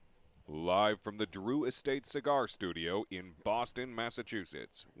live from the Drew Estate Cigar Studio in Boston,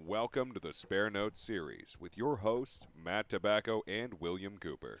 Massachusetts. Welcome to the Spare Notes series with your hosts, Matt Tobacco and William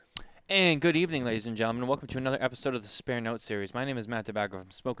Cooper. And good evening, ladies and gentlemen. Welcome to another episode of the Spare Notes series. My name is Matt Tobacco from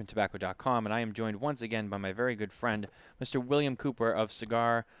SmokingTobacco.com, and I am joined once again by my very good friend, Mr. William Cooper of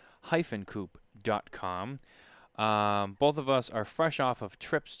Cigar-Coop.com. Both of us are fresh off of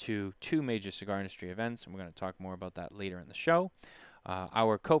trips to two major cigar industry events, and we're going to talk more about that later in the show.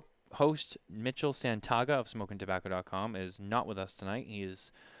 Our co-host, Mitchell Santaga of SmokingTobacco.com, is not with us tonight. He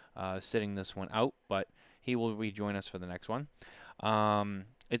is sitting this one out, but he will rejoin us for the next one.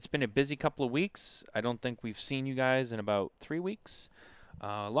 It's been a busy couple of weeks. I don't think we've seen you guys in about 3 weeks.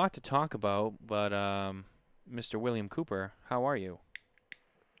 A lot to talk about, but Mr. William Cooper, how are you?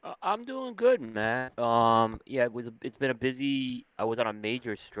 I'm doing good, Matt. Yeah, it's been a busy. I was on a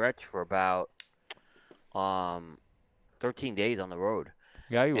major stretch for about 13 days on the road.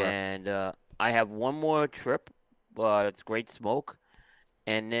 Yeah, you were. And I have one more trip, but it's great smoke.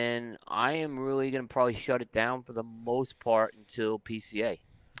 And then I am really gonna probably shut it down for the most part until PCA.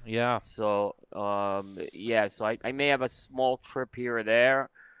 Yeah. So yeah, so I may have a small trip here or there.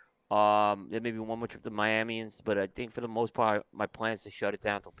 There may be one more trip to Miami, but I think for the most part, my plan is to shut it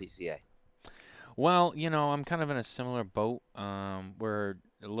down until PCA. Well, you know, I'm kind of in a similar boat. We're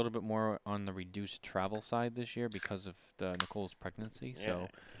a little bit more on the reduced travel side this year because of Nicole's pregnancy. So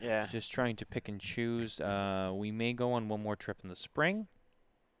Yeah. just trying to pick and choose. We may go on one more trip in the spring.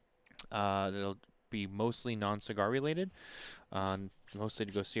 That'll be mostly non-cigar related, mostly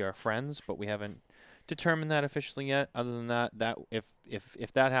to go see our friends, but we haven't determined that officially yet. Other than that,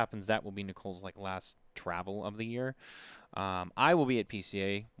 if that happens, that will be Nicole's last travel of the year. I will be at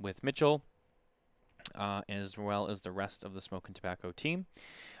PCA with Mitchell, as well as the rest of the Smoking Tobacco team.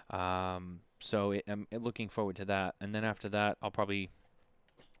 So I'm looking forward to that. And then after that, I'll probably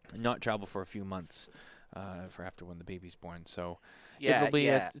not travel for a few months for after when the baby's born. So Yeah, it'll be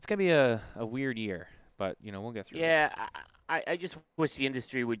yeah. it's gonna be a weird year, but we'll get through it. Yeah, I just wish the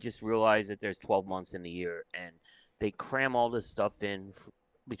industry would just realize that there's 12 months in the year, and they cram all this stuff in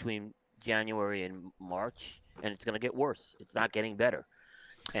between January and March, and it's going to get worse. It's not getting better.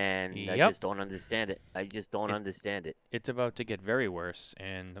 And I Yep. just don't understand it. I just don't understand it. It's about to get very worse,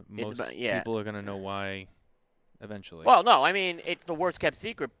 and most people are gonna know why eventually. Well, no, I mean, it's the worst kept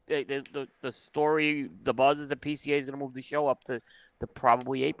secret. The story, the buzz is that PCA is going to move the show up to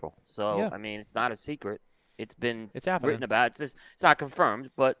probably April. So, Yeah. I mean, it's not a secret. It's been happening. written about. It's not confirmed,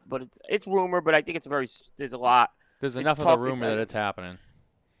 but it's rumor. But I think there's a lot. There's enough of a rumor that it's happening.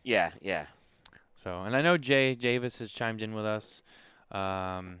 Yeah. So, and I know Jay Davis has chimed in with us.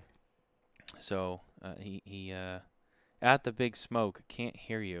 He at the Big Smoke can't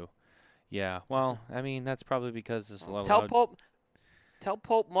hear you. Yeah, well, I mean that's probably because there's a lot of Tell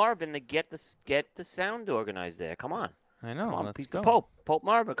Pope Marvin to get the sound organized there. Come on. I know. Come on, let's piece go. of Pope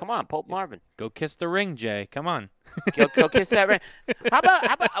Marvin. Come on, Pope Marvin. Go kiss the ring, Jay. Come on. Go kiss that ring. How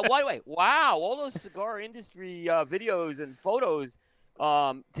about? By the way, wow! All those cigar industry videos and photos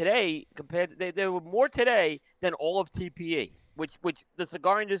today there were more today than all of TPE, which the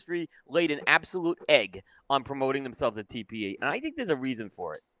cigar industry laid an absolute egg on promoting themselves at TPE, and I think there's a reason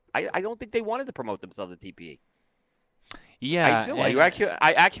for it. I don't think they wanted to promote themselves at TPE. Yeah, I do.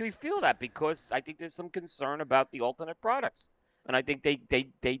 I actually feel that because I think there's some concern about the alternate products, and I think they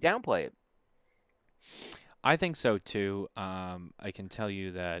downplay it. I think so too. I can tell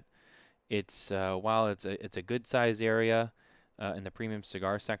you that it's while it's a good size area in the premium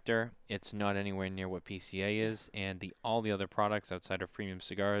cigar sector, it's not anywhere near what PCA is, and all the other products outside of premium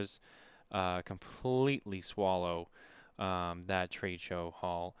cigars completely swallow that trade show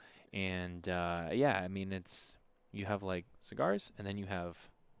hall. And I mean you have cigars, and then you have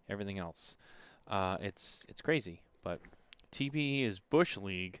everything else. It's crazy, but TPE is Bush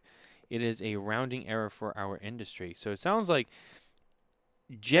League. It is a rounding error for our industry. So it sounds like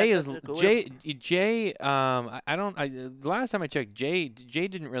Jay is Jay. The last time I checked, Jay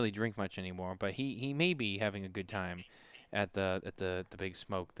didn't really drink much anymore, but he may be having a good time at the Big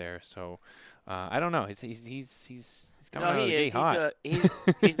Smoke there. So I don't know. He's coming out of the gate hot.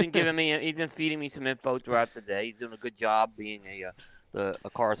 He's been feeding me some info throughout the day. He's doing a good job being a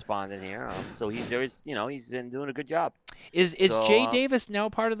correspondent here. So he's been doing a good job. Is Jay Davis now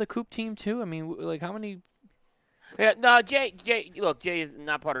part of the Coop team too? I mean, how many? Yeah, no, Jay. Look, Jay is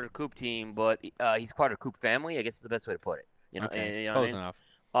not part of the Coop team, but he's part of the Coop family. I guess is the best way to put it. Okay, close what I mean? Enough.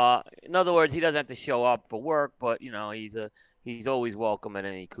 In other words, he doesn't have to show up for work, but he's always welcome at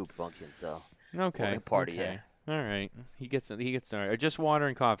any Coop function. So okay, party, okay. yeah. All right, he gets all right. Just water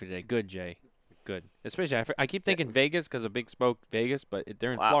and coffee today. Good, Jay. good. Especially, I keep thinking Vegas because of Big Smoke Vegas, but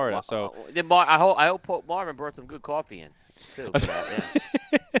they're in Wow, Florida, so. I hope Marvin brought some good coffee in too. For that,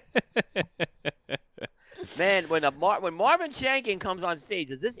 yeah. Man, when Marvin Shankin comes on stage,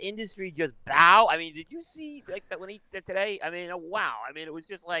 does this industry just bow? I mean, did you see like that when he did today? I mean, wow. I mean, it was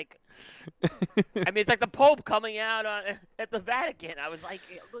just like, I mean, it's like the Pope coming out at the Vatican. I was like,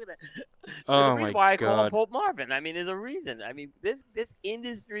 look at that. There's a Oh reason my why I call him God. Pope Marvin. I mean, there's a reason. I mean, this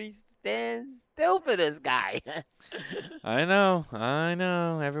industry stands still for this guy. I know.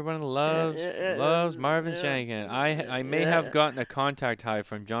 Everyone loves Marvin Shankin. I may have gotten a contact high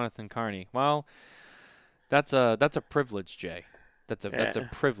from Jonathan Carney. Well, that's a privilege, Jay. That's a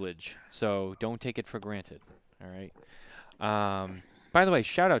privilege. So don't take it for granted. All right. By the way,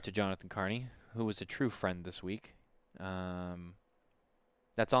 shout out to Jonathan Carney, who was a true friend this week.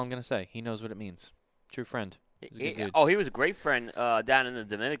 That's all I'm gonna say. He knows what it means. True friend. He's a good dude. Oh, he was a great friend down in the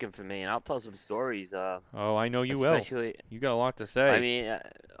Dominican for me, and I'll tell some stories. Oh, I know you will. You got a lot to say. I mean,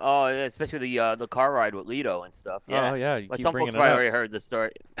 especially the car ride with Lito and stuff. Yeah. Oh yeah, you But keep some bringing folks it probably up. already heard the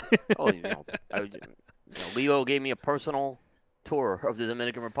story. Oh, Lito gave me a personal tour of the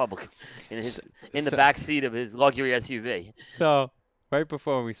Dominican Republic in the back seat of his luxury SUV. So, right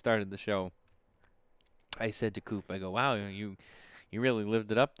before we started the show, I said to Coop, I go, "Wow, you really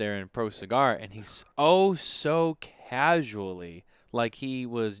lived it up there in ProCigar," and he's so casually, like he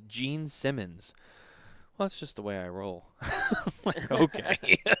was Gene Simmons. Well, that's just the way I roll. I'm like,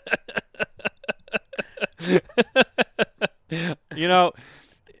 okay. You know,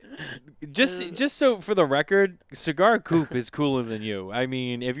 just so for the record, Cigar Coop is cooler than you. I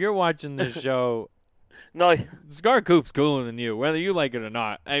mean, if you're watching this show, No, Cigar Coop's cooler than you, whether you like it or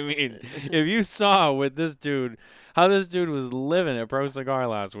not. I mean, if you saw with this dude, how this dude was living at Pro Cigar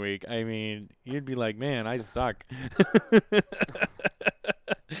last week, I mean, you'd be like, man, I suck.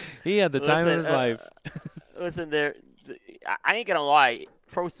 He had the time of his life. Listen, I ain't gonna lie.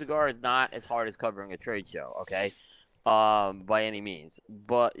 Pro Cigar is not as hard as covering a trade show. Okay, by any means.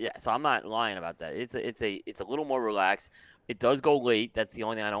 But yeah, so I'm not lying about that. It's a little more relaxed. It does go late. That's the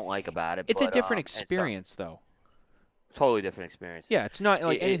only thing I don't like about it. It's a different experience, though. Totally different experience. Yeah, it's not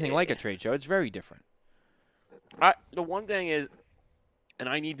like anything like a trade show. It's very different. The one thing is, and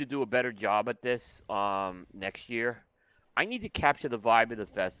I need to do a better job at this next year. I need to capture the vibe of the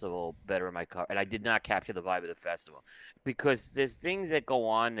festival better in my car, and I did not capture the vibe of the festival because there's things that go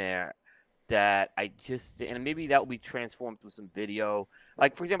on there that and maybe that will be transformed through some video.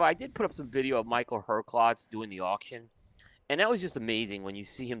 Like, for example, I did put up some video of Michael Herklotz doing the auction. And that was just amazing when you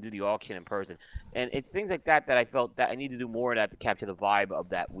see him do the auction in person. And it's things like that I felt that I need to do more of that to capture the vibe of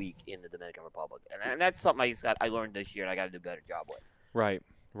that week in the Dominican Republic. And that's something I learned this year, and I got to do a better job with. Right.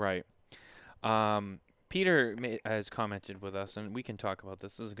 Peter has commented with us, and we can talk about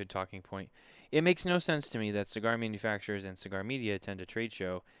this. This is a good talking point. It makes no sense to me that cigar manufacturers and cigar media attend a trade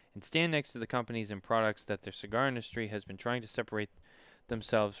show and stand next to the companies and products that their cigar industry has been trying to separate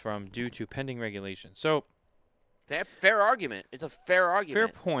themselves from due to pending regulation. So, fair argument. It's a fair argument.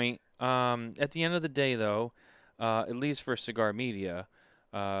 Fair point. At the end of the day, though, at least for cigar media,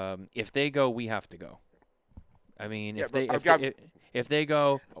 if they go, we have to go. I mean, if they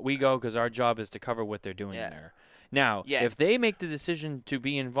go, we go because our job is to cover what they're doing there. Now, if they make the decision to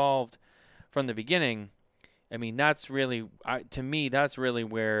be involved from the beginning, I mean, that's really, to me, that's really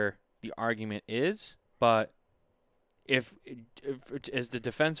where the argument is. But if as the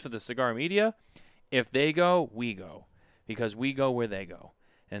defense for the cigar media, if they go, we go, because we go where they go,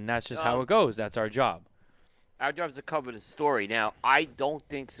 and that's just how it goes. That's our job. Our job is to cover the story. Now, I don't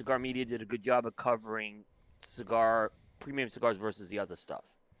think cigar media did a good job of covering premium cigars versus the other stuff,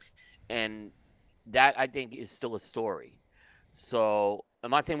 and that I think is still a story. So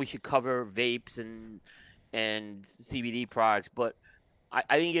I'm not saying we should cover vapes and CBD products, but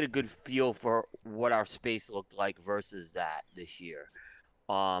I didn't get a good feel for what our space looked like versus that this year.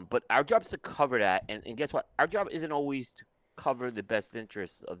 But our job is to cover that, and guess what? Our job isn't always to cover the best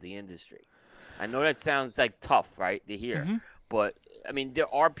interests of the industry. I know that sounds like tough, right, to hear, but I mean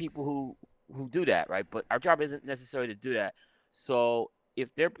there are people who do that, right? But our job isn't necessarily to do that. So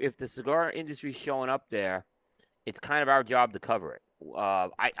if the cigar industry is showing up there, it's kind of our job to cover it.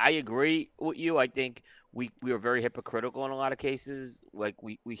 I agree with you. I think we are very hypocritical in a lot of cases. Like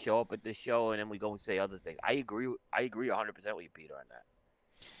we show up at this show and then we go and say other things. I agree 100% with you, Peter, on that.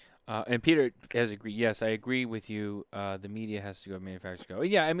 And Peter has agreed. Yes, I agree with you. The media has to go, manufacturers go.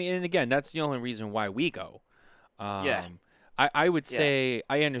 Yeah, I mean, and again, that's the only reason why we go. I would say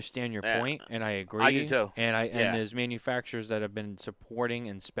I understand your point, and I agree. I do too. And there's manufacturers that have been supporting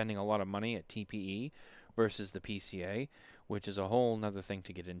and spending a lot of money at TPE versus the PCA, which is a whole nother thing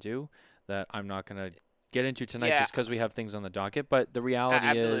to get into. that I'm not going to get into tonight Yeah, just because we have things on the docket. But the reality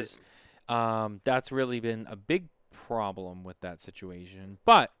absolutely. is that's really been a big problem with that situation.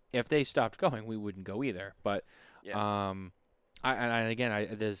 But if they stopped going, we wouldn't go either. But Yeah.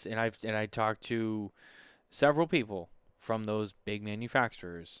 I talked to several people from those big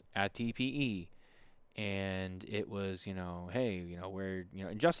manufacturers at TPE, and it was, hey,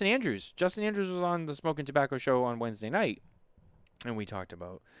 and Justin Andrews was on the Smoking Tobacco show on Wednesday night, and we talked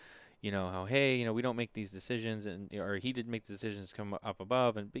about, how, hey, we don't make these decisions, or he didn't make the decisions come up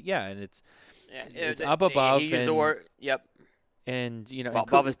above, but yeah, and it's up above, He used the and word. Yep.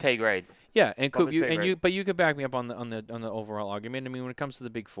 Above his pay grade. Yeah, and Above his pay grade. but you could back me up on the overall argument. I mean, when it comes to the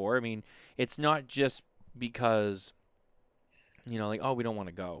big four, I mean, it's not just because, like, oh, we don't want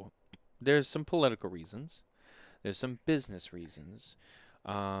to go. There's some political reasons. There's some business reasons.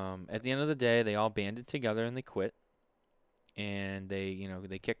 At the end of the day, they all banded together and they quit. And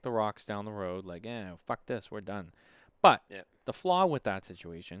they kicked the rocks down the road like, fuck this, we're done. But the flaw with that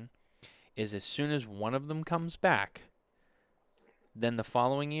situation is as soon as one of them comes back, then the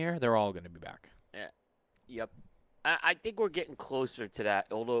following year, they're all going to be back. Yeah. Yep. I think we're getting closer to that,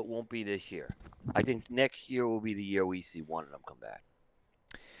 although it won't be this year. I think next year will be the year we see one of them come back.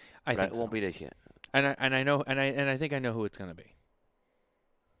 I think it won't be this year. And I think I know who it's going to be.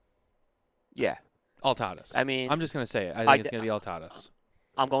 Yeah. Altadas. I mean, I'm just going to say it. I think it's going to be Altadas.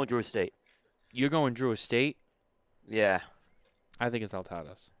 I'm going Drew Estate. You're going Drew Estate? Yeah. I think it's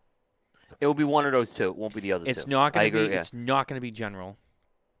Altadas. It will be one of those two. It won't be the other two. It's not going to be. It's not going to be General,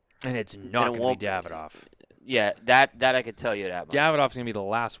 and it's not going to be Davidoff. Yeah, that I could tell you that much. Davidoff's going to be the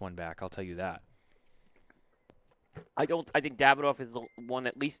last one back. I'll tell you that. I think Davidoff is the one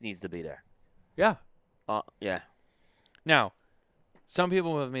that least needs to be there. Yeah. Yeah. Now, some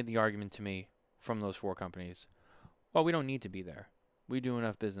people have made the argument to me from those four companies, well, we don't need to be there. We do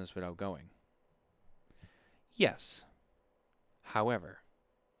enough business without going. Yes. However,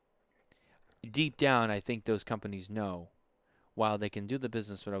 deep down, I think those companies know, while they can do the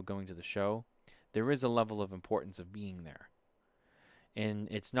business without going to the show, there is a level of importance of being there. And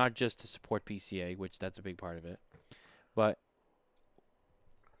it's not just to support PCA, which that's a big part of it, but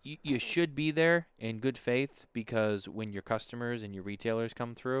you should be there in good faith, because when your customers and your retailers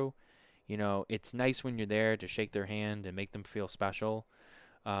come through, it's nice when you're there to shake their hand and make them feel special,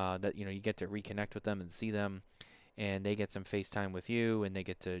 that, you get to reconnect with them and see them, and they get some FaceTime with you, and they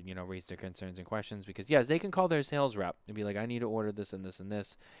get to, raise their concerns and questions, because, yes, they can call their sales rep and be like, I need to order this and this and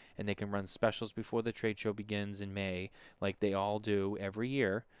this, and they can run specials before the trade show begins in May, like they all do every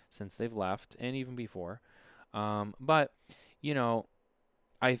year since they've left, and even before. But,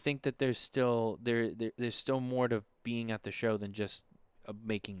 I think that there's still more to being at the show than just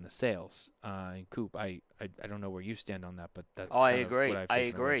making the sales. Coop, I don't know where you stand on that, but that's I agree.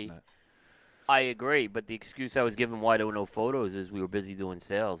 I agree, but the excuse I was given why there were no photos is we were busy doing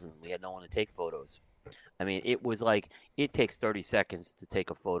sales and we had no one to take photos. I mean, it was like it takes 30 seconds to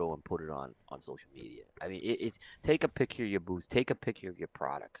take a photo and put it on social media. I mean, it's take a picture of your booth, take a picture of your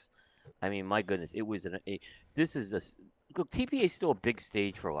products. I mean, my goodness, it was TPA is still a big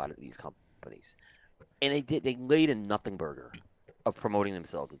stage for a lot of these companies, and they laid a nothing burger of promoting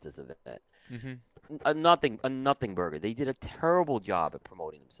themselves at this event. Mm-hmm. A nothing burger. They did a terrible job at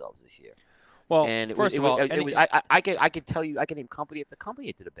promoting themselves this year. Well, I could tell you, I can name company after company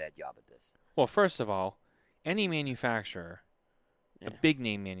that did a bad job at this. Well, first of all, any manufacturer, a big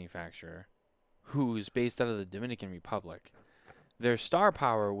name manufacturer, who's based out of the Dominican Republic, their star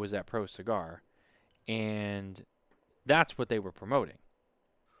power was at ProCigar, and that's what they were promoting.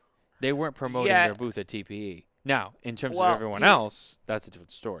 They weren't promoting their booth at TPE. Now, in terms of everyone else, that's a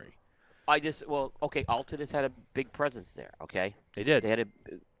different story. Altadis had a big presence there. Okay, they did. They had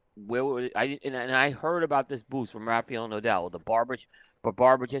I heard about this booth from Rafael Nadal, the barber. It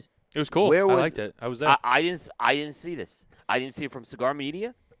was cool. I liked it. I was there. I didn't see this. I didn't see it from Cigar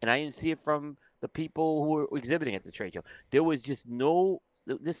Media, and I didn't see it from the people who were exhibiting at the trade show. There was just no.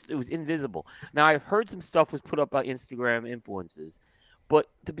 It was invisible. Now, I've heard some stuff was put up by Instagram influencers, but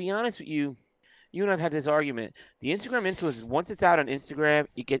to be honest with you, you and I've had this argument. The Instagram influencers, once it's out on Instagram,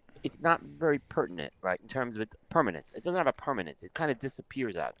 it's not very pertinent, right? In terms of its permanence, it doesn't have a permanence. It kind of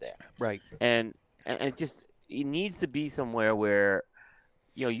disappears out there, right? And it needs to be somewhere where,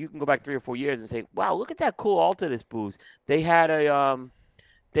 you can go back 3 or 4 years and say, wow, look at that cool Altadis booth. They had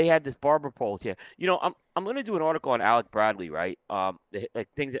this barber pole here. I'm going to do an article on Alec Bradley, right? Like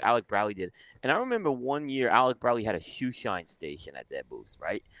things that Alec Bradley did. And I remember one year Alec Bradley had a shoe shine station at that booth,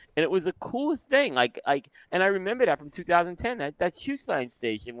 right? And it was the coolest thing. And I remember that from 2010. That shoe shine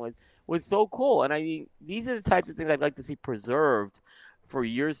station was so cool. And I mean, these are the types of things I'd like to see preserved for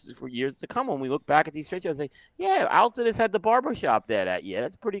years to come. When we look back at these trade shows, say, yeah, Altadis had the barber shop there that year.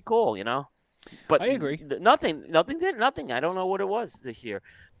 That's pretty cool, But I agree. nothing. I don't know what it was this year.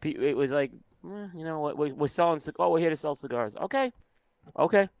 It was like, what we're selling. Oh, we're here to sell cigars. Okay,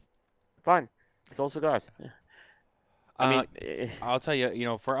 fine, sell cigars. I mean, I'll tell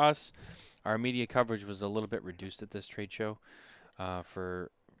you, for us, our media coverage was a little bit reduced at this trade show,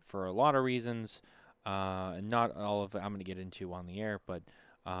 for a lot of reasons. And not all of it I'm going to get into on the air, but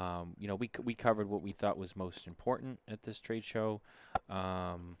we covered what we thought was most important at this trade show,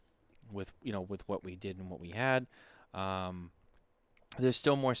 with what we did and what we had. There's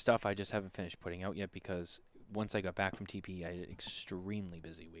still more stuff I just haven't finished putting out yet because once I got back from TPE, I had an extremely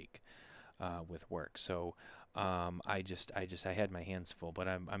busy week with work. So I had my hands full, but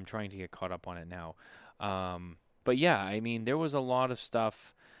I'm trying to get caught up on it now. But yeah, I mean, there was a lot of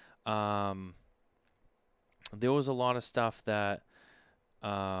stuff. There was a lot of stuff that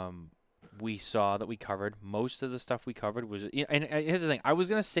we saw that we covered. Most of the stuff we covered was, and here's the thing. I was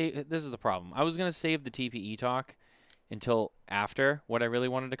gonna say, this is the problem. I was gonna save the TPE talk until after what I really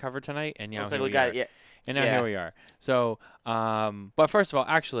wanted to cover tonight, and now here we are. And now here we are. So, but first of all,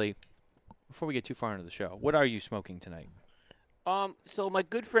 actually, before we get too far into the show, what are you smoking tonight? So my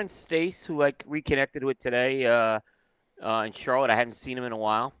good friend Stace, who I reconnected with today, in Charlotte, I hadn't seen him in a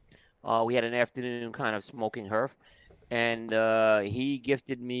while. We had an afternoon kind of smoking herf, and he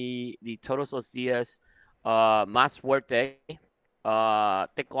gifted me the Todos los Dias Más Fuerte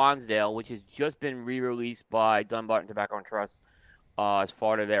Thick Lonsdale, which has just been re-released by Dunbarton Tobacco and Trust as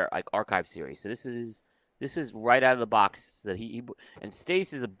part of their archive series. So this is right out of the box that he and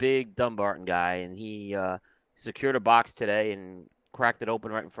Stace is a big Dunbarton guy, and he secured a box today and cracked it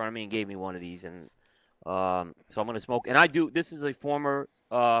open right in front of me and gave me one of these, and so I'm gonna smoke. And this is a former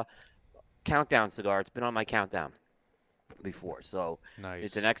countdown cigar. It's been on my countdown before, so Nice.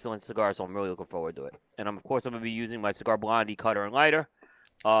 It's an excellent cigar. So I'm really looking forward to it. And of course I'm gonna be using my Cigar Blondie cutter and lighter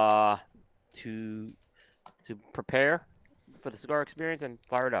to prepare for the cigar experience and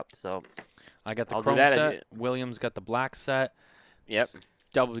fire it up. So I got the I'll chrome do that set. Williams got the black set. Yep.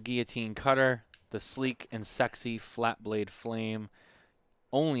 Double guillotine cutter. The sleek and sexy flat blade flame.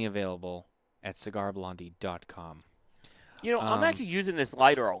 Only available at cigarblondie.com. I'm actually using this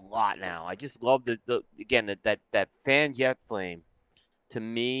lighter a lot now. I just love that fan jet flame. To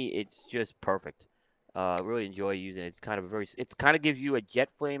me, it's just perfect. Really enjoy using it. It's kind of gives you a jet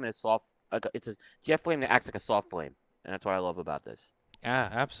flame and a soft. It's a jet flame that acts like a soft flame, and that's what I love about this. Yeah,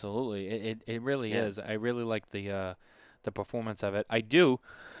 absolutely. It really is. I really like the performance of it. I do.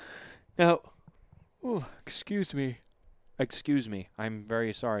 Now, excuse me. I'm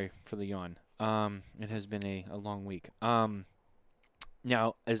very sorry for the yawn. It has been a long week.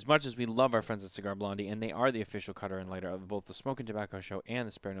 Now, as much as we love our friends at Cigar Blondie, and they are the official cutter and lighter of both the Smoking Tobacco Show and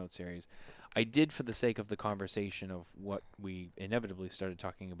the Spare Note series, I did, for the sake of the conversation of what we inevitably started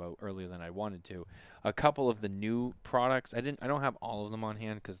talking about earlier than I wanted to, a couple of the new products. I don't have all of them on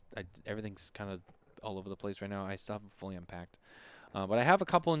hand because everything's kind of all over the place right now. I still haven't fully unpacked. But I have a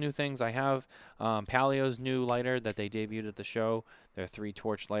couple of new things. I have Paleo's new lighter that they debuted at the show. Their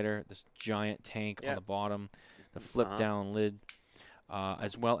 3-torch lighter, this giant tank on the bottom, the flip-down lid,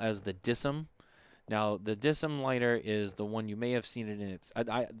 as well as the Dism. Now, the Dism lighter is the one you may have seen it in.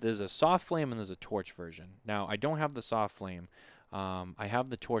 There's a soft flame and there's a torch version. Now, I don't have the soft flame. I have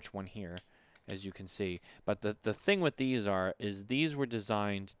the torch one here, as you can see. But the thing with these is these were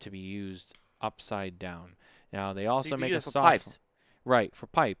designed to be used upside down. Now, they also make a soft... pipes. Right, for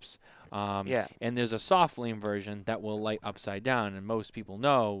pipes. Yeah. And there's a soft flame version that will light upside down, and most people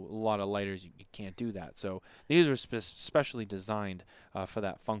know a lot of lighters you can't do that. So these were specially designed for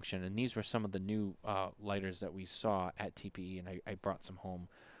that function, and these were some of the new lighters that we saw at TPE, and I brought some home,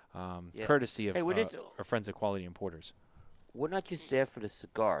 courtesy of our friends at Quality Importers. We're not just there for the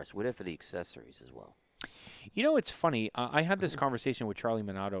cigars. We're there for the accessories as well. It's funny. I had this conversation with Charlie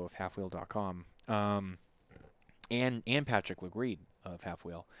Minato of halfwheel.com and Patrick LeGreed of Half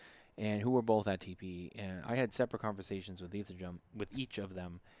Wheel, and who were both at TPE, and I had separate conversations with each of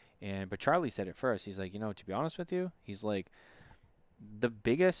them, but Charlie said it first. He's like, to be honest with you, he's like, the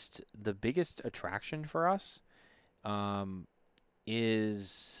biggest attraction for us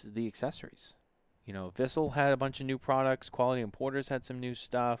is the accessories. Vissel had a bunch of new products. Quality Importers had some new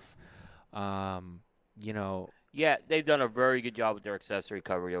stuff. Yeah, they've done a very good job with their accessory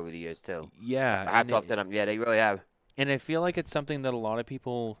coverage over the years too. Yeah, hats off to them. Yeah, they really have. And I feel like it's something that a lot of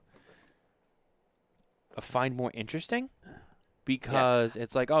people find more interesting because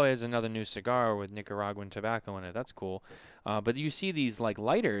it's like, oh, here's another new cigar with Nicaraguan tobacco in it. That's cool. But you see these like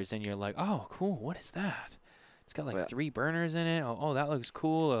lighters, and you're like, oh, cool. What is that? It's got like Yeah. 3 burners in it. Oh, that looks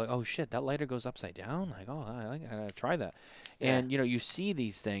cool. Like, oh shit, that lighter goes upside down. Like, oh, I gotta try that. Yeah. And you see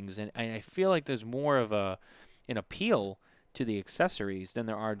these things, and I feel like there's more of an appeal to the accessories than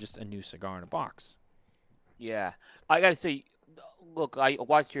there are just a new cigar in a box. Yeah, I gotta say, look, I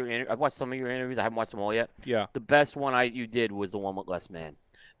watched I watched some of your interviews. I haven't watched them all yet. Yeah. The best one you did was the one with Les Man.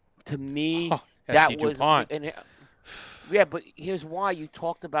 To me, Oh, that SD was DuPont. yeah. But here's why: you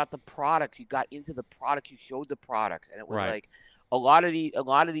talked about the products, you got into the products, you showed the products, and it was Right. like a lot of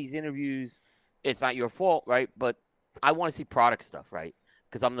these interviews. It's not your fault, right? But I want to see product stuff, right?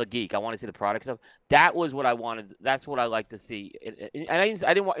 Because I'm the geek. I want to see the product stuff. That was what I wanted. That's what I like to see. And I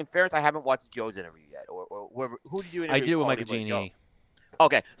didn't. In fairness, I haven't watched Joe's interview yet, or whoever. Who did you interview? I did it with Oh, Michael anybody, Joe? Genie.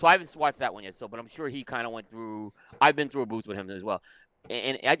 Okay, so I haven't watched that one yet. But I'm sure he kind of went through. I've been through a booth with him as well,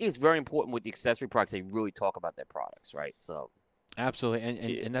 and I think it's very important with the accessory products. They really talk about their products, right? So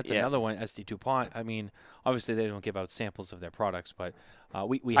Absolutely, and that's another one. SD DuPont. I mean, obviously they don't give out samples of their products, but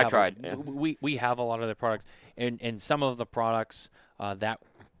we I have tried. Yeah. we have a lot of their products, and some of the products that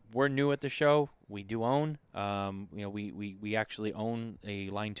were new at the show we do own. We actually own a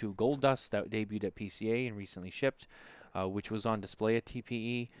Line 2 Gold Dust that debuted at PCA and recently shipped, which was on display at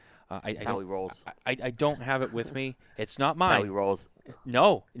TPE. I How he rolls. I don't have it with me. It's not How he mine. rolls.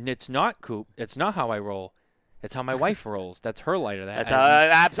 No, it's not, Coop. It's not how I roll. It's how my wife rolls. That's her lighter. That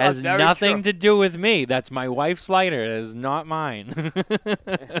has Very nothing true. to do with me. That's my wife's lighter. It is not mine.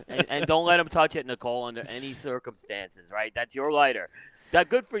 and don't let him touch it, Nicole, under any circumstances, right? That's your lighter. That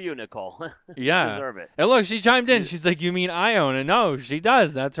good for you, Nicole. Yeah. You deserve it. And look, she chimed in. She's like, "You mean I own it?" No, she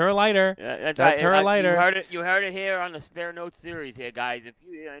does. That's her lighter. Yeah, That's her lighter. You heard it here on the Spare Notes series, here, guys. If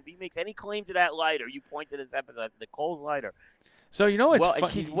he makes any claim to that lighter, you point to this episode, Nicole's lighter. So you know what's Well,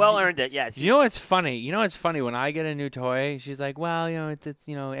 funny? she's well earned it. Yes. You know what's funny? It's funny when I get a new toy. She's like, "Well, it's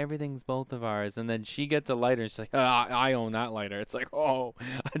everything's both of ours." And then she gets a lighter. And she's like, I own that lighter." It's like, oh,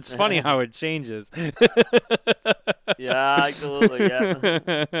 it's funny how it changes. Yeah, absolutely.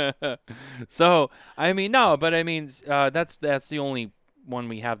 Yeah. So that's the only one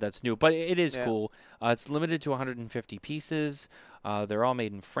we have that's new, but it is cool. It's limited to 150 pieces. They're all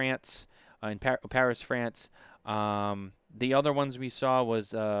made in France, in Paris, France. The other ones we saw was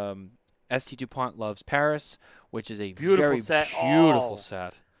ST DuPont Loves Paris, which is a Beautiful set. beautiful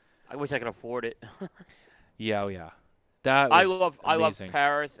set. I wish I could afford it. Yeah, that I was love amazing.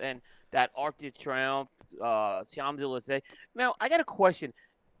 Paris and that Arc de Triomphe, Champs-Élysées. Now, I got a question.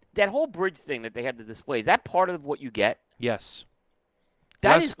 That whole bridge thing that they had to display, is that part of what you get? Yes.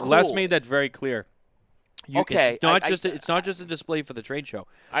 That is cool. Les made that very clear. Okay. It's not just a display for the trade show.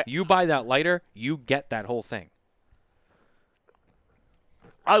 You buy that lighter, you get that whole thing.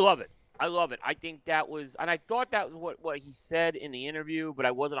 I love it. I think that was, and I thought that was what he said in the interview, but I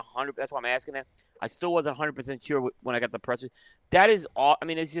wasn't 100%. That's why I'm asking that. I still wasn't 100% sure when I got the press. That is all. I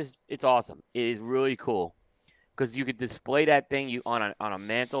mean, it's awesome. It is really cool because you could display that thing on a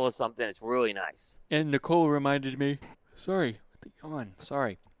mantle or something. It's really nice. And Nicole reminded me. Sorry,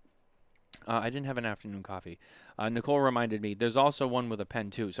 Sorry. I didn't have an afternoon coffee. Nicole reminded me. There's also one with a pen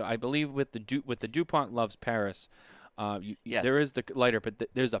too. So I believe with the DuPont Loves Paris. Yes. There is the lighter, but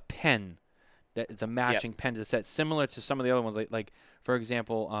there's a pen that it's a matching pen to the set, similar to some of the other ones. Like for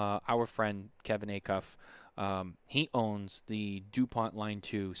example, our friend Kevin Acuff, he owns the DuPont Line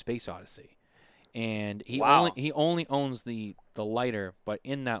 2 Space Odyssey, and he only owns the lighter. But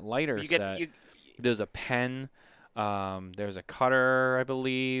in that lighter set, there's a pen, there's a cutter, I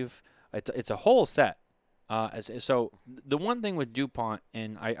believe. It's a whole set. So the one thing with DuPont,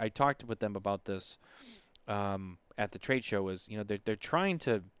 and I talked with them about this. At the trade show was, they're trying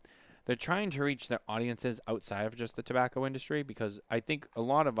to reach their audiences outside of just the tobacco industry, because I think a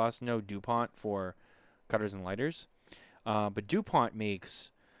lot of us know DuPont for cutters and lighters, but DuPont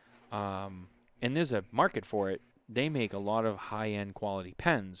makes, and there's a market for it. They make a lot of high-end quality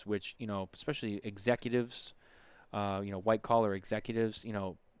pens, which especially executives, white collar executives,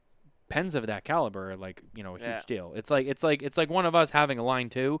 pens of that caliber are like a huge deal. It's like one of us having a Line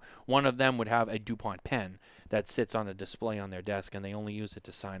 2. One of them would have a DuPont pen that sits on a display on their desk, and they only use it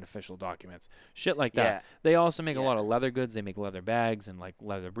to sign official documents. Shit like that. Yeah. They also make a lot of leather goods. They make leather bags and like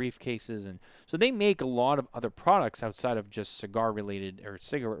leather briefcases, and so they make a lot of other products outside of just cigar related or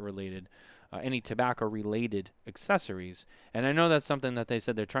cigarette related, any tobacco related accessories. And I know that's something that they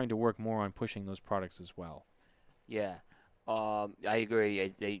said they're trying to work more on pushing those products as well. Yeah. I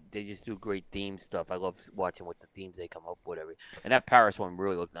agree. They just do great theme stuff. I love watching what the themes they come up with. And that Paris one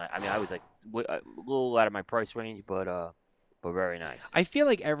really looked nice. I mean, I was like a little out of my price range, but very nice. I feel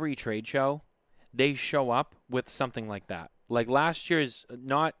like every trade show, they show up with something like that. Like last year's,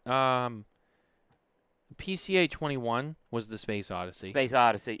 not PCA 21 was the Space Odyssey. Space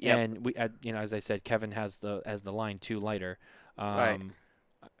Odyssey. Yeah. And we, as I said, Kevin has the line 2 lighter. Right.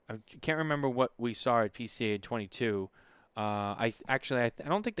 I can't remember what we saw at PCA 22. I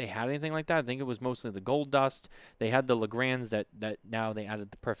don't think they had anything like that. I think it was mostly the Gold Dust. They had the Legrands that now they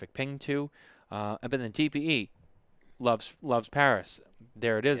added the Perfect Ping to. But then TPE loves Paris.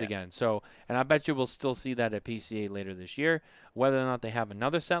 There it is again. So, and I bet you we'll still see that at PCA later this year. Whether or not they have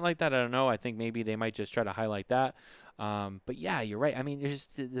another set like that, I don't know. I think maybe they might just try to highlight that. But yeah, you're right. I mean, there's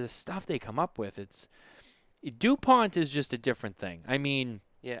just the stuff they come up with. DuPont is just a different thing. I mean,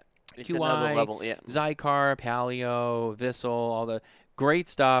 Yeah. It's QI, another level. Yeah. Zycar, Paleo, Vissel, all the great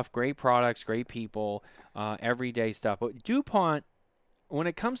stuff, great products, great people, everyday stuff. But DuPont, when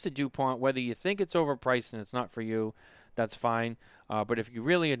it comes to DuPont, whether you think it's overpriced and it's not for you, that's fine. But if you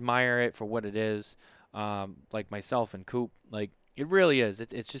really admire it for what it is, like myself and Coop, like it really is.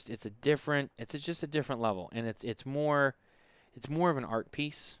 It's just a different level, and it's more of an art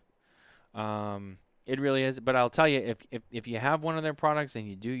piece. It really is. But I'll tell you, if you have one of their products and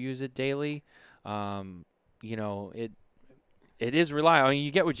you do use it daily, it is reliable. I mean,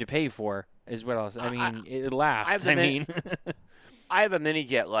 you get what you pay for, is what I'll say. I mean, it lasts. I have a mini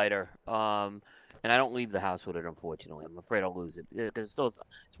jet lighter, and I don't leave the house with it. Unfortunately, I'm afraid I'll lose it because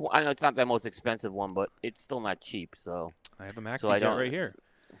I know it's not the most expensive one, but it's still not cheap. So I have a Maxi Jet right here.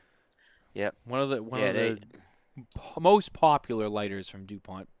 Yep. One of the most popular lighters from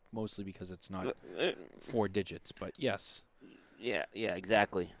DuPont, mostly because it's not 4 digits, but yes. Yeah,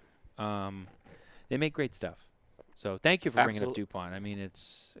 exactly. They make great stuff. So thank you for bringing up DuPont. I mean,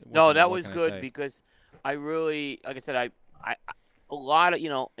 that was good because I really, like I said, I a lot of,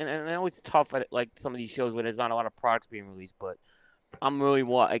 and I know it's tough at like some of these shows where there's not a lot of products being released, but I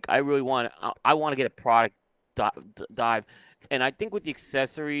want to get a product dive, and I think with the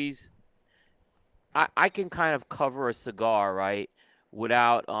accessories, I can kind of cover a cigar, right,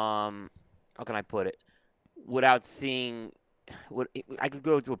 without how can I put it, without seeing what I could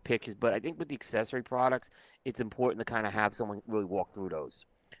go through pictures, but I think with the accessory products, it's important to kind of have someone really walk through those.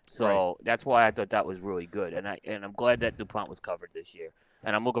 So That's why I thought that was really good, and I'm glad that DuPont was covered this year,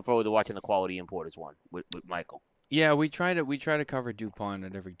 and I'm looking forward to watching the Quality Importers one with Michael. Yeah, we try to cover DuPont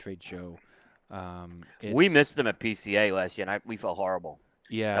at every trade show. We missed them at PCA last year, and we felt horrible.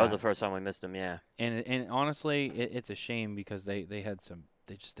 Yeah, that was the first time we missed them. Yeah, and honestly, it's a shame because they had some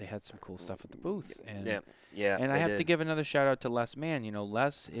cool stuff at the booth, and and I have to give another shout out to Les Mann.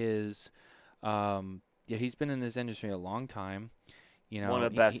 Les is, he's been in this industry a long time. One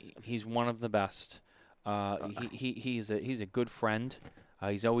of the best. He's one of the best. He's a good friend.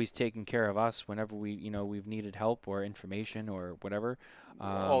 He's always taken care of us whenever we've needed help or information or whatever.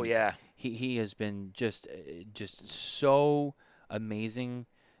 He has been just so amazing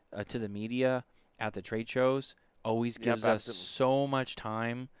to the media at the trade shows. Always gives us so much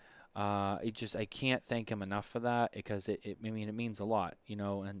time. I can't thank him enough for that because it means a lot,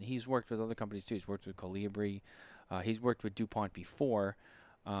 and he's worked with other companies too. He's worked with Colibri. He's worked with DuPont before,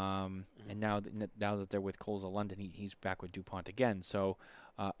 and now that they're with Coles of London, he's back with DuPont again. So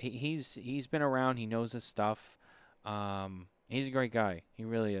he's been around. He knows his stuff. He's a great guy. He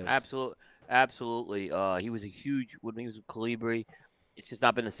really is. Absolutely. He was when he was with Colibri. It's just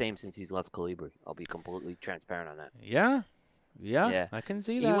not been the same since he's left Colibri. I'll be completely transparent on that. Yeah. I can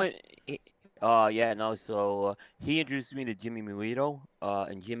see that. So he introduced me to Jimmy Milito,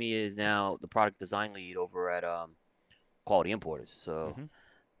 and Jimmy is now the product design lead over at Quality Importers. So,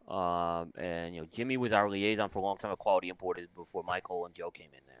 Jimmy was our liaison for a long time at Quality Importers before Michael and Joe came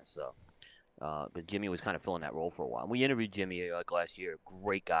in there. So, but Jimmy was kind of filling that role for a while. And we interviewed Jimmy like last year.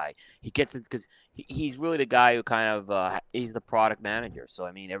 Great guy. He gets it because he's really the guy who kind of he's the product manager. So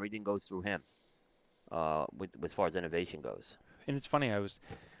I mean, everything goes through him. As far as innovation goes. And it's funny, I was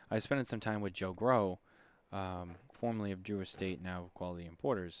spending some time with Joe Groh, formerly of Drew Estate, now of Quality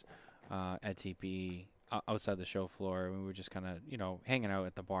Importers, at TPE outside the show floor. We were just kind of hanging out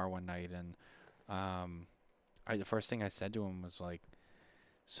at the bar one night, and the first thing I said to him was like,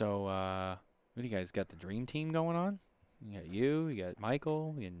 "So, what do you guys got? The dream team going on? You got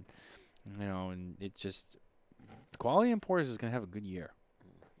Michael, and and it's just Quality Importers is gonna have a good year."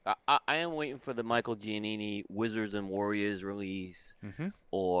 I am waiting for the Michael Giannini Wizards and Warriors release,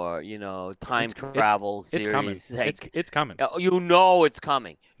 or time travel series. It's coming. It's coming. It's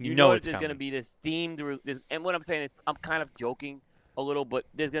coming. There's going to be this themed. And what I'm saying is, I'm kind of joking a little, but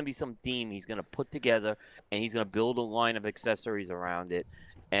there's going to be some theme he's going to put together, and he's going to build a line of accessories around it,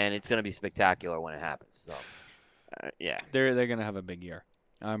 and it's going to be spectacular when it happens. So, they're going to have a big year.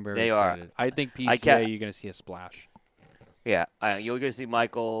 I'm very excited. I think PCA you're going to see a splash. Yeah, you're going to see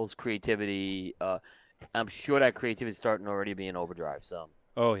Michael's creativity, I'm sure that creativity is starting already to be in overdrive. So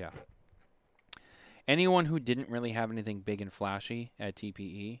Oh yeah. Anyone who didn't really have anything big and flashy at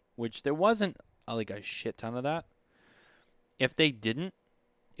TPE, which there wasn't like a shit ton of that. If they didn't,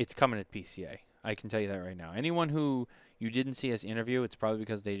 it's coming at PCA. I can tell you that right now. Anyone who you didn't see us interview, it's probably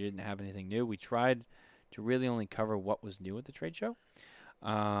because they didn't have anything new. We tried to really only cover what was new at the trade show.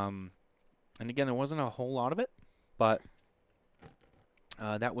 And again, there wasn't a whole lot of it, but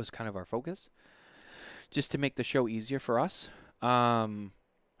that was kind of our focus, just to make the show easier for us.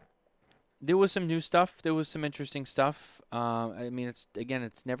 There was some new stuff. There was some interesting stuff. I mean,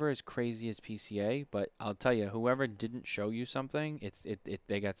 it's never as crazy as PCA, but I'll tell you, whoever didn't show you something,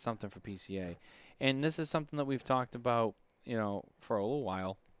 they got something for PCA, and this is something that we've talked about, for a little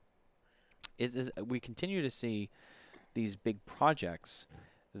while. Is we continue to see these big projects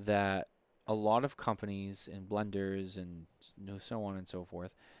that a lot of companies and blenders and so on and so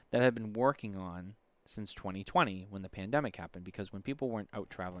forth that have been working on since 2020 when the pandemic happened, because when people weren't out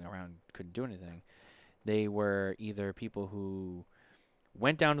traveling around, couldn't do anything, they were either people who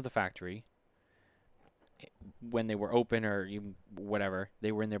went down to the factory when they were open, or even whatever,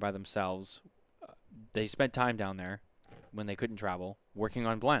 they were in there by themselves. They spent time down there when they couldn't travel working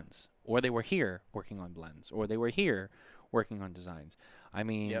on blends, or they were here working on blends, or they were here working on designs. I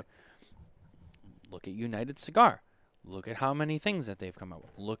mean, Look at United Cigar. Look at how many things that they've come up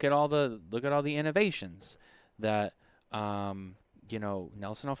with. Look at all the innovations that Nelson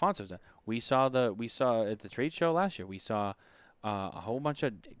Alfonso's done. We saw at the trade show last year. We saw a whole bunch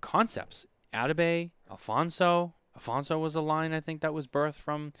of concepts. Atabey, Alfonso. Alfonso was a line, I think, that was birthed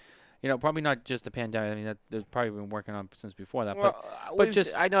from, probably not just the pandemic. I mean, that they've probably been working on since before that.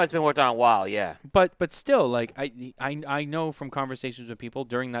 I know it's been worked on a while, yeah. But still, like I know from conversations with people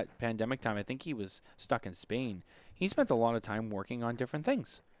during that pandemic time. I think he was stuck in Spain. He spent a lot of time working on different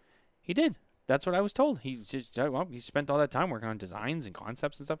things. He did. That's what I was told. He spent all that time working on designs and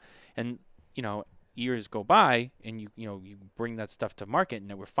concepts and stuff. And years go by, and you bring that stuff to market,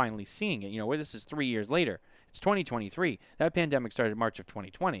 and we're finally seeing it. Where this is 3 years later. It's 2023. That pandemic started March of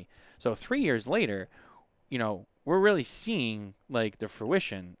 2020. So 3 years later, we're really seeing like the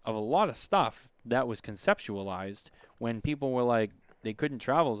fruition of a lot of stuff that was conceptualized when people were like, they couldn't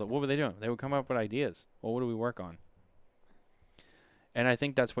travel. So what were they doing? They would come up with ideas. Well, what do we work on? And I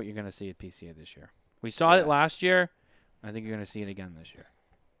think that's what you're going to see at PCA this year. We saw it last year. I think you're going to see it again this year.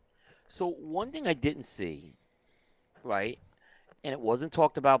 So one thing I didn't see, right, and it wasn't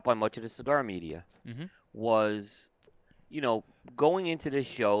talked about by much of the cigar media, was, going into this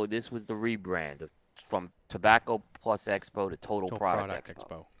show, this was the rebrand from Tobacco Plus Expo to Total Product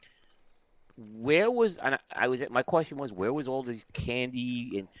Expo. Where was, and my question was, where was all these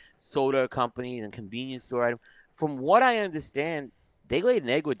candy and soda companies and convenience store items? From what I understand, they laid an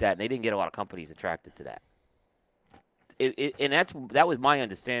egg with that, and they didn't get a lot of companies attracted to that. And that was my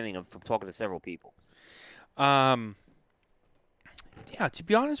understanding from talking to several people. Yeah, to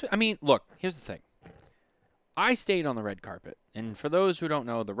be honest, I mean, look, here's the thing. I stayed on the red carpet, and for those who don't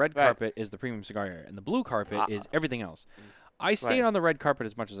know, the red carpet is the premium cigar area, and the blue carpet is everything else. I stayed on the red carpet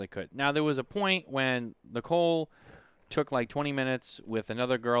as much as I could. Now, there was a point when Nicole took like 20 minutes with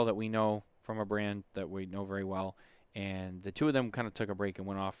another girl that we know from a brand that we know very well, and the two of them kind of took a break and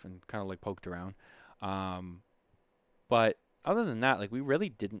went off and kind of like poked around. But other than that, like, we really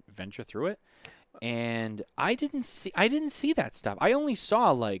didn't venture through it, and I didn't see that stuff. I only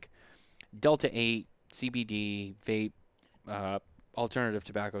saw like Delta 8, CBD, vape, alternative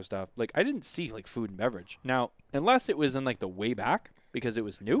tobacco stuff. Like, I didn't see like food and beverage. Now, unless it was in like the way back because it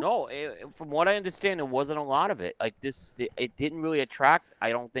was new. No, from what I understand, there wasn't a lot of it. Like it didn't really attract.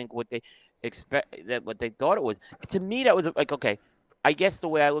 I don't think what they what they thought it was. To me, that was like, okay. I guess the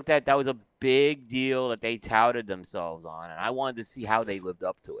way I looked at it, that was a big deal that they touted themselves on, and I wanted to see how they lived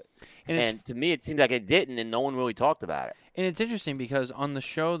up to it. And to me, it seemed like it didn't, and no one really talked about it. And it's interesting because on the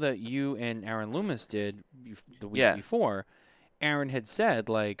show that you and Aaron Loomis did the week before, Aaron had said,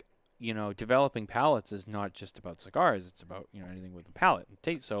 like, developing palates is not just about cigars; it's about anything with the palate and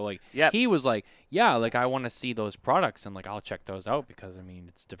taste. So, like, he was like, like, I want to see those products, and like, I'll check those out because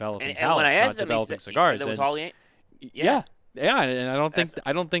it's developing palates, when I asked not him, developing he cigars. Said that was all he. Yeah, and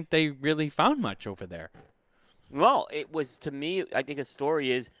I don't think they really found much over there. Well, it was, to me, I think a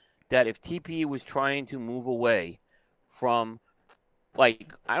story is that if TPE was trying to move away from,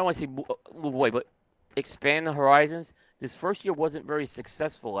 like, I don't want to say move away, but expand the horizons, this first year wasn't very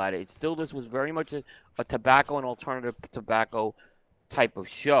successful at it. This was very much a tobacco and alternative tobacco type of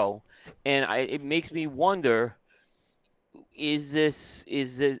show, and it makes me wonder: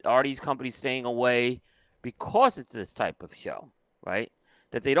 are these companies staying away because it's this type of show, right?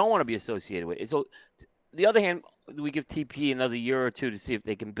 That they don't want to be associated with it. So the other hand, we give TPE another year or two to see if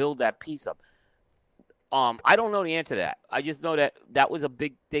they can build that piece up. I don't know the answer to that. I just know that that was a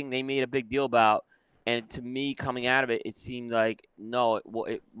big thing they made a big deal about, and to me, coming out of it, it seemed like no,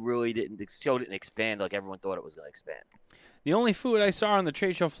 it really didn't. The show didn't expand like everyone thought it was going to expand. The only food I saw on the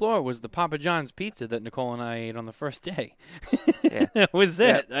trade show floor was the Papa John's pizza that Nicole and I ate on the first day. Yeah. That was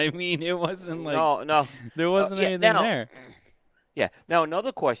it. Yeah. I mean, it wasn't like No. there wasn't anything there. Yeah. Now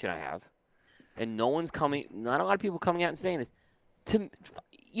another question I have, and no one's coming. Not a lot of people coming out and saying this.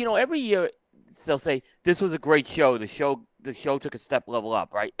 Every year they'll say this was a great show. The show took a step level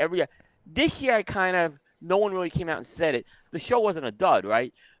up, right? Every year. This year, no one really came out and said it. The show wasn't a dud,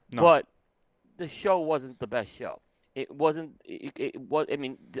 right? No. But the show wasn't the best show. It wasn't. It was. I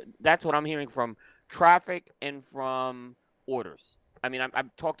mean, that's what I'm hearing from traffic and from orders. I mean,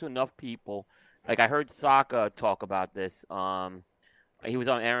 I've talked to enough people. Like I heard Saka talk about this. He was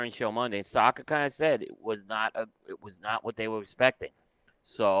on Aaron's show Monday. And Saka kind of said it was not what they were expecting.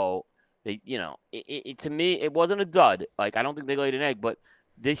 So to me, it wasn't a dud. Like I don't think they laid an egg, but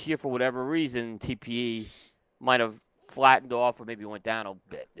this year, for whatever reason, TPE might have flattened off or maybe went down a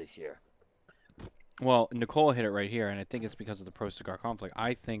bit this year. Well, Nicole hit it right here, and I think it's because of the ProCigar conflict.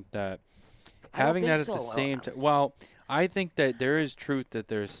 I think that having that at the same time. Well, I think that there is truth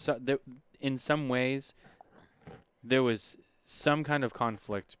that in some ways there was some kind of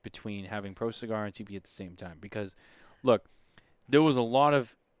conflict between having ProCigar and TPE at the same time. Because, look, there was a lot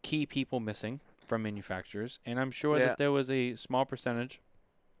of key people missing from manufacturers, and I'm sure that there was a small percentage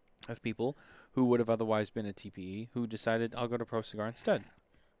of people who would have otherwise been at TPE who decided I'll go to ProCigar instead.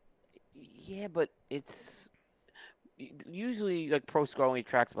 Yeah, but it's usually like ProCigar only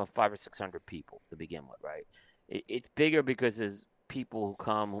attracts about 500 or 600 people to begin with, right? It's bigger because there's people who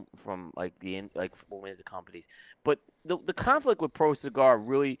come from like the companies, but the conflict with ProCigar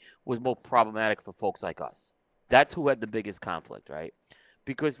really was more problematic for folks like us. That's who had the biggest conflict, right?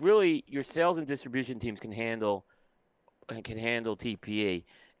 Because really, your sales and distribution teams can handle TPE,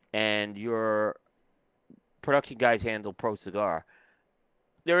 and your production guys handle ProCigar.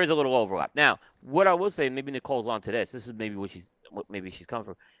 There is a little overlap. Now, what I will say, maybe Nicole's on to this. This is maybe what she's coming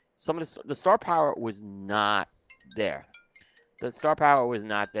from. Some of the star power was not there. The star power was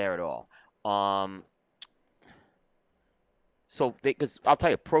not there at all. Because I'll tell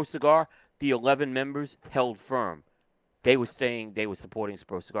you, ProCigar, the 11 members held firm. They were supporting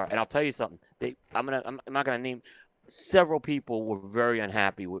ProCigar, and I'll tell you something. I'm not gonna name. Several people were very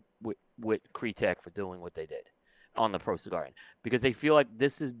unhappy with Kretek for doing what they did on the ProCigar end, because they feel like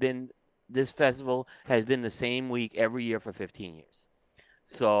this festival has been the same week every year for 15 years.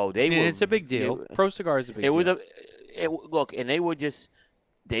 So it's a big deal. ProCigar is a big deal. And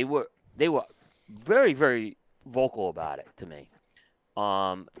they were very, very vocal about it to me.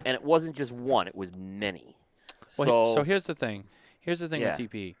 And it wasn't just one; it was many. Well, so here's the thing. Here's the thing Yeah.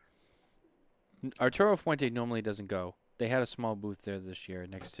 with TPE. Arturo Fuente normally doesn't go. They had a small booth there this year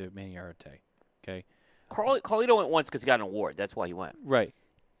next to Manny Arte. Okay. Carlito went once because he got an award. That's why he went. Right.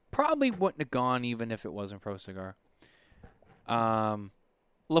 Probably wouldn't have gone even if it wasn't ProCigar.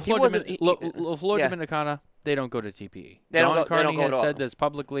 La Flor Dominicana, they don't go to TPE. John Carney has said this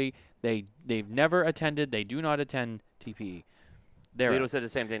publicly. They've never attended. They do not attend TPE. Lito said the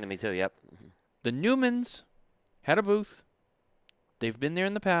same thing to me too. Yep. The Newmans had a booth. They've been there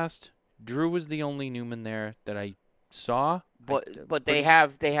in the past. Drew was the only Newman there that I saw. But they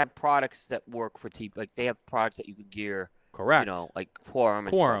have products that work for TPE. Like they have products that you could gear. Correct. Like Quorum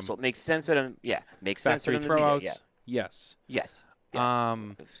and stuff. So it makes sense for them. Yeah. Makes sense for them to be there. Yeah. Yes. Yes. Yeah.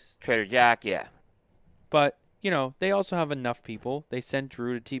 Trader Jack. Yeah. But they also have enough people. They sent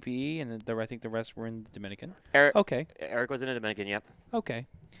Drew to TPE, and I think the rest were in the Dominican. Okay. Eric was in the Dominican. Yep. Okay.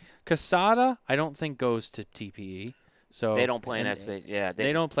 Casada, I don't think goes to TPE. So they don't play in that space. Yeah.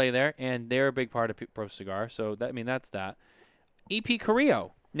 They don't play there, and they're a big part of ProCigar. So that's that. EP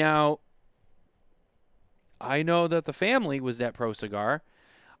Carrillo. Now, I know that the family was at ProCigar.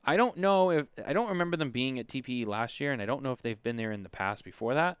 I don't remember them being at TPE last year, and I don't know if they've been there in the past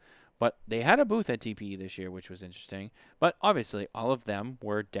before that. But they had a booth at TPE this year, which was interesting. But obviously, all of them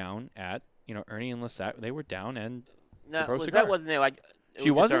were down at Ernie and Lisette. They were down and no, Lisette wasn't there. She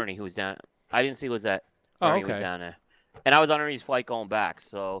wasn't. Ernie who was down. I didn't see Lisette. Ernie was down there, and I was on Ernie's flight going back.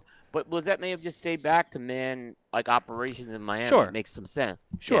 So, but Lisette may have just stayed back to man operations in Miami. Sure, it makes some sense.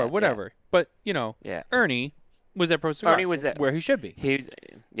 Sure, whatever. Yeah. But Ernie was at ProCigar. Ernie was where he should be.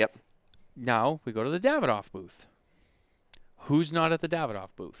 Yep. Now we go to the Davidoff booth. Who's not at the Davidoff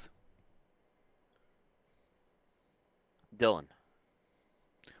booth? Dylan.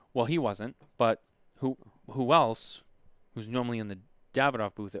 Well, he wasn't, but who else? Who's normally in the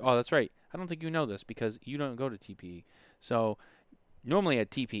Davidoff booth. Oh, that's right. I don't think you know this because you don't go to TPE. So normally at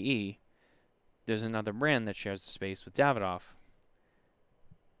TPE, there's another brand that shares the space with Davidoff.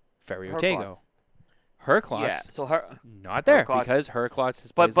 Ferry Ortego. Herklotz. Yeah. So Not there Herklotz. because Herklotz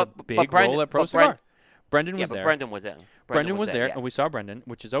has plays a big Brendan, role at ProCigar. Brendan was but there. Brendan was there. Brendan was there, yeah. and we saw Brendan,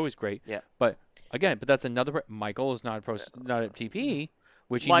 which is always great. Yeah. But again, that's another. Michael is not at TPE,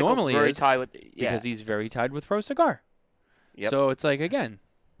 which Michael's he normally very is tied with, because he's very tied with ProCigar. Yep. So it's like again,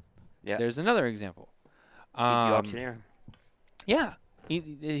 there's another example. He's the auctioneer. Yeah,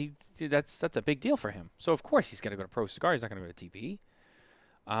 that's a big deal for him. So of course he's got to go to ProCigar. He's not going to go to TPE.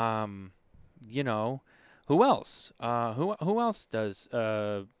 You know, who else? Who else does?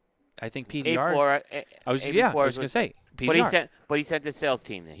 I think PDR. I was going to say PDR. But he sent the sales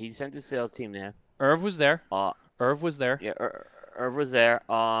team there. He sent the sales team there. Irv was there. Irv was there. Yeah, Irv was there.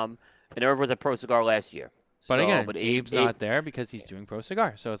 And Irv was at ProCigar last year. But again, Abe's not there because he's doing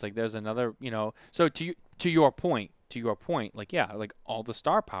ProCigar. So it's like there's another, you know. So to your point, like like all the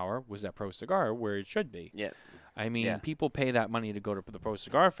star power was at ProCigar where it should be. Yeah. I mean, people pay that money to go to the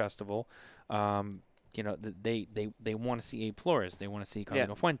ProCigar Festival. You know, they want to see Abe Flores. They want to see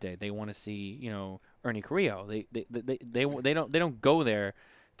Carlino Fuente. They want to see, you know, Ernie Carrillo. They don't go there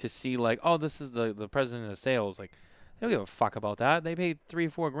to see like, oh, this is the president of sales. Like, they don't give a fuck about that. They paid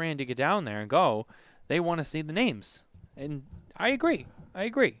 $3-4 grand to get down there and go. They want to see the names, and I agree.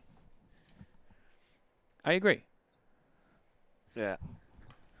 Yeah.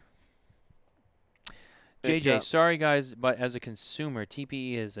 JJ, sorry guys, but as a consumer,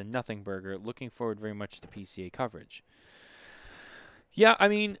 TPE is a nothing burger. Looking forward very much to PCA coverage. Yeah, I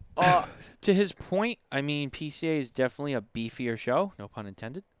mean, to his point, I mean, PCA is definitely a beefier show, no pun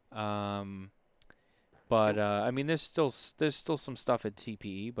intended. But I mean, there's still some stuff at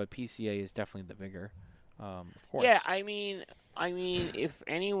TPE, but PCA is definitely the bigger, of course. Yeah, I mean, if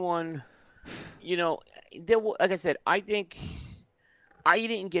anyone, you know, like I said, I think I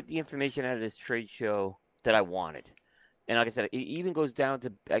didn't get the information out of this trade show that I wanted. And like I said, it even goes down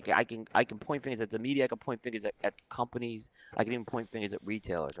to I can point fingers at the media, I can point fingers at companies, I can even point fingers at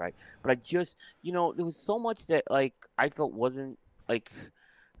retailers, right? But I just, you know, there was so much that like I felt wasn't like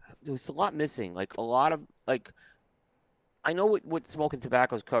there was a lot missing. Like a lot of like I know what Smoke and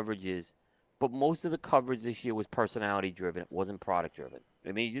Tobacco's coverage is, but most of the coverage this year was personality driven. It wasn't product driven.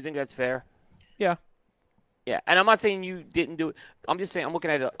 I mean, do you think that's fair? Yeah. Yeah, and I'm not saying you didn't do it. I'm just saying I'm looking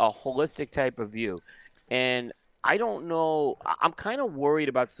at a holistic type of view. And I don't know. I'm kind of worried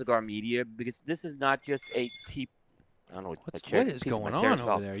about cigar media because this is not just a I don't know what is going on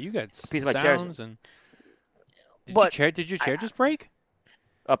over there. You got sounds and. Did your chair just break?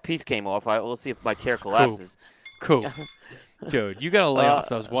 A piece came off. We'll see if my chair collapses. Cool. Dude, you gotta lay off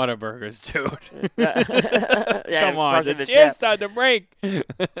those Whataburgers, dude. Come on, the chair started to break.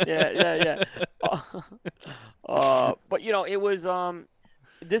 yeah. But you know, it was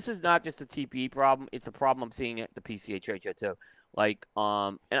this is not just a TPE problem. It's a problem I'm seeing at the PCA trade show too. Like,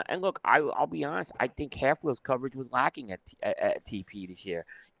 and look, I'll be honest. I think Half Wheel's coverage was lacking at TPE this year.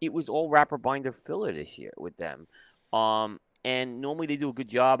 It was all wrapper binder filler this year with them. And normally they do a good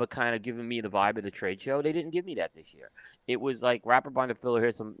job of kind of giving me the vibe of the trade show. They didn't give me that this year. It was like wrapper binder filler.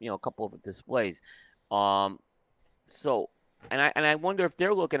 Here's some, a couple of displays. So, and I wonder if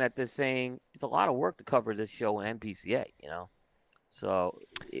they're looking at this saying it's a lot of work to cover this show and PCA. So,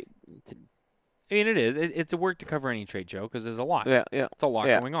 I mean, it is. It's a work to cover any trade show because there's a lot. Yeah. It's a lot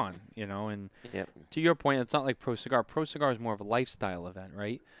going on, And to your point, it's not like ProCigar. ProCigar is more of a lifestyle event,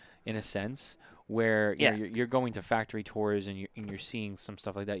 right? In a sense, where you're going to factory tours and you're seeing some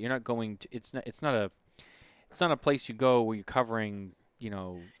stuff like that. You're not going to. It's not a place you go where you're covering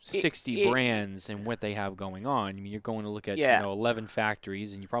 60 brands and what they have going on. I mean, you're going to look at 11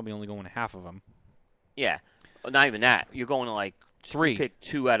 factories and you're probably only going to half of them. Yeah, not even that. You're going to like 3. You pick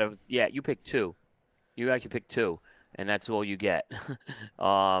 2 out of you pick 2. You actually pick 2, and that's all you get.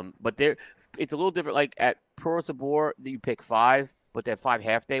 But it's a little different. Like at Pro Sabor, you pick 5, but they're 5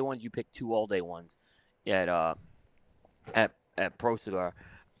 half-day ones. You pick 2 all-day ones at ProCigar.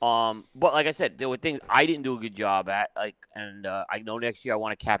 But like I said, there were things I didn't do a good job at. And I know next year I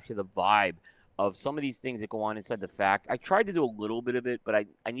want to capture the vibe of some of these things that go on inside the fact. I tried to do a little bit of it, but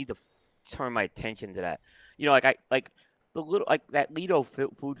I need to turn my attention to that. That Lido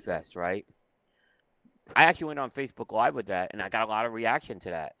Food Fest, right? I actually went on Facebook Live with that, and I got a lot of reaction to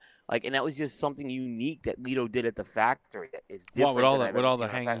that. And that was just something unique that Lido did at the factory. That is different. What, with all the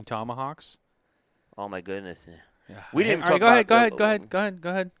hanging tomahawks? Oh my goodness! Yeah. We didn't talk about. Go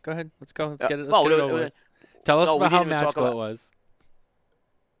ahead. Let's go. Let's get it over. Tell us about how magical it was.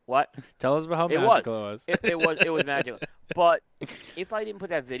 What? Tell us about how It was. magical it was. It was magical. But if I didn't put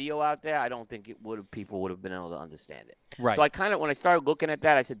that video out there, I don't think people would have been able to understand it. Right. So I kind of, when I started looking at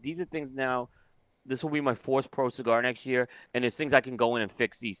that, I said, these are things now. This will be my fourth Pro Cigar next year, and there's things I can go in and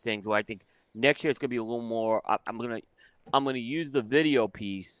fix these things. Where I think next year it's gonna be a little more. I'm gonna use the video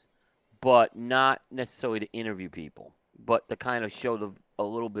piece, but not necessarily to interview people, but to kind of show a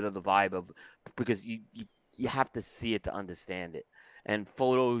little bit of the vibe of, because you have to see it to understand it. And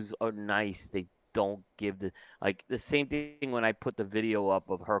photos are nice. They don't give the same thing when I put the video up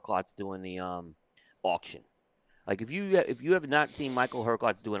of Herklotz doing the auction. Like if you have not seen Michael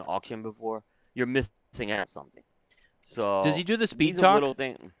Herklotz do an auction before, you're missing out on something. So does he do the speed these talk? little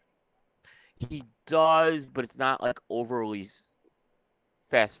thing. He does, but it's not like overly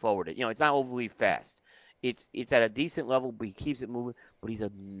fast forwarded. It's not overly fast. It's at a decent level, but he keeps it moving. But he's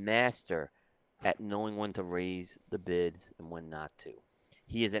a master at knowing when to raise the bids and when not to.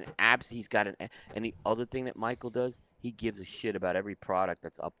 He is he's got and the other thing that Michael does, he gives a shit about every product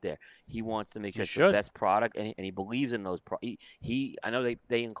that's up there. He wants to make sure it's the best product, and he believes in those. I know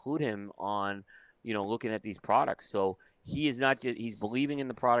they include him on, looking at these products. So he is not just, he's believing in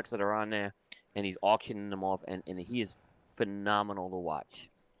the products that are on there, and he's auctioning them off, and he is phenomenal to watch.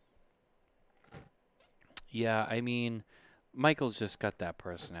 Yeah, I mean, Michael's just got that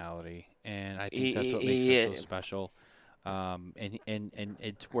personality, and I think that's what makes him so special. And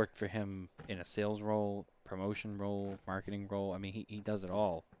it's worked for him in a sales role, promotion role, marketing role. I mean, he does it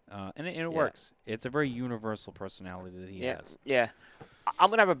all, and it works. It's a very universal personality that he has. Yeah, I'm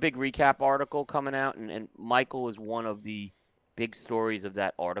gonna have a big recap article coming out, and Michael is one of the big stories of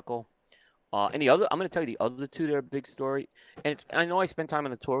that article. And I'm gonna tell you the other two that are a big story. And I know I spent time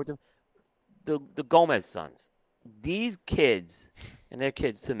on the tour with them. The Gomez sons, these kids, and they're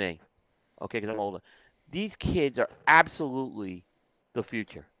kids to me, okay, because I'm older. These kids are absolutely the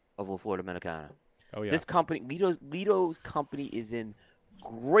future of La Flor Dominicana. Oh yeah. This company, Lito's company, is in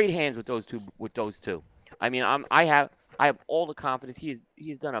great hands with those two. I mean, I have all the confidence.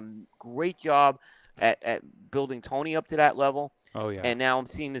 He's done a great job at building Tony up to that level. Oh yeah. And now I'm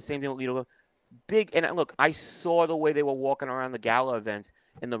seeing the same thing with Lito. And look, I saw the way they were walking around the gala events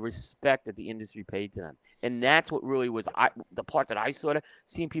and the respect that the industry paid to them. And that's what really was the part that I saw,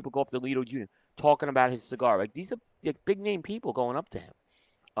 seeing people go up to Lito Jr., talking about his cigar. Like, these are big name people going up to him.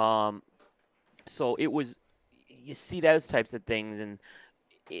 So it was, you see those types of things, and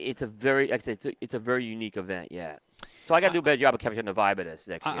it's a very, like I said, it's a very unique event. Yeah. So I got to do a better job of capturing the vibe of this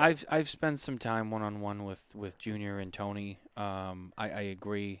next year. I've spent some time one-on-one with Junior and Tony. I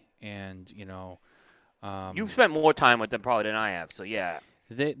agree, and you've spent more time with them probably than I have. So yeah.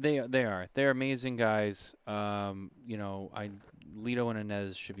 They're amazing guys. Lito and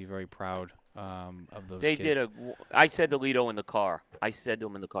Inez should be very proud of those kids. I said to Lito in the car. I said to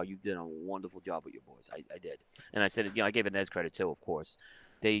him in the car, "You did a wonderful job with your boys." I did, and I said, I gave Inez credit too, of course.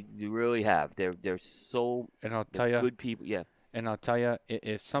 They really have. They're so. And I'll tell you, good people. Yeah. And I'll tell you,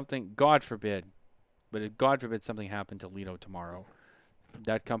 if something, God forbid, but if God forbid something happened to Lito tomorrow,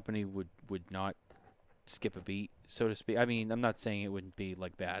 that company would not skip a beat, so to speak. I mean, I'm not saying it wouldn't be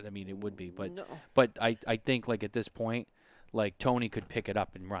like bad. I mean, it would be, but no. But I think, like, at this point, like, Tony could pick it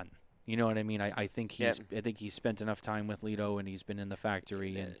up and run. You know what I mean? I think he's spent enough time with Lito, and he's been in the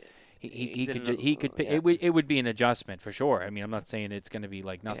factory, and he could pick, it would be an adjustment for sure. I mean, I'm not saying it's going to be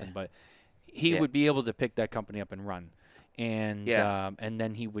like nothing, but he would be able to pick that company up and run. And and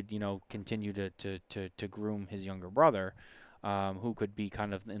then he would, continue to groom his younger brother, who could be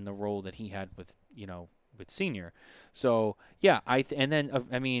kind of in the role that he had with Senior. So and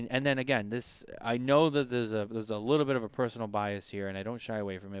then again, this, I know that there's a little bit of a personal bias here, and I don't shy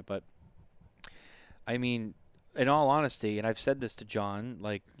away from it, but I mean, in all honesty, and I've said this to John,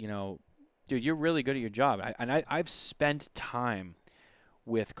 like, dude, you're really good at your job. I've spent time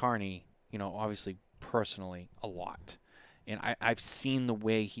with Carney, obviously personally a lot. And I've seen the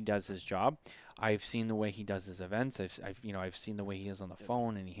way he does his job. I've seen the way he does his events. I've seen the way he is on the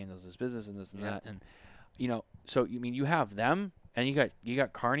phone, and he handles his business and this and that. And so you have them, and you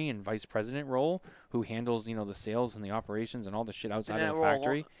got Carney in vice president role, who handles the sales and the operations and all the shit outside of the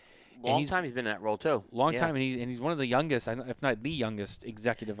factory. Long time he's been in that role too. Long time, and he's one of the youngest, if not the youngest,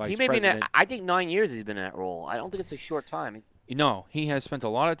 executive vice president. He may be in that. I think 9 years he's been in that role. I don't think it's a short time. No, he has spent a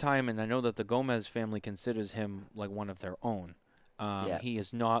lot of time, and I know that the Gomez family considers him like one of their own. He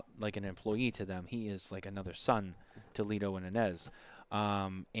is not like an employee to them. He is like another son to Lito and Inez.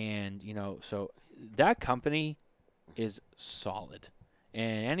 So that company is solid.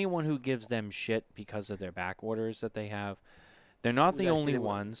 And anyone who gives them shit because of their back orders that they have, they're not the only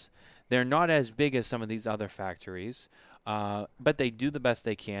ones. They're not as big as some of these other factories. But they do the best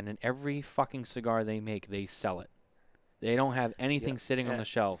they can, and every fucking cigar they make, they sell it. They don't have anything sitting on the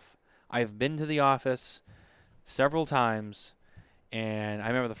shelf. I've been to the office several times, and I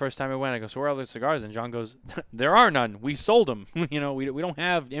remember the first time I went, I go, so where are all the cigars? And John goes, there are none. We sold them. We don't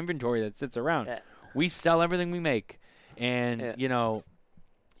have inventory that sits around. Yeah. We sell everything we make. And,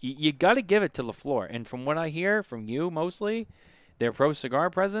 you got to give it to LaFleur. And from what I hear from you mostly, their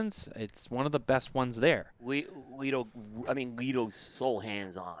ProCigar presence, it's one of the best ones there. Lito's so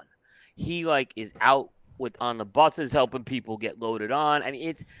hands-on. He, is out on the buses helping people get loaded on. I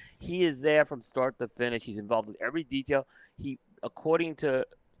mean, he is there from start to finish. He's involved with every detail. According to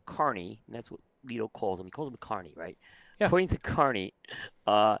Carney, and that's what Lito calls him. He calls him Carney, right? Yeah. According to Carney,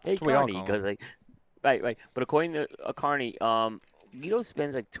 hey Carney, because right. But according to Carney, Lito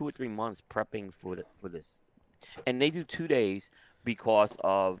spends 2 or 3 months prepping for this, and they do 2 days because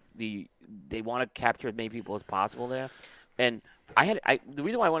of they want to capture as many people as possible there. And the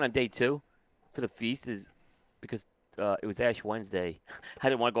reason why I went on day 2 for the feast is because it was Ash Wednesday. I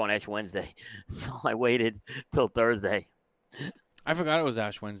didn't want to go on Ash Wednesday, so I waited till Thursday. I forgot it was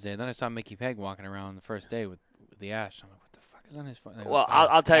Ash Wednesday. Then I saw Mickey Peg walking around the first day with the ash. I'm like, what the fuck is on his phone? Well,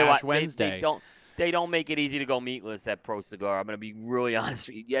 I'll tell you Ash what. Wednesday. They don't make it easy to go meatless at ProCigar. I'm going to be really honest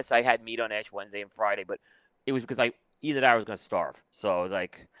with you. Yes, I had meat on Ash Wednesday and Friday, but it was because either that I was going to starve. So I was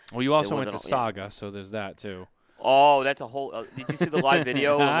like. Well, you also went to Saga, so there's that too. Oh, that's a whole. Did you see the live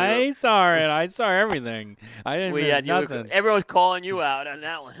video? I saw it. I saw everything. I didn't miss nothing. Everyone's calling you out on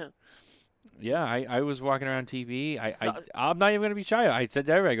that one. Yeah, I was walking around TV. I'm not even going to be shy. I said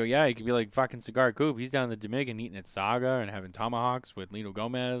to everybody, I go, yeah, he could be like fucking Cigar Coop. He's down in the Dominican eating at Saga and having tomahawks with Lito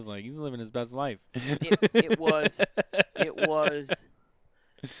Gomez. Like, he's living his best life. It was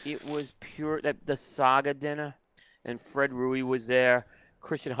pure. The Saga dinner, and Fred Rui was there.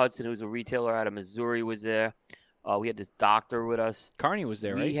 Christian Hudson, who's a retailer out of Missouri, was there. We had this doctor with us. Carney was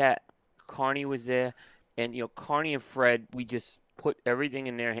there, right? Carney was there. And, Carney and Fred, we just put everything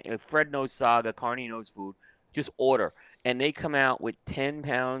in there. Fred knows Saga. Carney knows food. Just order. And they come out with 10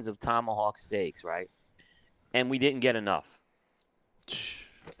 pounds of tomahawk steaks, right? And we didn't get enough.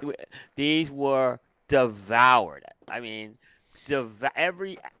 These were devoured. I mean,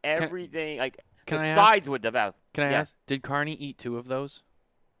 everything. The sides were devoured. Can I ask? Did Carney eat 2 of those?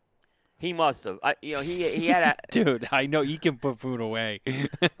 He must have. He had a dude. I know he can put food away.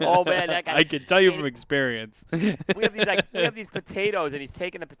 Oh man, that guy! I can tell you from experience. We have these potatoes, and he's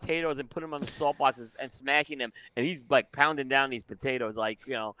taking the potatoes and putting them on the salt boxes and smashing them, and he's pounding down these potatoes like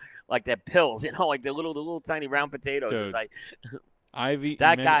they're pills, like the little tiny round potatoes. Dude,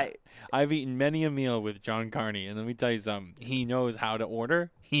 It's I've eaten many a meal with John Carney, and let me tell you something. He knows how to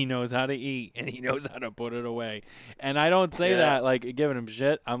order, he knows how to eat, and he knows how to put it away. And I don't say that giving him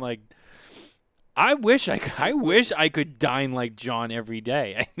shit. I'm like, I wish I could dine like John every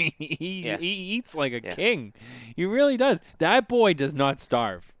day. I mean, he eats like a king. He really does. That boy does not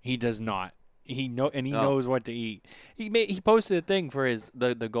starve. He does not. He knows what to eat. He posted a thing for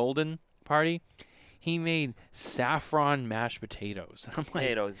the golden party. He made saffron mashed potatoes. I'm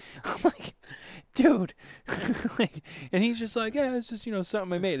like, dude. And he's just like, yeah, it's just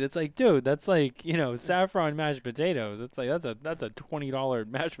something I made. It's like, dude, that's saffron mashed potatoes. It's like that's a $20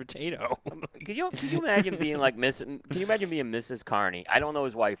 mashed potato. Could you imagine being Can you imagine being Mrs. Carney? I don't know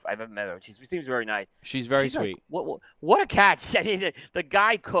his wife. I've never met her. She seems very nice. She's very sweet. What a catch! I mean, the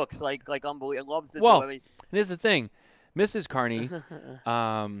guy cooks like unbelievable. Loves to do. I mean, here's the thing, Mrs. Carney,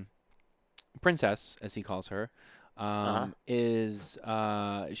 Princess, as he calls her, is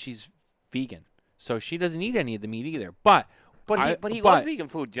she's vegan, so she doesn't eat any of the meat either. But he loves vegan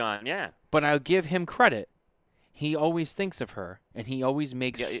food, John. Yeah. But I'll give him credit. He always thinks of her, and he always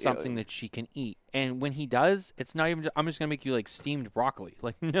makes something that she can eat. And when he does, it's not even. I'm just gonna make you steamed broccoli.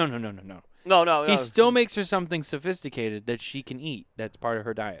 No. No. He still makes her something sophisticated that she can eat. That's part of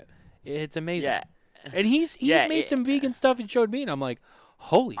her diet. It's amazing. Yeah. And he's made some vegan stuff and showed me, and I'm like,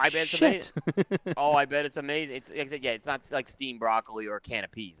 holy shit! Oh, I bet it's amazing. It's not like steamed broccoli or a can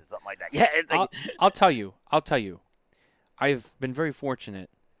of peas or something like that. Yeah, it's like I'll tell you. I've been very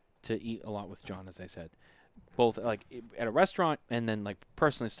fortunate to eat a lot with John, as I said, both at a restaurant and then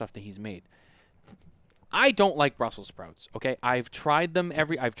personally stuff that he's made. I don't like Brussels sprouts. Okay, I've tried them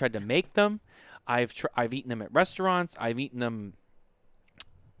I've tried to make them. I've eaten them at restaurants. I've eaten them.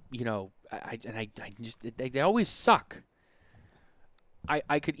 They always suck.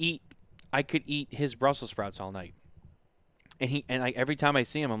 I could eat his Brussels sprouts all night, and every time I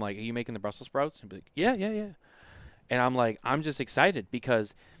see him, I'm like, "Are you making the Brussels sprouts?" And he'll be like, "Yeah." And I'm like, I'm just excited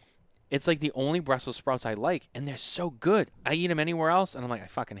because it's the only Brussels sprouts I like, and they're so good. I eat them anywhere else, and I'm like, I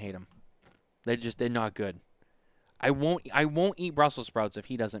fucking hate them. They're not good. I won't eat Brussels sprouts if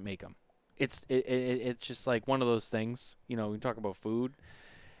he doesn't make them. It's just like one of those things. We talk about food.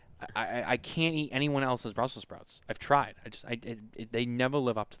 I can't eat anyone else's Brussels sprouts. I've tried. They never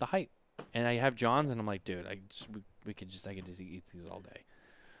live up to the hype. And I have John's, and I'm like, dude, I could just eat these all day.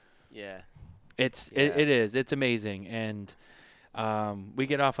 Yeah. It is. It's amazing. And we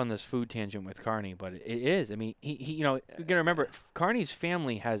get off on this food tangent with Carney, but it is. I mean, he you gotta remember, Carney's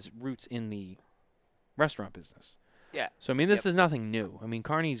family has roots in the restaurant business. Yeah. So I mean, this is nothing new. I mean,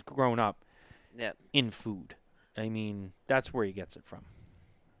 Carney's grown up in food. I mean, that's where he gets it from.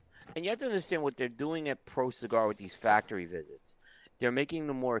 And you have to understand what they're doing at ProCigar with these factory visits. They're making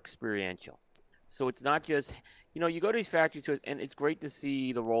them more experiential. So it's not just, you go to these factories, and it's great to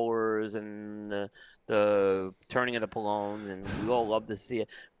see the rollers and the turning of the polones, and we all love to see it.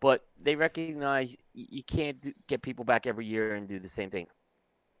 But they recognize you can't get people back every year and do the same thing.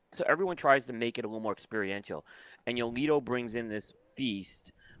 So everyone tries to make it a little more experiential. And Lido brings in this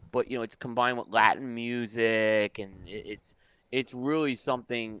feast, but, it's combined with Latin music, and it's really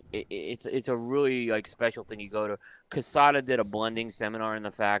something. It's a really special thing. You go to Casada did a blending seminar in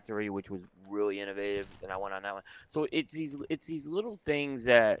the factory, which was really innovative, and I went on that one. So it's these little things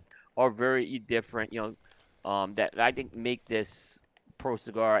that are very different, that I think make this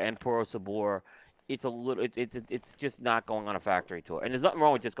ProCigar and Puro Sabor. It's just not going on a factory tour, and there's nothing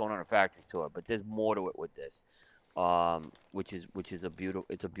wrong with just going on a factory tour, but there's more to it with this, which is a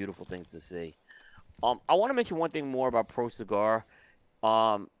beautiful thing to see. I want to mention one thing more about ProCigar,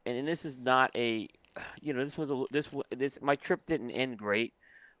 and this is not a, my trip didn't end great,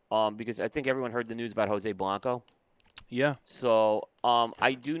 because I think everyone heard the news about Jose Blanco. Yeah. So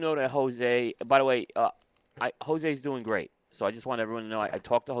I do know that Jose. By the way, Jose's doing great. So I just want everyone to know. I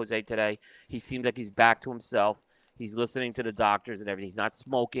talked to Jose today. He seems like he's back to himself. He's listening to the doctors and everything. He's not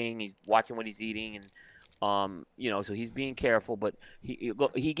smoking. He's watching what he's eating, and so he's being careful. But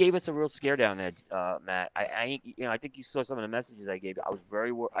he gave us a real scare down there, Matt. I think you saw some of the messages I gave you.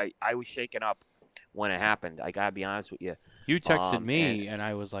 I was I was shaken up when it happened. I gotta be honest with you. You texted me, and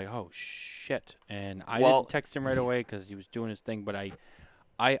I was like, "Oh shit!" And I didn't text him right away because he was doing his thing. But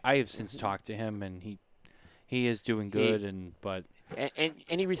I have since talked to him, and he is doing good. And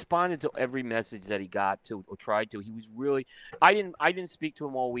he responded to every message that he got to or tried to. He was really. I didn't speak to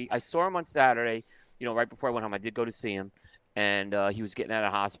him all week. I saw him on Saturday. Right before I went home, I did go to see him, and he was getting out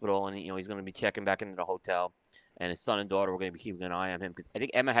of the hospital, and he's going to be checking back into the hotel. And his son and daughter were going to be keeping an eye on him because I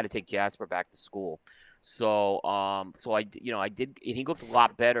think Emma had to take Jasper back to school. So, I did, and he looked a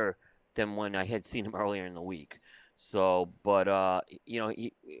lot better than when I had seen him earlier in the week. So, but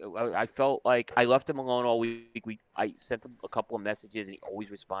I felt like I left him alone all week. I sent him a couple of messages, and he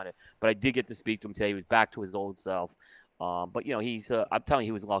always responded. But I did get to speak to him today. He was back to his old self. But he's, I'm telling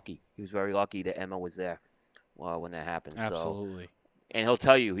you, he was lucky. He was very lucky that Emma was there when that happened. Absolutely. So, and he'll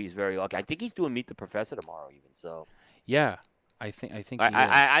tell you he's very lucky. I think he's doing Meet the Professor tomorrow, even. So. Yeah, I think he is.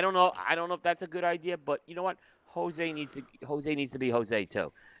 I don't know. I don't know if that's a good idea, but you know what? Jose needs to be Jose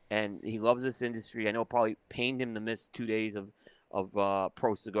too, and he loves this industry. I know it probably pained him to miss 2 days of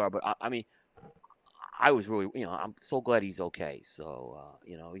ProCigar, but I mean, I was really, I'm so glad he's okay. So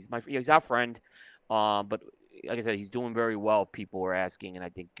he's our friend, but like I said, he's doing very well. People were asking, and I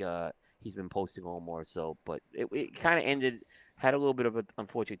think he's been posting a little more. So, but it kind of had a little bit of an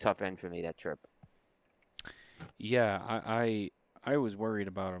unfortunately tough end for me, that trip. Yeah, I was worried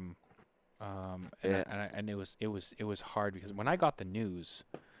about him, and it was hard because when I got the news,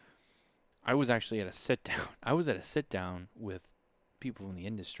 I was actually at a sit down. I was at a sit down with people in the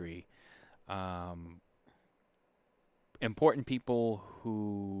industry, important people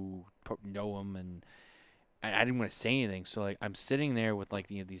who know him, and I didn't want to say anything. So like I'm sitting there with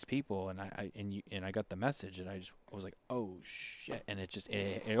these people, and I got the message, and I was like, oh shit, and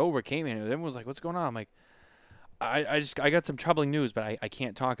it overcame me. And everyone was like, what's going on? I'm like, I got some troubling news, but I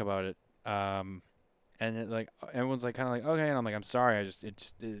can't talk about it. And everyone's like kind of like, okay, and I'm like, I'm sorry, I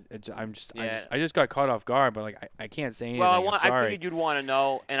just got caught off guard, but I can't say anything. Well, I figured you'd want to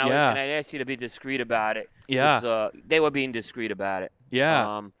know, and I asked you to be discreet about it. Yeah, they were being discreet about it.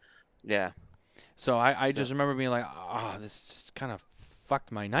 Yeah, yeah. So I just remember being like, oh, this just kind of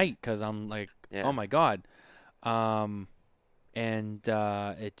fucked my night because I'm like, oh my god, and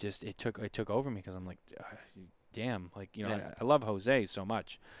it took over me because I'm like, damn, I love Jose so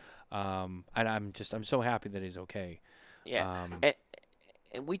much. And I'm so happy that he's okay. Yeah.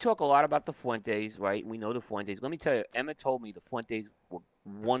 And we talk a lot about the Fuentes, right? We know the Fuentes. Let me tell you, Emma told me the Fuentes were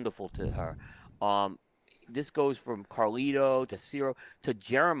wonderful to her. This goes from Carlito to Ciro to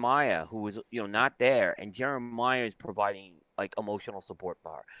Jeremiah, who was, not there. And Jeremiah is providing like emotional support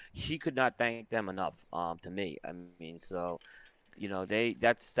for her. She could not thank them enough. To me, I mean, so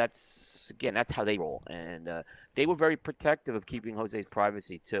that's again that's how they roll, and they were very protective of keeping Jose's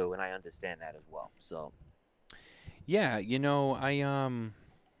privacy too, and I understand that as well. So Yeah,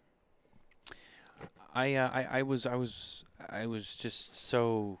 I was just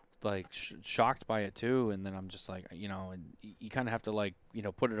so like shocked by it too, and then I'm just like, and you kind of have to like,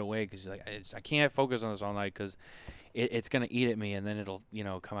 put it away because like I can't focus on this all night because it's gonna eat at me, and then it'll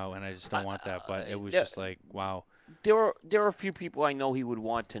come out, and I just don't want that. But it was just like, wow. there are a few people I know he would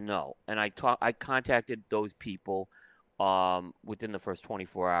want to know, and I contacted those people within the first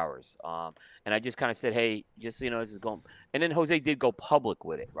 24 hours. And I just kind of said, hey, just so you know, this is going. And then Jose did go public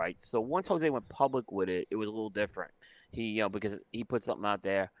with it, right? So once Jose went public with it, it was a little different. He, because he put something out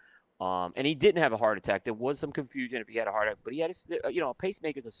there, and he didn't have a heart attack. There was some confusion if he had a heart attack, but he had, a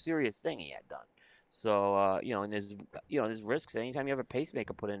pacemaker is a serious thing he had done. So, and there's risks. Anytime you have a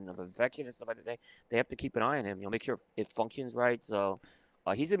pacemaker put in of infection and stuff like that, they have to keep an eye on him. Make sure it functions right. So,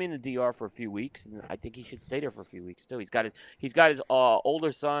 he's gonna be in the DR for a few weeks, and I think he should stay there for a few weeks too. He's got his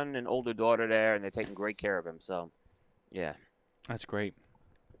older son and older daughter there, and they're taking great care of him. So, yeah, That's great.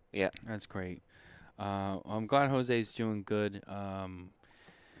 yeah. That's great. I'm glad Jose's doing good.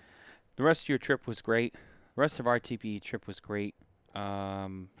 The rest of your trip was great. The rest of our TPE trip was great.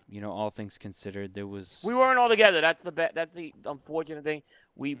 All things considered, there was. We weren't all together. That's the unfortunate thing.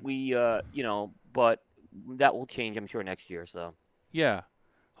 We but that will change, I'm sure, next year. So. Yeah,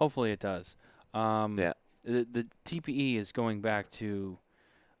 hopefully it does. Yeah. The TPE is going back to,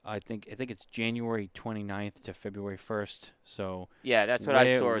 I think it's January 29th to February 1st. So yeah, that's what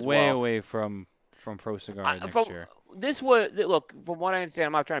I saw as way well. away from ProCigar next year. This was look, from what I understand.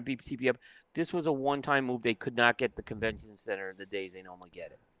 I'm not trying to beat TPE up. This was a one-time move. They could not get the convention center the days they normally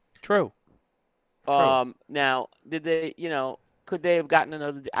get it. True. Now, did they? Could they have gotten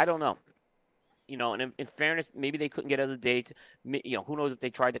another? I don't know. And in fairness, maybe they couldn't get other dates. Who knows if they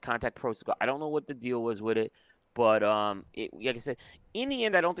tried to contact ProCigar. I don't know what the deal was with it, but like I said, in the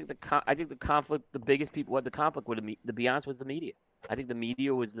end, I don't think I think the conflict, the biggest people who had the conflict with to be honest, was the media. I think the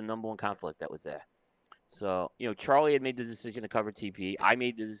media was the number one conflict that was there. So Charlie had made the decision to cover TP. I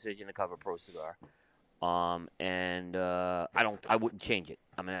made the decision to cover ProCigar. And I wouldn't change it.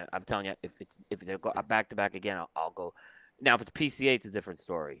 I mean, I'm telling you, if it's back to back again, I'll go. Now, if it's PCA, it's a different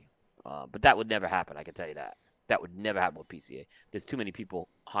story. But that would never happen. I can tell you that. That would never happen with PCA. There's too many people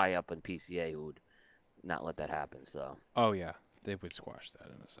high up in PCA who would not let that happen. So. Oh yeah, they would squash that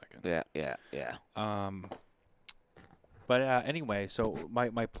in a second. Yeah. But anyway, so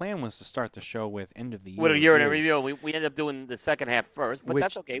my plan was to start the show with end of the year. With a year in review, we ended up doing the second half first, but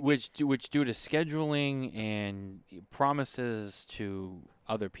that's okay. Which due to scheduling and promises to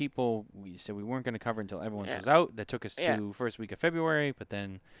other people, we said we weren't going to cover until everyone was out. That took us to first week of February, but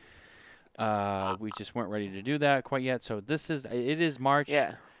then we just weren't ready to do that quite yet. So it is March.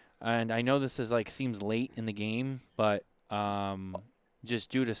 Yeah. And I know this is seems late in the game, but just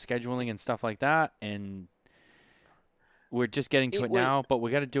due to scheduling and stuff like that, and we're just getting to it now, but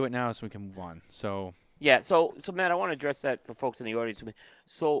we got to do it now so we can move on. So yeah, so Matt, I want to address that for folks in the audience.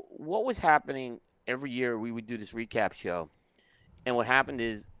 So what was happening every year? We would do this recap show, and what happened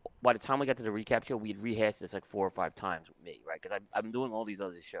is by the time we got to the recap show, we'd rehash this like 4 or 5 times with me, right? Because I'm doing all these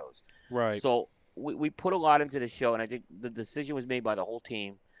other shows, right. So we put a lot into the show, and I think the decision was made by the whole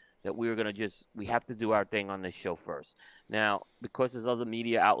team that we were gonna we have to do our thing on this show first. Now, because there's other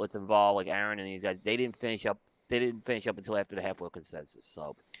media outlets involved, like Aaron and these guys, they didn't finish up until after the half-wheel consensus.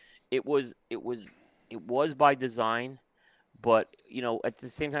 So it was by design, but at the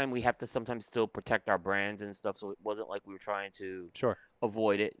same time we have to sometimes still protect our brands and stuff. So it wasn't like we were trying to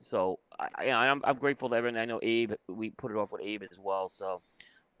avoid it. So I'm grateful to everyone. I know Abe. We put it off with Abe as well. So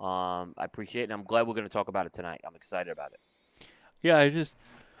I appreciate it, and I'm glad we're going to talk about it tonight. I'm excited about it. Yeah,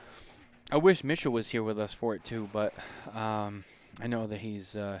 I wish Mitchell was here with us for it too, but I know that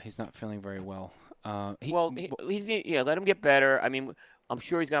he's not feeling very well. Let him get better. I mean, I'm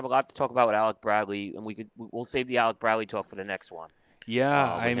sure he's gonna have a lot to talk about with Alec Bradley, and we'll save the Alec Bradley talk for the next one.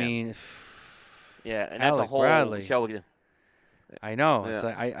 Yeah, and Alec that's a whole Bradley. show. I know. Yeah. It's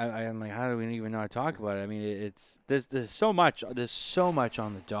like I'm like, how do we even know how to talk about it? I mean, there's so much on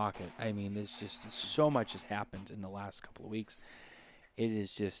the docket. I mean, there's just so much has happened in the last couple of weeks. It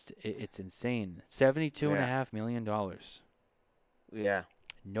is just it's insane. $72.5 million. Yeah.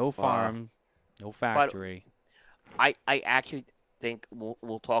 No farm. No factory. But I actually think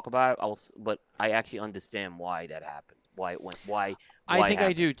we'll talk about it. But I actually understand why that happened. Why it went. Why I think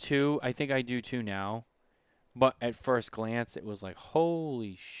I do too. I think I do too now. But at first glance, it was like,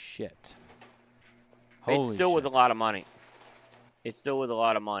 holy shit. It still was a lot of money. It still was a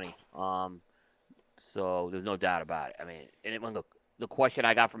lot of money. So there's no doubt about it. I mean, look, the question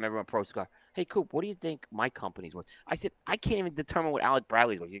I got from everyone ProCigar, hey Coop, what do you think my company's worth? I said I can't even determine what Alec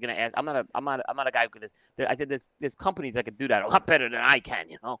Bradley's worth. You're gonna ask. I'm not a guy who could. I said there's companies that can do that a lot better than I can.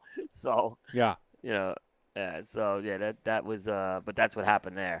 So Yeah. you know. Yeah, so yeah, that was but that's what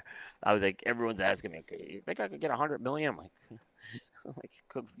happened there. I was like, everyone's asking me, okay, you think I could get 100 million? I'm like, I'm like,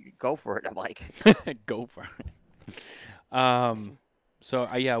 go for it. I'm like, Go for it.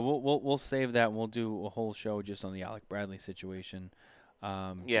 So yeah, we'll save that. And we'll do a whole show just on the Alec Bradley situation,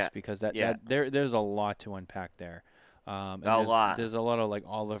 yeah, just because yeah, there's a lot to unpack there, and a lot. there's a lot of like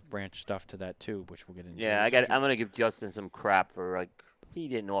olive branch stuff to that too, which we'll get into. Yeah, I'm gonna give Justin some crap for like he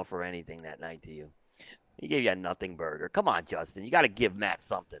didn't offer anything that night to you. He gave you a nothing burger. Come on, Justin, you got to give Matt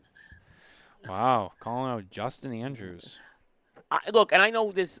something. Wow, calling out Justin Andrews. Look, and I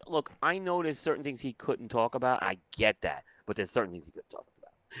know this. Look, I know there's certain things he couldn't talk about. I get that, but there's certain things he could talk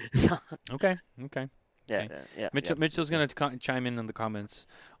about. Okay. Yeah, Okay. yeah. Mitchell's going to chime in the comments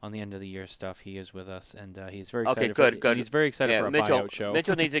on the end of the year stuff. He is with us, and he's very Okay, excited. good. He's very excited for a buyout show.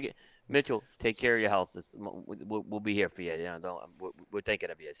 Mitchell needs to get. Mitchell, take care of your health. We'll be here for you. We're thinking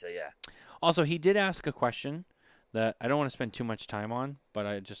of you. So yeah. Also, he did ask a question that I don't want to spend too much time on, but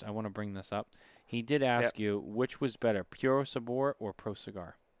I want to bring this up. He did ask you which was better, Puro Sabor or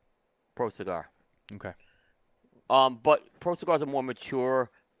ProCigar? ProCigar. Okay. But ProCigar is a more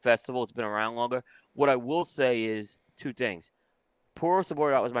mature festival. It's been around longer. What I will say is two things. Puro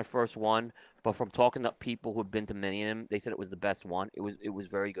Sabor, that was my first one, but from talking to people who've been to many of them, they said it was the best one. It was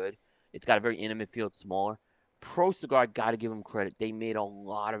very good. It's got a very intimate feel. It's smaller. ProCigar, got to give them credit. They made a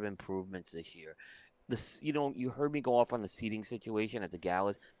lot of improvements this year. You heard me go off on the seating situation at the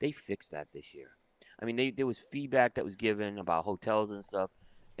galas. They fixed that this year. I mean, there was feedback that was given about hotels and stuff,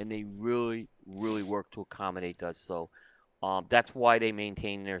 and they really, really worked to accommodate us. So that's why they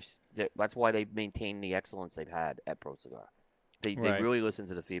maintain that's why they maintain the excellence they've had at ProCigar. They really listen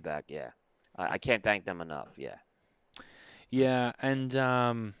to the feedback. Yeah, I can't thank them enough. Yeah. Yeah,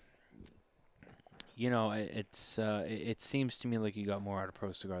 and it seems to me like you got more out of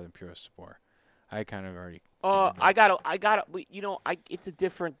ProCigar than Puro Sabor. I kind of already. I got it. It's a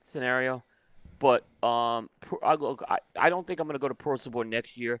different scenario, but I don't think I'm gonna go to Pro Sabor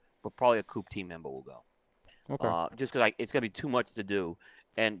next year, but probably a Coop team member will go. Okay. Just because it's gonna be too much to do,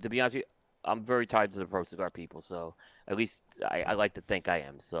 and to be honest with you, I'm very tied to the ProCigar people. So at least I like to think I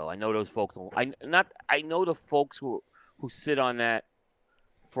am. So I know those folks. I know the folks who sit on that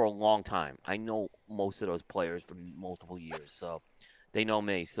for a long time. I know most of those players for multiple years. So. They know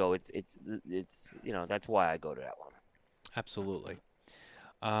me, so it's that's why I go to that one. Absolutely.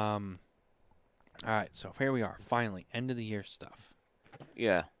 All right, so here we are, finally, end of the year stuff.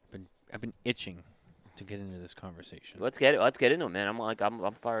 Yeah. I've been itching to get into this conversation. Let's get into it, man.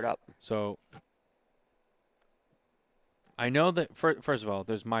 I'm fired up. So I know that first of all,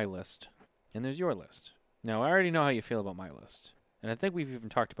 there's my list and there's your list. Now I already know how you feel about my list. And I think we've even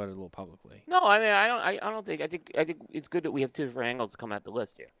talked about it a little publicly. No, I mean I don't think I think it's good that we have two different angles to come at the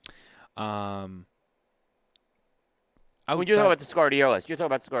list here. When you're talking about the cigar to your list. You're talking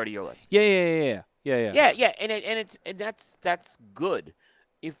about cigar to your list. Yeah. Yeah, and that's good.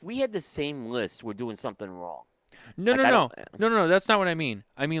 If we had the same list, we're doing something wrong. No, that's not what I mean.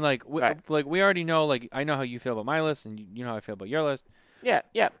 I mean like we already know, like I know how you feel about my list and you know how I feel about your list.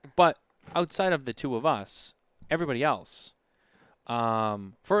 Yeah. But outside of the two of us, everybody else.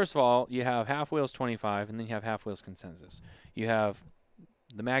 First of all, you have Half Wheels 25, and then you have Half Wheels Consensus. You have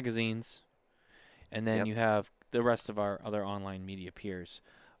the magazines, and then you have the rest of our other online media peers.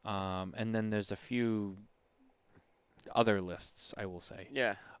 And then there's a few other lists, I will say.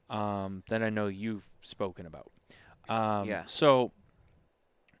 Yeah. That I know you've spoken about. Yeah. So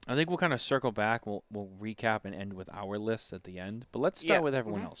I think we'll kind of circle back. We'll recap and end with our lists at the end. But let's start with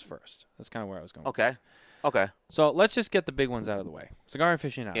everyone else first. That's kind of where I was going. Okay. Okay. So let's just get the big ones out of the way. Cigar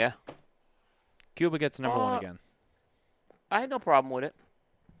aficionado. Yeah. Cuba gets number one again. I had no problem with it.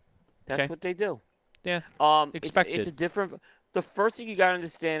 That's what they do. Yeah. Expected. It's a different. The first thing you got to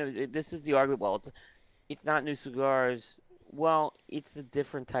understand is this is the argument. Well, it's not new cigars. Well, it's a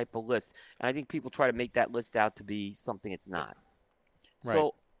different type of list, and I think people try to make that list out to be something it's not. Right.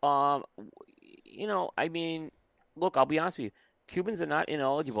 So, I mean, look, I'll be honest with you. Cubans are not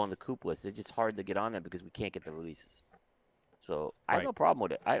ineligible on the Coop list. It's just hard to get on there because we can't get the releases. So I have no problem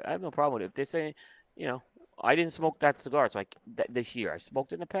with it. I have no problem with it. If they're saying, I didn't smoke that cigar, so this year I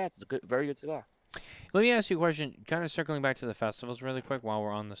smoked it in the past. It's a very good cigar. Let me ask you a question, kind of circling back to the festivals really quick while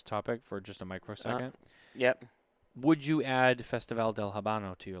we're on this topic for just a microsecond. Yep. Would you add Festival del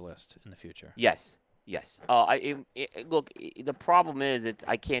Habano to your list in the future? Yes. Yes. Look. The problem is,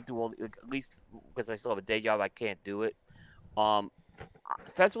 I can't do all. At least because I still have a day job, I can't do it. Um,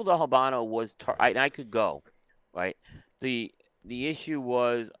 Festival de Habano was. I could go, right? The the issue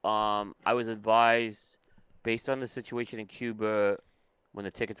was, I was advised, based on the situation in Cuba, when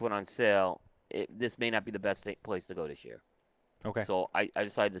the tickets went on sale, this may not be the best place to go this year. Okay. So I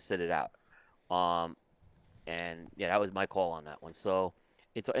decided to sit it out. Um, and yeah, that was my call on that one. So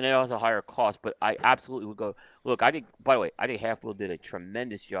it has a higher cost, but I absolutely would go. Look, I think, by the way, I think Half Wheel did a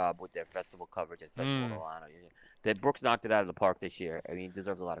tremendous job with their festival coverage at Festival Mm, Milano. That Brooks knocked it out of the park this year. I mean, he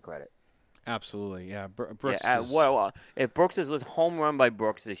deserves a lot of credit. absolutely. Yeah. Yeah, Brooks is. well, if Brooks is home run by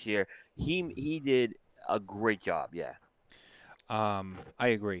Brooks this year, he did a great job. Yeah, I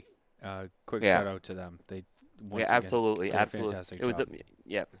agree. Quick yeah, shout out to them. They yeah, once again absolutely, did a absolutely. fantastic It was job.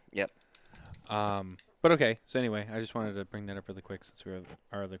 yep, yep, But okay. So anyway, I just wanted to bring that up really quick since we were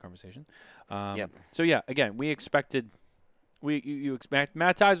our other conversation. yep. So yeah, again, we expected. You expect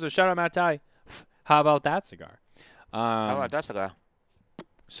Matt Ty's with a shout out Matt Ty. How about that cigar? How about that cigar?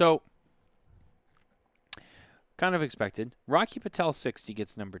 So kind of expected. Rocky Patel 60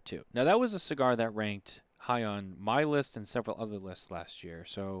 gets number 2. Now that was a cigar that ranked high on my list and several other lists last year.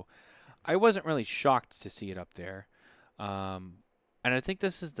 So I wasn't really shocked to see it up there. And I think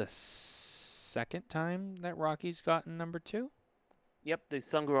this is the second time that Rocky's gotten number 2. Yep, the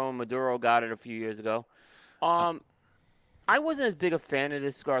Sun-Grown Maduro got it a few years ago. Uh, I wasn't as big a fan of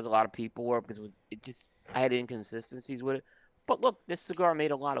this cigar as a lot of people were because I had inconsistencies with it. But look, this cigar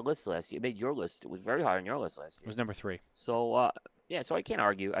made a lot of lists last year. It made your list. It was very high on your list last It year. was number 3. So yeah, so I can't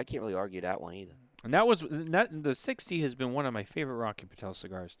argue. I can't really argue that one either. And the 60 has been one of my favorite Rocky Patel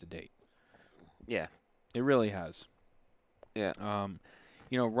cigars to date. Yeah. It really has. Yeah.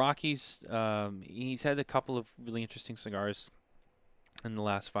 Rocky's he's had a couple of really interesting cigars in the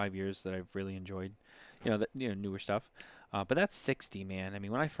last 5 years that I've really enjoyed. Newer stuff. But that's 60, man. I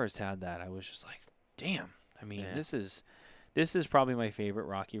mean, when I first had that, I was just like, damn. I mean, Yeah. this is probably my favorite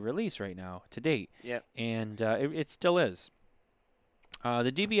Rocky release right now to date. Yep. And it still is.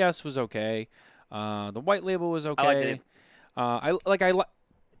 The DBS was okay. The white label was okay. I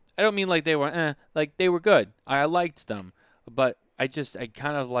don't mean like they were like they were good. I liked them, but I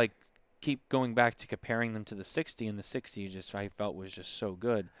kind of like keep going back to comparing them to the 60, and the 60 I felt was just so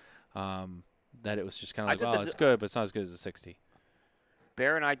good that it was just kind of like, well, it's good, but it's not as good as the 60.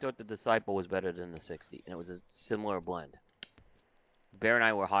 Bear and I thought the Disciple was better than the 60, and it was a similar blend. Bear and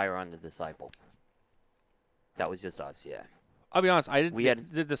I were higher on the Disciple. That was just us, yeah. I'll be honest.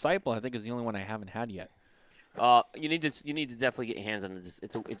 The Disciple, I think, is the only one I haven't had yet. You need to definitely get your hands on this.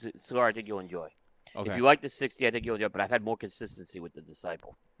 It's a cigar I think you'll enjoy. Okay. If you like the 60, I think you'll enjoy it, but I've had more consistency with the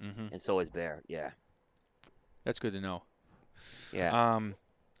Disciple. Mm-hmm. And so is Bear, yeah. That's good to know. Yeah.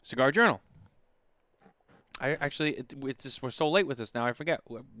 Cigar Journal. I actually, we're so late with this now. I forget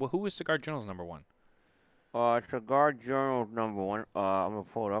who was Cigar Journal's number 1. Cigar Journal's number 1. I'm gonna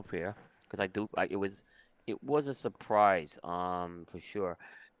pull it up here because it was a surprise. For sure.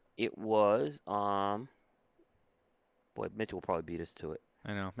 It was boy, Mitchell will probably beat us to it.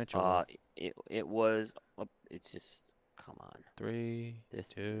 I know, Mitchell. It was. It's just come on. 3,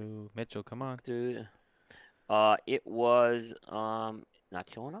 2, Mitchell, come on, dude. It was not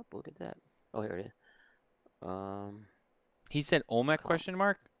showing up. Look at that. Oh, here it is. He said Olmec question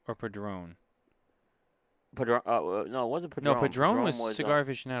mark or Padron? Padron. No, it wasn't Padron. No, Padron was Cigar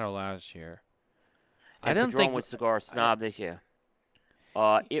Aficionado last year. I don't think was Cigar Snob this year.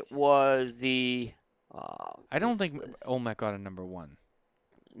 It was the. I don't think Olmec got a number 1.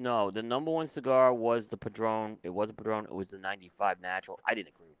 No, the number 1 cigar was the Padron. It wasn't Padron. It was the 95 Natural. I didn't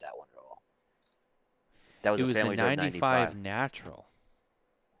agree with that one at all. That was the 95 Natural.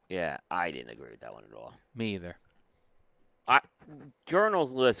 Yeah, I didn't agree with that one at all. Me either.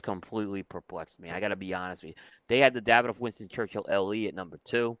 Journal's list completely perplexed me. I got to be honest with you. They had the Davidoff Winston Churchill LE at number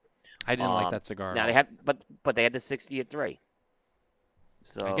 2. I didn't like that cigar. Now they had, but they had the 60 at 3.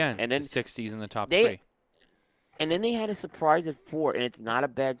 So again, and then the 60s in the top 3. And then they had a surprise at 4, and it's not a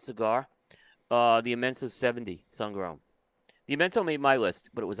bad cigar. The Immenso 70 Sun-Grown. The Immenso made my list,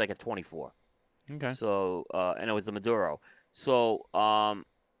 but it was like a 24. Okay. So and it was the Maduro. So there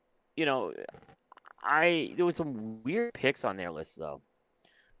was some weird picks on their list though.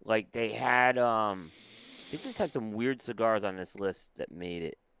 Like they just had some weird cigars on this list that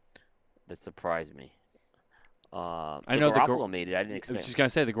surprised me. I know the Garofalo made it. I didn't expect. I was just gonna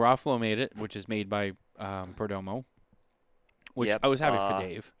say the Garofalo made it, which is made by Perdomo, which I was happy for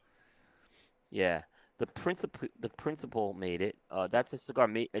Dave. Yeah, the principal made it. That's a cigar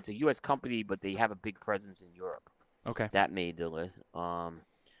made. It's a U.S. company, but they have a big presence in Europe. Okay. That made the list.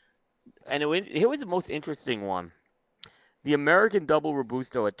 And here was the most interesting one: the American Double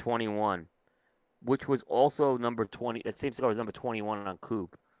Robusto at 21, which was also number 20. That same cigar was number 21 on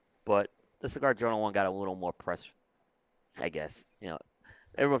Coop, but the Cigar Journal one got a little more press, I guess.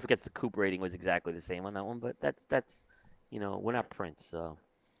 Everyone forgets the Coop rating was exactly the same on that one, but that's we're not Prince, so.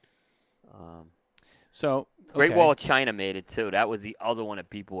 Um, So Great okay. Wall of China made it too. That was the other one that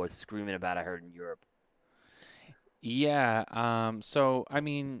people were screaming about. I heard in Europe. Yeah. So I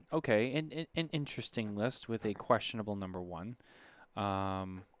mean, okay, an interesting list with a questionable number one.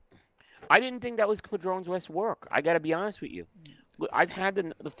 Um, I didn't think that was Padron's best work. I got to be honest with you. Look, I've had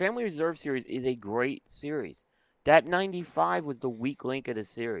the Family Reserve series is a great series. That 95 was the weak link of the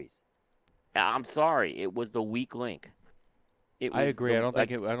series. I'm sorry, it was the weak link. It I was agree. I don't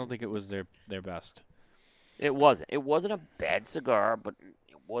think it was their best. It wasn't. It wasn't a bad cigar, but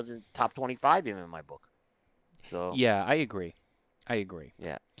it wasn't top 25 even in my book. So Yeah, I agree. I agree.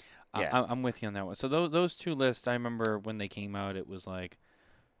 yeah, I, yeah. I'm with you on that one. So those two lists, I remember when they came out, it was like,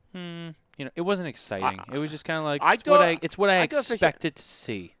 it wasn't exciting. It was just kind of like it's what I expected to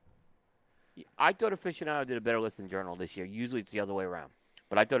see. I thought Aficionado did a better list than Journal this year. Usually it's the other way around,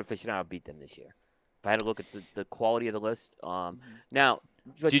 but I thought Aficionado beat them this year. If I had to look at the quality of the list, now,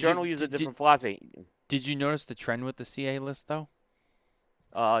 but Journal uses a different philosophy. Did you notice the trend with the CA list though?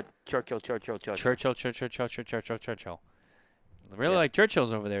 Churchill. Really like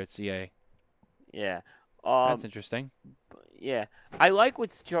Churchill's over there at CA. Yeah. That's interesting. Yeah. I like what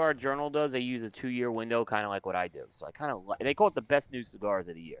Cigar Journal does. They use a 2-year window, kind of like what I do. So I kind of like. They call it the best new cigars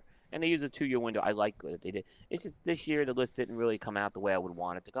of the year, and they use a 2-year window. I like what they did. It's just this year the list didn't really come out the way I would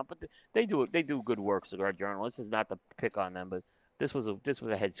want it to come, but they do good work. Cigar Journal. This is not to pick on them, but this was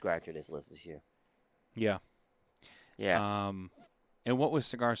a head scratcher. This list this year. Yeah. Yeah. And what was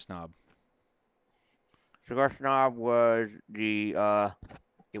Cigar Snob? Cigar Snob was the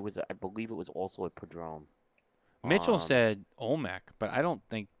it was I believe it was also a Padron. Mitchell said Olmec, but I don't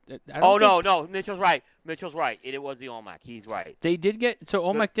think. No, Mitchell's right. It was the Olmec. He's right. They did get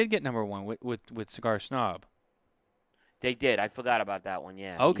Olmec did get number one with Cigar Snob. They did. I forgot about that one.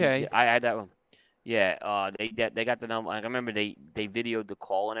 Yeah. Okay. I had that one. Yeah. They got the number. I remember they videoed the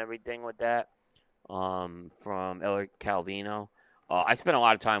call and everything with that. From Eric Calvino. I spent a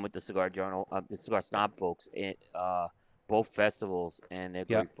lot of time with the Cigar Journal, the Cigar Snob folks at both festivals, and they're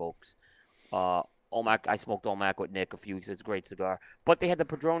great folks. Olmec, I smoked Olmec with Nick a few weeks. It's a great cigar. But they had the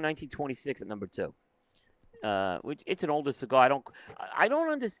Padron 1926 at number 2. Which it's an older cigar. I don't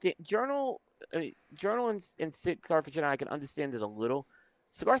understand Journal and Cigar Aficionado. I can understand it a little.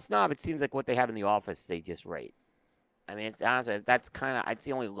 Cigar Snob, it seems like what they have in the office, they just rate. I mean, it's honestly it's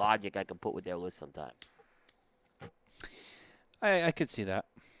the only logic I can put with their list sometimes. I could see that.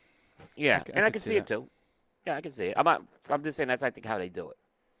 Yeah, I can see it too. Yeah, I can see it. I'm just saying that's I think how they do it.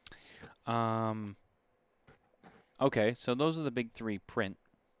 Okay, so those are the big 3 print.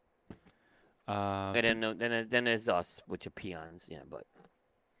 And then there's us, which are peons. Yeah, but.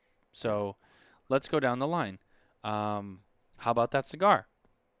 So, let's go down the line. How about that cigar?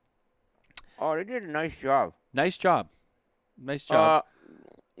 Oh, they did a nice job. Nice job.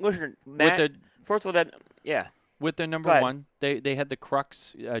 Listen, Matt. First of all, with their number 1, they had the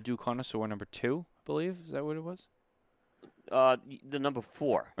Crux du Connoisseur number 2, I believe. Is that what it was? The number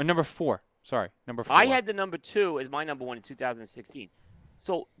 4. Or number 4. Sorry, number 4. I had the number 2 as my number 1 in 2016.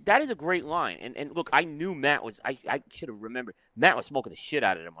 So that is a great line. And look, I knew Matt was. I should have remembered. Matt was smoking the shit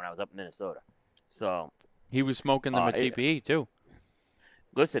out of them when I was up in Minnesota. So he was smoking them at TPE too.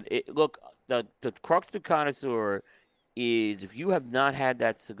 Listen, look, the Crux du Connoisseur is, if you have not had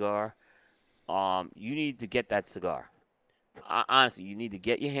that cigar, you need to get that cigar. Honestly, you need to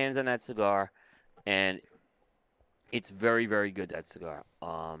get your hands on that cigar, and it's very, very good, that cigar.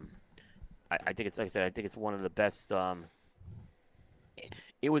 I think it's, like I said, I think it's one of the best.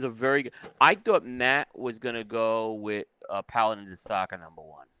 It was a very good. I thought Matt was going to go with Paladin de Saka number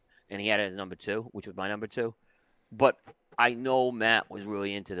 1, and he had it as number 2, which was my number 2. But I know Matt was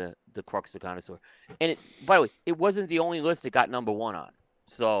really into the Crux du Connoisseur. And by the way, it wasn't the only list that got number 1 on.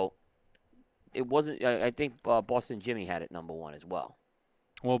 So it wasn't. I think Boston Jimmy had it number 1 as well.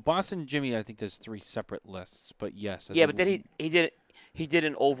 Well, Boston Jimmy, I think there's 3 separate lists, but yes. But then he did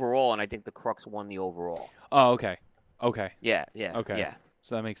an overall, and I think the Crux won the overall. Oh, okay. Okay. Yeah. Okay. Yeah.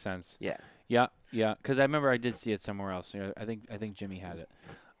 So that makes sense. Yeah. Yeah. Because I remember I did see it somewhere else. I think Jimmy had it.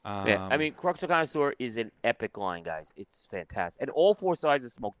 Yeah. I mean, Crux du Connoisseur is an epic line, guys. It's fantastic, and all 4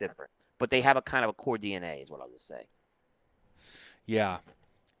 sizes smoke different, but they have a kind of a core DNA, is what I'll just say. Yeah.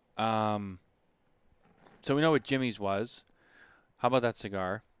 So we know what Jimmy's was. How about that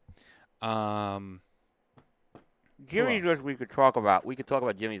cigar? Jimmy's list we could talk about. We could talk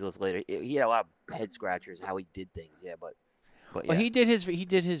about Jimmy's list later. He had a lot of head scratchers, how he did things. Yeah, but yeah. Well, he did his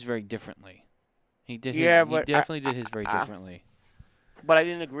very differently. He but definitely did his very differently. But I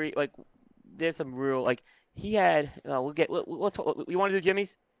didn't agree. Like, there's some real he had. Let's. You want to do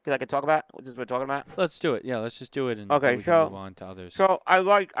Jimmy's? Because I could talk about what we're talking about. Let's do it. Yeah, let's just do it, and Okay, then we can move on to others. So I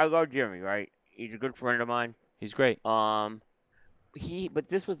love Jimmy, right? He's a good friend of mine. He's great. But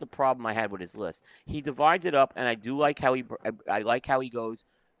this was the problem I had with his list. He divides it up, and I do like how I like how he goes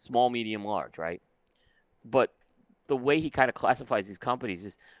small, medium, large, right? But the way he kind of classifies these companies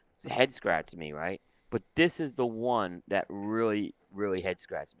is head scratches me, right? But this is the one that really, really head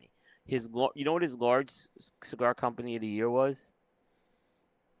scratched me. You know what his large cigar company of the year was?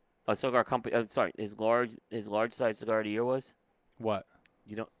 A cigar company. His large size cigar of the year was? What?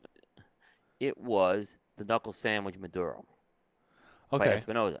 It was the Knuckle Sandwich Maduro. Okay. By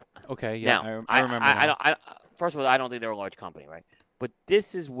Espinosa. Okay. Yeah. Now, I remember. Now. First of all, I don't think they're a large company, right? But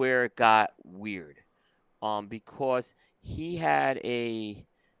this is where it got weird, because he had a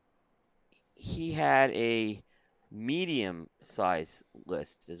medium size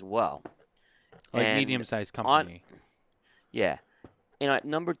list as well. Like medium sized company. Yeah. And at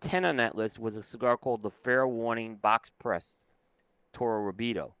number 10 on that list was a cigar called the Fair Warning Box Press Toro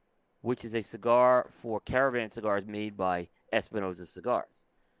Robido, which is a cigar for Caravan cigars made by Espinosa Cigars.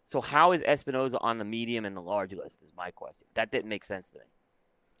 So how is Espinosa on the medium and the large list is my question. That didn't make sense to me.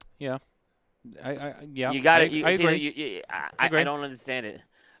 Yeah. Yeah. You got it. I agree. I don't understand it.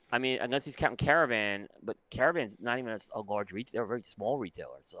 I mean, unless he's counting Caravan, but Caravan's not even a large retailer; they're a very small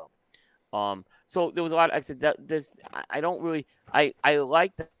retailer. So there was a lot. I said that this. I don't really. I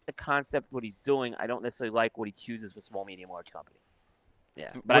like the concept what he's doing. I don't necessarily like what he chooses for small, medium, large company.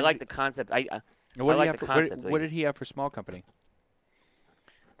 Yeah, but I like the concept. I like the concept. What did he have for small company?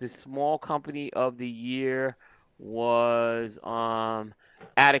 The small company of the year was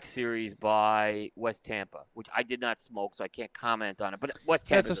Attic Series by West Tampa, which I did not smoke, so I can't comment on it. But West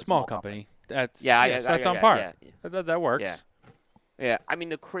Tampa is a small company. That's that's on par. That works. Yeah. I mean,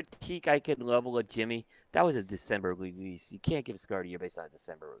 the critique I could level at Jimmy, that was a December release. You can't give a cigar to year based on a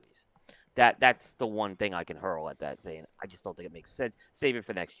December release. That's the one thing I can hurl at that, saying I just don't think it makes sense. Save it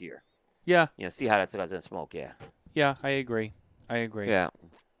for next year. Yeah. See how that cigar's gonna smoke. Yeah. Yeah, I agree. Yeah.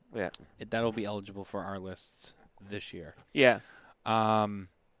 That'll be eligible for our lists this year. Yeah.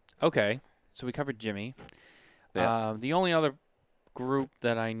 Okay. So we covered Jimmy. Yeah. The only other group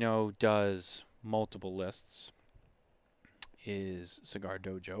that I know does multiple lists is Cigar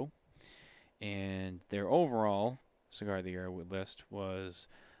Dojo, and their overall Cigar of the Year list was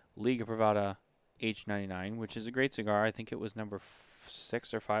Liga Privada H99, which is a great cigar. I think it was number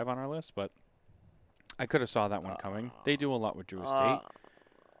 6 or 5 on our list, but I could have saw that one coming. They do a lot with Drew Estate.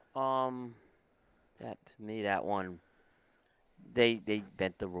 That one, they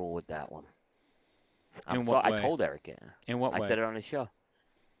bent the rule with that one. In what way? I told Eric it. In what way? I said it on the show.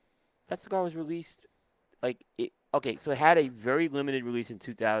 That cigar was released so it had a very limited release in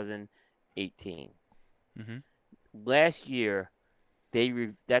 2018. Mm-hmm. Last year,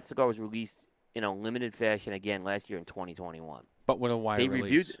 that cigar was released in a limited fashion again last year in 2021. But with a wide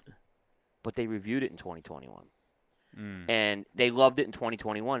release. They reviewed it in 2021. Mm. And they loved it in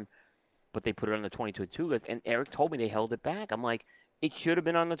 2021, but they put it on the 2022 list. And Eric told me they held it back. I'm like, it should have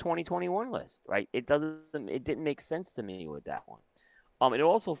been on the 2021 list, right? It didn't make sense to me with that one. It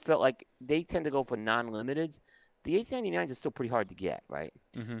also felt like they tend to go for non-limiteds. The H99s are still pretty hard to get, right?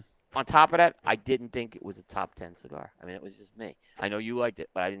 Mm-hmm. On top of that, I didn't think it was a top 10 cigar. I mean, it was just me. I know you liked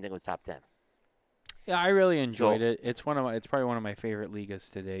it, but I didn't think it was top 10. Yeah, I really enjoyed it. It's probably one of my favorite ligas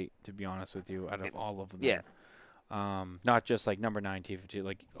to date, to be honest with you, out of all of them. Yeah. Not just like number 9 T52,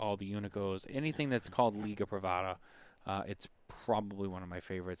 like all the Unicos, anything that's called Liga Privada. It's probably one of my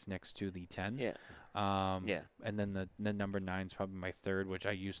favorites next to the 10. Yeah. And then the number 9 is probably my third, which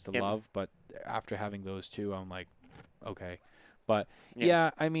I used to love, but after having those two, I'm like, okay. But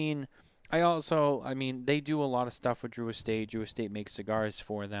I mean, they do a lot of stuff with Drew Estate. Drew Estate makes cigars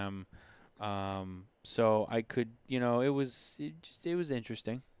for them. So I could, it was interesting. It was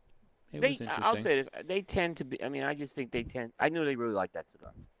interesting. I'll say this. They tend to be, I just think I knew they really liked that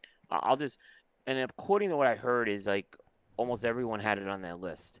cigar. And according to what I heard is like almost everyone had it on their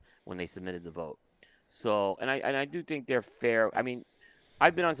list when they submitted the vote. So, and I do think they're fair. I mean,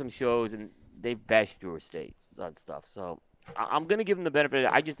 I've been on some shows and they've bashed Drew Estate on stuff. So I'm going to give them the benefit.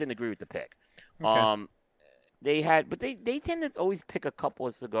 I just didn't agree with the pick. Okay. They tend to always pick a couple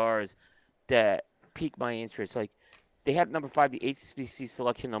of cigars that pique my interest. Like they had number 5, the HBC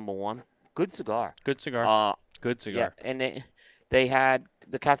Selection number 1. Good cigar. Good cigar. Good cigar. Yeah, and they had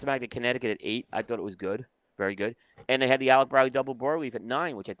the Casa Magna Connecticut at 8. I thought it was good. very good. And they had the Alec Bradley Double Broadleaf at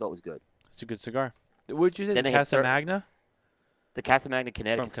 9, which I thought was good. It's a good cigar. Would you say Then the they had Casa Magna? The Casa Magna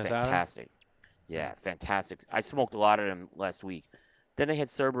Kinetic is Casada? fantastic. Yeah, fantastic. I smoked a lot of them last week. Then they had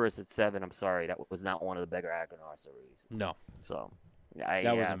Cerberus at 7. I'm sorry, that was not one of the bigger Agonarsa releases. No. So, that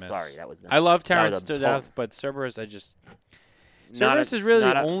was a I'm miss. sorry. That was. I love that was Terrence a to total- death, but Cerberus, Not Cerberus a- is really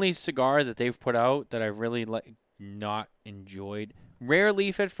not the a- only cigar that they've put out that I've really not enjoyed. Rare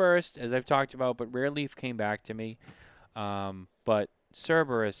Leaf at first, as I've talked about, but Rare Leaf came back to me. But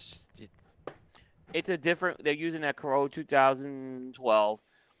Cerberus, It's a different. They're using that Corolla 2012.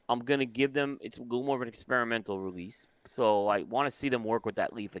 I'm gonna give them. It's a little more of an experimental release, so I want to see them work with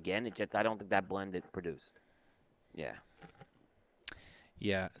that leaf again. It just I don't think that blend it produced. Yeah.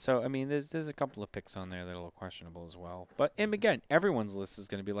 yeah. So I mean, there's a couple of picks on there that are a little questionable as well. But and again, everyone's list is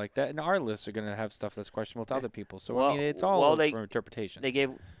going to be like that, and our lists are going to have stuff that's questionable to other people. So I mean, it's all for interpretation. They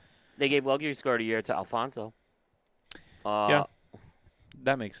gave Luxury Cigar of the Year to Alfonso. Yeah.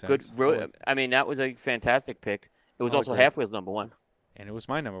 That makes sense. Good. Really, I mean, that was a fantastic pick. It was also Halfway's number 1. And it was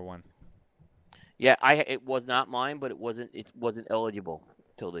my number 1. Yeah, it was not mine, but it wasn't eligible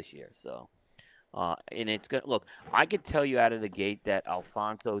till this year. So, and it's gonna look. I could tell you out of the gate that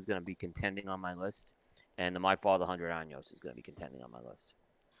Alfonso is gonna be contending on my list, and the My Father 100 Años is gonna be contending on my list.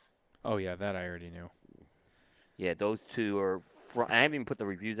 Oh yeah, that I already knew. Yeah, those two are. I haven't even put the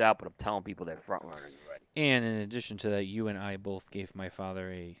reviews out, but I'm telling people they're front runners already. And in addition to that, you and I both gave my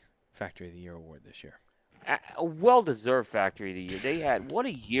father a Factory of the Year award this year. A well-deserved Factory of the Year. They had what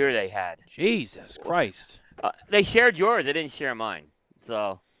a year they had. Jesus Christ! They shared yours. They didn't share mine.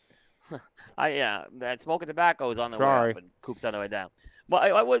 So, that smoking tobacco is on the way up and Coop's on the way down. But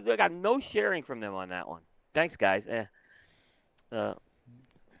I got no sharing from them on that one. Thanks, guys.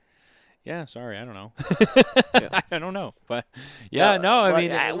 Yeah, sorry, I don't know. Yeah. I don't know, but yeah, no, I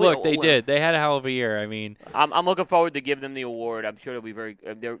mean, look, they did. They had a hell of a year. I mean, I'm looking forward to give them the award. I'm sure they'll be very.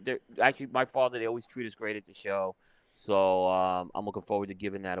 They're actually my father. They always treat us great at the show, so I'm looking forward to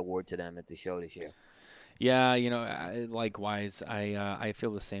giving that award to them at the show this year. Yeah, likewise, I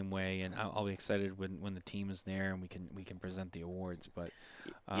feel the same way, and I'll be excited when the team is there and we can present the awards. But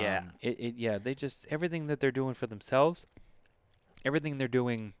they just everything that they're doing for themselves, everything they're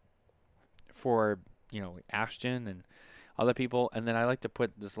doing for Ashton and other people, and then I like to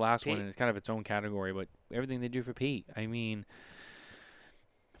put this last one in kind of its own category, but everything they do for Pete. I mean,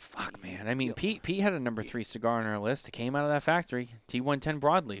 fuck, man. I mean, Pete had a number 3 cigar on our list. It came out of that factory, T110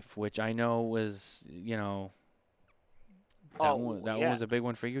 Broadleaf, which I know was that one was a big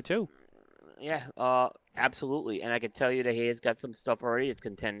one for you too. Yeah, absolutely. And I can tell you that he has got some stuff already. It's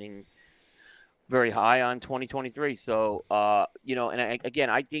contending very high on 2023. So, and I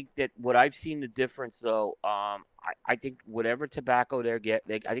think that what I've seen the difference, though, I think whatever tobacco I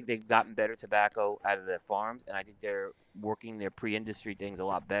think they've gotten better tobacco out of their farms, and I think they're working their pre-industry things a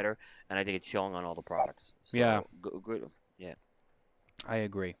lot better, and I think it's showing on all the products. So, yeah. Good. Yeah. I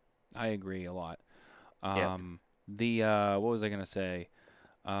agree a lot. Yeah. What was I going to say?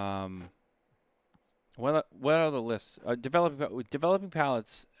 What other lists? Developing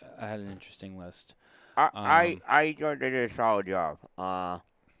palettes had an interesting list. I thought they did a solid job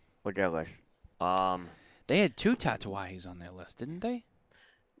with their list. They had 2 Tatuajes on their list, didn't they?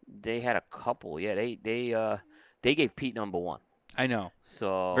 They had a couple. Yeah, they gave Pete number 1. I know.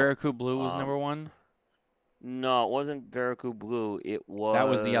 So Veracruz Blue was number 1. No, it wasn't Veracruz Blue. It was. That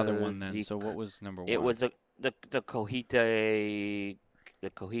was the other one then. So what was number 1? It was the Cojite. The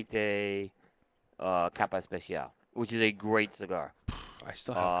Cojite. Capa Especial, which is a great cigar. I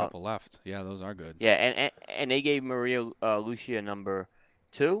still have a couple left. Yeah, those are good. Yeah, and they gave Maria Lucia number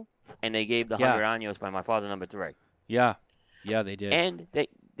 2, and they gave the 100 Años by my father number 3. Yeah, they did. And they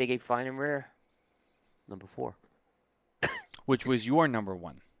gave Fine and Rare number 4, which was your number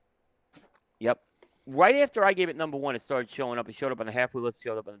 1. Yep. Right after I gave it number 1, it started showing up. It showed up on the halfway list.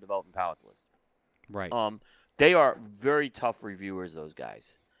 Showed up on the developing palettes list. Right. They are very tough reviewers. Those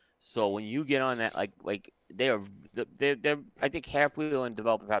guys. So when you get on that, like they're I think halfway and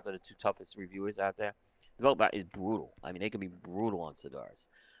developing palettes are the 2 toughest reviewers out there. Developing is brutal. I mean, they can be brutal on cigars.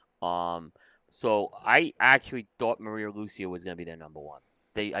 So I actually thought Maria Lucia was going to be their number 1.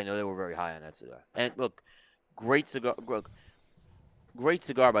 I know they were very high on that cigar. And look, great cigar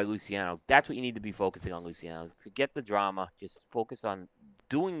by Luciano. That's what you need to be focusing on, Luciano. Forget the drama. Just focus on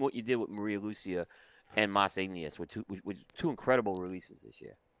doing what you did with Maria Lucia and Mas Igneous, with 2 incredible releases this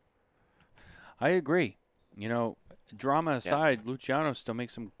year. I agree. Drama aside, Luciano still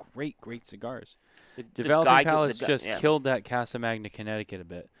makes some great cigars. Developing palettes just killed that Casa Magna Connecticut a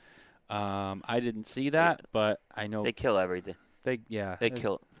bit. I didn't see that, but I know they kill everything. They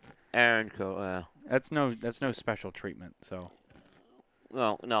kill Aaron. That's no special treatment. So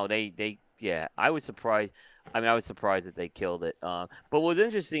Well, no, yeah. I was surprised. I mean, I was surprised that they killed it. But what's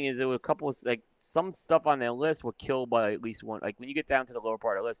interesting is there were a couple of like some stuff on their list were killed by at least one. Like when you get down to the lower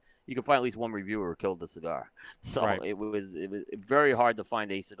part of the list, you can find at least one reviewer who killed the cigar. So Right. it was very hard to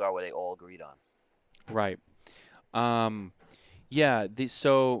find a cigar where they all agreed on. right. Yeah.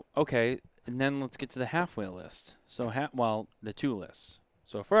 So okay, and then let's get to the halfway list. So the two lists.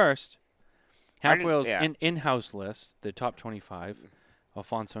 So first, halfway's yeah. in-house list, the top 25.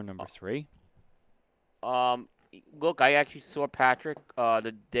 Alfonso number 3. Look, I actually saw Patrick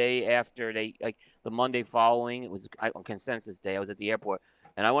the day after the Monday following. It was on Consensus Day. I was at the airport,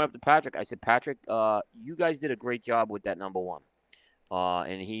 and I went up to Patrick. I said, Patrick, you guys did a great job with that number 1.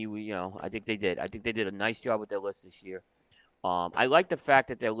 And I think they did. I think they did a nice job with their list this year. I like the fact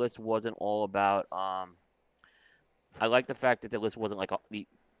that their list wasn't all about. I like the fact that their list wasn't like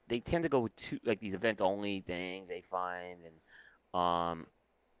they tend to go with these event only things they find and.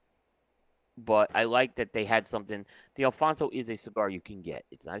 But I like that they had something. The Alfonso is a cigar you can get.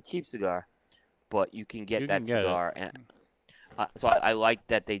 It's not a cheap cigar, but you can get that cigar. And so I like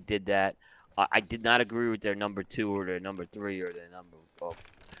that they did that. I did not agree with their number 2 or their number 3 or their number.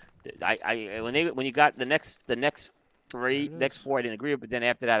 When you got the next 4 I didn't agree with. But then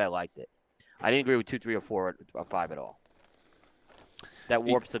after that, I liked it. I didn't agree with 2, 3, or 4 or 5 at all. That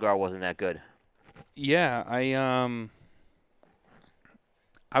Warp cigar wasn't that good. Yeah,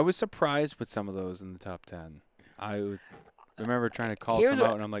 I was surprised with some of those in the top 10. I remember trying to call some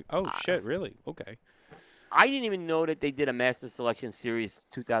out, and I'm like, oh, shit, really? Okay. I didn't even know that they did a Master Selection Series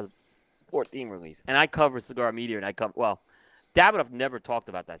 2014 release. And I cover Cigar Media, and Davidoff never talked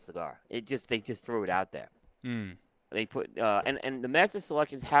about that cigar. They just threw it out there. They put and the Master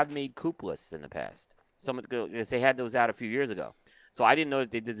Selections have made coupe lists in the past. They had those out a few years ago. So I didn't know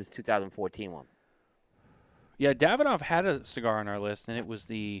that they did this 2014 one. Yeah, Davidoff had a cigar on our list, and it was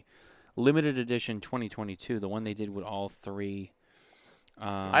the limited edition 2022, the one they did with all 3.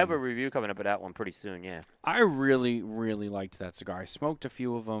 I have a review coming up of that one pretty soon, yeah. I really, really liked that cigar. I smoked a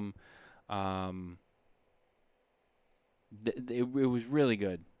few of them. It was really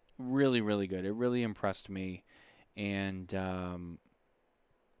good. Really, really good. It really impressed me. And,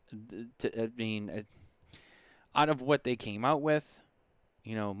 out of what they came out with,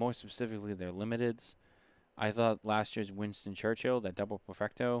 more specifically their limiteds, I thought last year's Winston Churchill, that double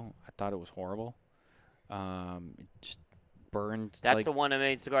perfecto, I thought it was horrible. It just burned. That's the one that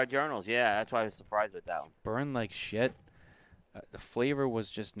made Cigar Journals. Yeah, that's why I was surprised with that one. Burned like shit. The flavor was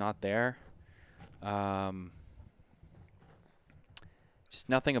just not there. Just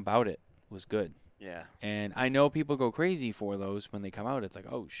nothing about it was good. Yeah. And I know people go crazy for those when they come out. It's like,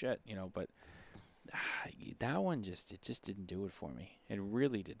 oh shit, but that one just didn't do it for me. It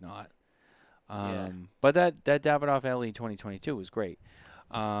really did not. But that Davidoff LE 2022 was great.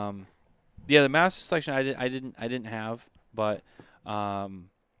 The Master Selection I didn't have, but I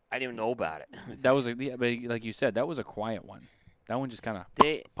didn't even know about it. That was like you said, that was a quiet one. That one just kind of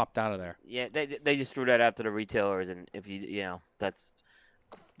popped out of there. Yeah, they just threw that out to the retailers, and if that's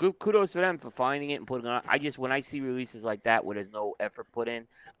good. Kudos for them for finding it and putting it on. When I see releases like that where there's no effort put in,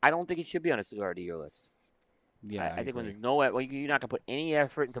 I don't think it should be on a cigar of the year list. Yeah, I think when there's no, you're not gonna put any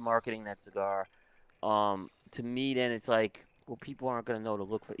effort into marketing that cigar. To me, then it's like, well, people aren't gonna know to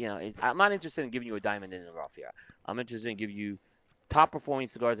look for. I'm not interested in giving you a diamond in the rough here. I'm interested in giving you top performing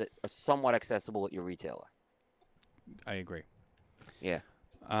cigars that are somewhat accessible at your retailer. I agree. Yeah.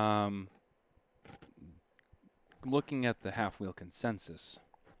 Looking at the half wheel consensus.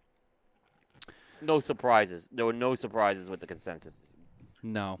 No surprises. There were no surprises with the consensus.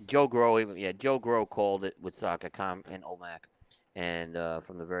 No. Joe Groh called it with Saka Khan and Olmec, and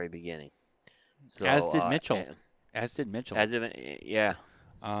from the very beginning. So, as did Mitchell. Yeah.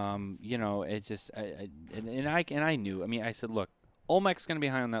 It's just, I knew. I mean, I said, look, Olmec's going to be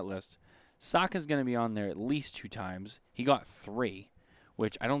high on that list. Saka's going to be on there at least 2 times. He got 3,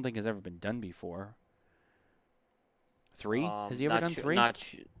 which I don't think has ever been done before. 3? Has he ever done 3?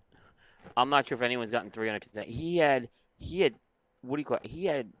 I'm not sure if anyone's gotten 3 on a consent. He had. What do you call it? He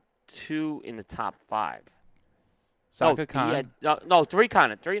had 2 in the top 5. Saka Khan. 3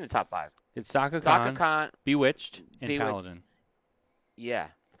 in the top 5. It's Saka Khan, Bewitched, and Paladin. Yeah.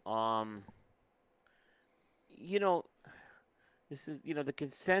 This is the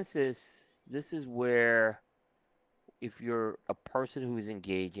consensus. This is where, if you're a person who is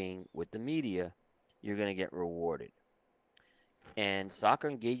engaging with the media, you're going to get rewarded. And Saka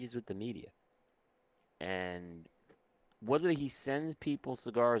engages with the media, and whether he sends people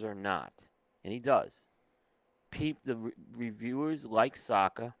cigars or not, and he does, the reviewers like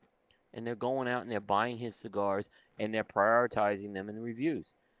Saka. and they're going out and they're buying his cigars and they're prioritizing them in the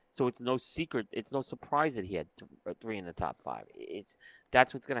reviews. So it's no secret, it's no surprise that he had three in the top five.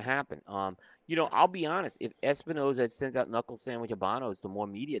 That's what's going to happen. I'll be honest. If Espinosa had sent out Knuckle Sandwich Habanos to more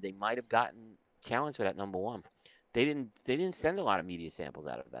media, they might have gotten challenged for that number one. They didn't send a lot of media samples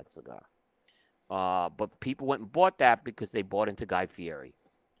out of that cigar. But people went and bought that because they bought into Guy Fieri.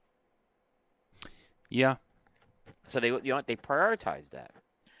 Yeah. So they prioritized that.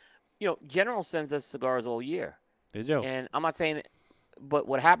 General sends us cigars all year. They do. And I'm not saying, but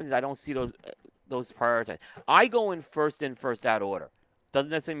what happens is I don't see those prioritized. I go in, first out order. Doesn't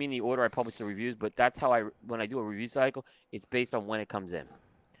necessarily mean the order I publish the reviews, but that's how when I do a review cycle, it's based on when it comes in,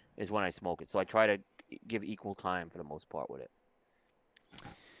 is when I smoke it. So I try to give equal time for the most part with it.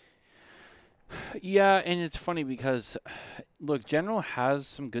 Yeah, and it's funny because, look, General has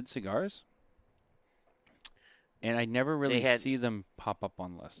some good cigars, and I never really see them pop up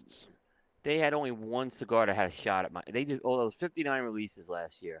on lists. They had only one cigar that had a shot at they did all those 59 releases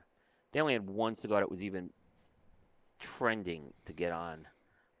last year. They only had one cigar that was even trending to get on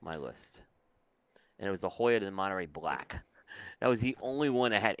my list. And it was the Hoya de Monterey Black. That was the only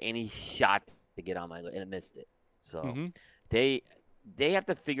one that had any shot to get on my list, and it missed it. So they have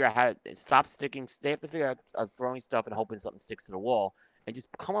to figure out how to stop sticking. They have to figure out throwing stuff and hoping something sticks to the wall, and just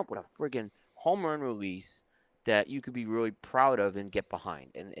come up with a friggin' home run release that you could be really proud of and get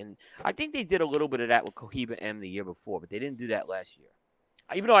behind. And I think they did a little bit of that with Cohiba M the year before, but they didn't do that last year.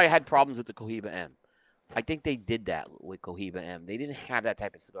 Even though I had problems with the Cohiba M, I think they did that with Cohiba M. They didn't have that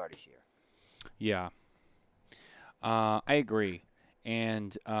type of cigar this year. Yeah. I agree.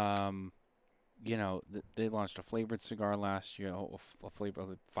 And, they launched a flavored cigar last year, a flavor,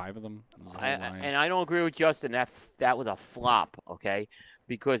 5 of them. And I don't agree with Justin. That was a flop, okay?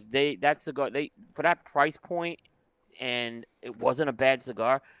 Because that cigar, for that price point, and it wasn't a bad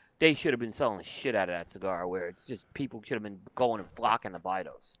cigar, they should have been selling the shit out of that cigar. Where it's just people should have been going and flocking to buy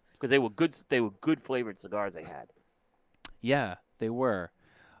those because they were good. They were good flavored cigars they had. Yeah, they were.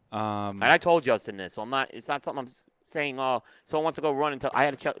 And I told Justin this, so it's not something I'm saying. Oh, someone wants to go run until I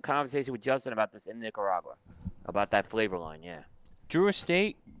had a conversation with Justin about this in Nicaragua, about that flavor line. Yeah. Drew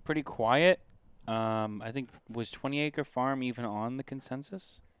Estate, pretty quiet. I think was 20 Acre Farm even on the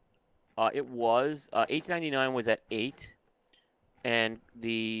consensus? It was. H99 was at 8, and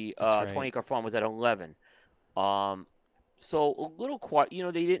the 20 Acre Farm was at 11. So a little quiet.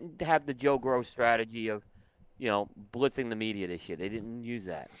 They didn't have the Joe Gross strategy of, blitzing the media this year. They didn't use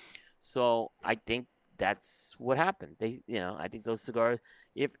that. So I think that's what happened. I think those cigars.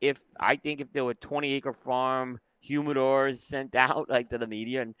 If there were 20 Acre Farm humidors sent out to the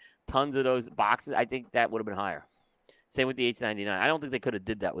media and tons of those boxes, I think that would have been higher. Same with the H99. I don't think they could have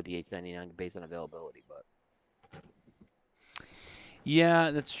did that with the H99 based on availability, but. Yeah,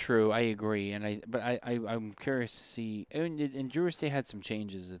 that's true. I agree, I'm curious to see. And Drew Estate had some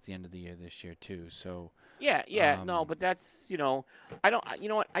changes at the end of the year this year too. So. Yeah, no, but that's I don't. You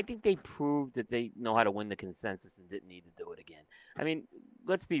know what? I think they proved that they know how to win the consensus and didn't need to do it again. I mean,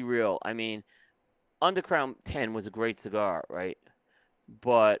 let's be real. I mean, Undercrown 10 was a great cigar, right?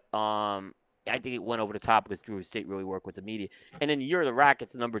 But I think it went over the top because Drew Estate really worked with the media. And then Year of the Rat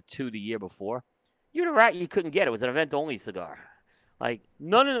gets number 2 the year before. Year of the Rat you couldn't get. It was an event-only cigar.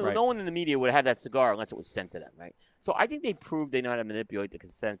 No one in the media would have had that cigar unless it was sent to them, right? So I think they proved they know how to manipulate the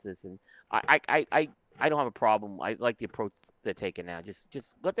consensus, and I don't have a problem. I like the approach they're taking now.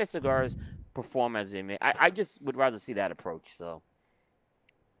 Just let their cigars perform as they may. I just would rather see that approach. So.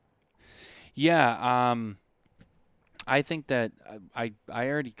 Yeah, I think that I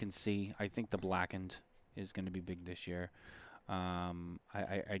already can see. I think the blackened is going to be big this year. I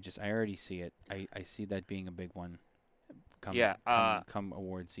already see it. I see that being a big one. Come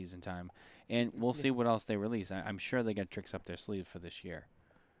award season time, and we'll see what else they release. I'm sure they got tricks up their sleeve for this year.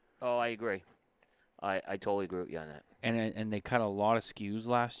 Oh, I agree. I totally agree with you on that. And they cut a lot of SKUs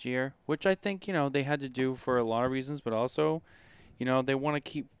last year, which I think they had to do for a lot of reasons, but also, they want to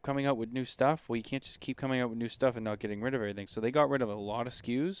keep coming out with new stuff. Well, you can't just keep coming out with new stuff and not getting rid of everything. So they got rid of a lot of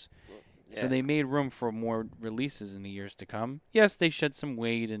SKUs. Yeah. So they made room for more releases in the years to come. Yes, they shed some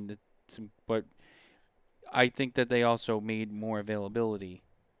weight but I think that they also made more availability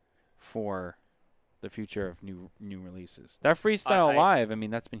for the future of new releases. That Freestyle Live,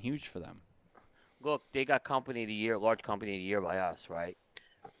 that's been huge for them. Look, they got Company of the Year, large Company of the Year by us, right?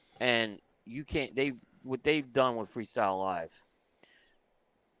 And you can't. What they've done with Freestyle Live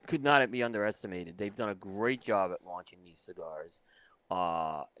could not be underestimated. They've done a great job at launching these cigars.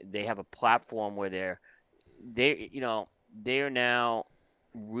 They have a platform where they're now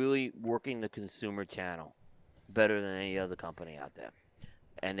really working the consumer channel better than any other company out there.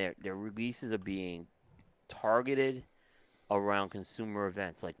 and their releases are being targeted around consumer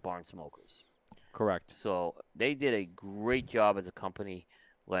events like barn smokers. Correct. So they did a great job as a company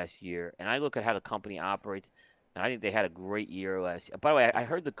last year, and I look at how the company operates, and I think they had a great year last year. By the way, I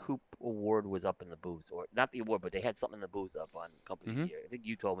heard the Coop Award was up in the booth, or not the award, but they had something in the booth up on Company of Mm-hmm. the Year. I think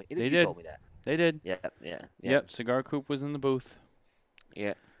you told me. I think They you did. told me that. They did. Yeah, yeah, yeah, Yep. Cigar Coop was in the booth.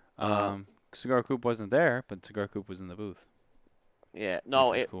 yeah. Cigar Coop wasn't there, but Cigar Coop was in the booth, Yeah, which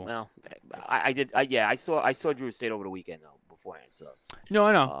no, was cool. well, I did. Yeah, I saw Drew Estate over the weekend though beforehand. So, No,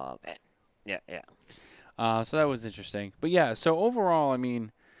 I know. yeah, yeah. So that was interesting. But yeah, so overall, I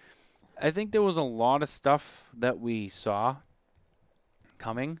mean, I think there was a lot of stuff that we saw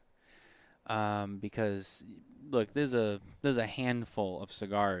coming. Because look, there's a handful of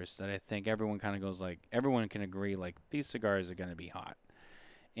cigars that I think everyone kind of goes like, everyone can agree like these cigars are going to be hot,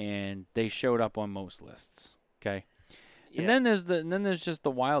 and they showed up on most lists. Okay. Yeah. And then there's just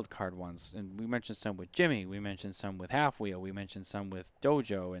the wild card ones, and we mentioned some with Jimmy, we mentioned some with Half Wheel, we mentioned some with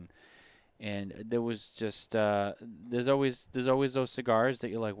Dojo, and there was just there's always those cigars that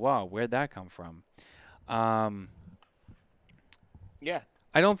you're like, wow, where'd that come from? Yeah.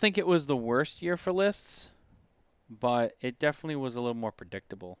 I don't think it was the worst year for lists, but it definitely was a little more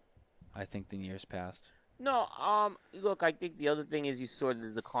predictable, I think, than years past. No, look, I think the other thing is you saw the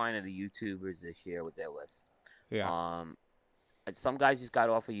decline of the YouTubers this year with their lists. Yeah. And some guys just got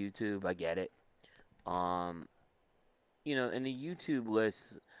off of YouTube. I get it. In the YouTube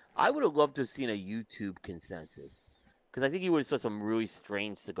lists, I would have loved to have seen a YouTube consensus because I think you would have saw some really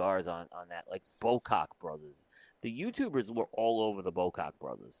strange cigars on that, like Bocock Brothers. The YouTubers were all over the Bocock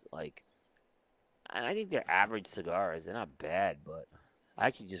Brothers, and I think they're average cigars. They're not bad, but I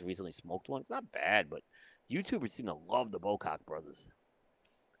actually just recently smoked one. It's not bad, but YouTubers seem to love the Bocock Brothers.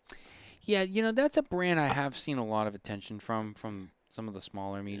 Yeah, that's a brand I have seen a lot of attention from some of the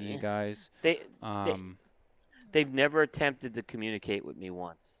smaller media guys. They've never attempted to communicate with me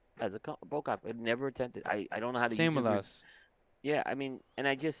once as a Bocock. They've never attempted. I don't know how to. Same with us. Yeah, I mean, and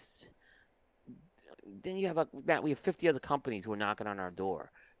I just then you have Matt. We have 50 other companies who are knocking on our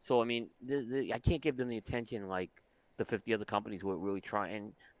door. So I mean, I can't give them the attention like the 50 other companies who are really trying. And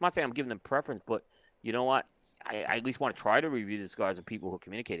I'm not saying I'm giving them preference, but you know what? I at least want to try to review the cigars of people who are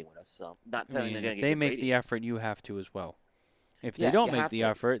communicating with us. So not saying they're going to get. If they make ratings. the effort, you have to as well. If they don't make the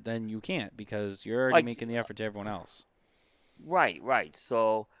effort, then you can't because you're already making the effort to everyone else. Right.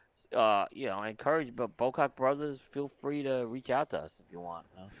 So, I encourage, but Bocock Brothers, feel free to reach out to us if you want.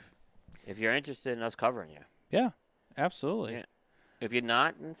 If you're interested in us covering you. Yeah, absolutely. Yeah. If you're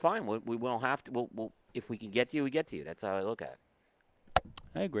not, then fine. We won't have to. We'll if we can get to you, we get to you. That's how I look at it.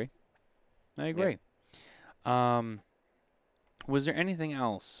 I agree. Yeah. Was there anything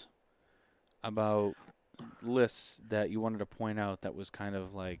else about lists that you wanted to point out that was kind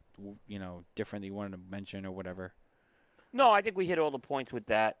of like, different that you wanted to mention or whatever? No, I think we hit all the points with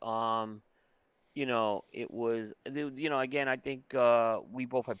that. It was, again, I think we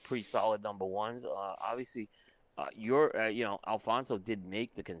both had pretty solid number ones. Obviously, Alfonso did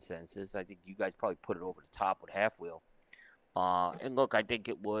make the consensus. I think you guys probably put it over the top with Half Wheel. And look, I think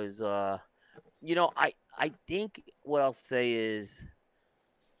it was, I think what I'll say is,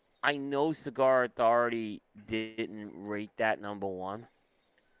 I know Cigar Authority didn't rate that number one,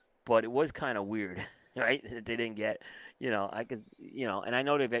 but it was kind of weird, right? That they didn't get, and I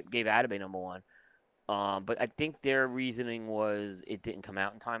know they gave Atabey number one, but I think their reasoning was it didn't come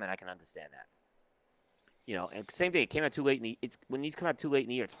out in time, and I can understand that. And same thing, it came out too late. When these come out too late in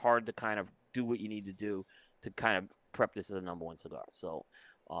the year, it's hard to kind of do what you need to do to kind of prep this as a number one cigar. So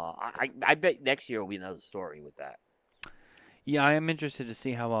I bet next year will be another story with that. Yeah, I am interested to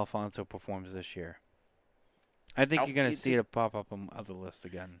see how Alfonso performs this year. I think you're going to see it pop up on other lists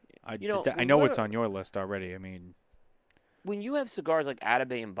again. I know it's on your list already. I mean, when you have cigars like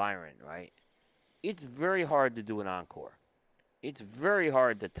Atabey and Byron, right, it's very hard to do an encore. It's very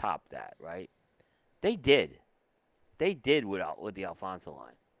hard to top that, right? They did with the Alfonso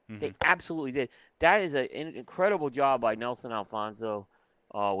line. Mm-hmm. They absolutely did. That is an incredible job by Nelson Alfonso,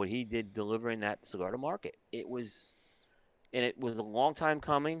 what he did delivering that cigar to market. It was a long time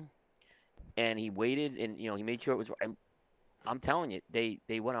coming, and he waited, and he made sure it was right. I'm telling you,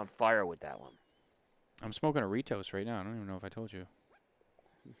 they went on fire with that one. I'm smoking a Ritos right now. I don't even know if I told you.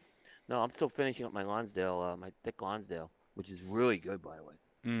 No, I'm still finishing up my Lonsdale, my thick Lonsdale, which is really good, by the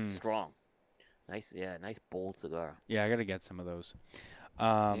way. Strong. Nice bold cigar. Yeah, I got to get some of those.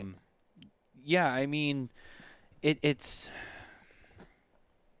 Yeah, I mean, it is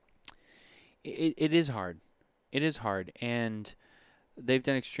hard. It is hard, and they've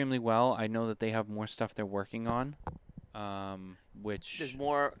done extremely well. I know that they have more stuff they're working on. which There's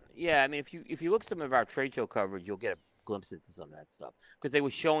more. Yeah, I mean, if you look at some of our trade show coverage, you'll get a glimpse into some of that stuff because they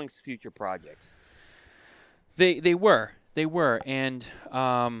were showing future projects. they were, and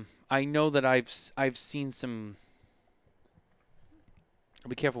I know that I've seen some. I'll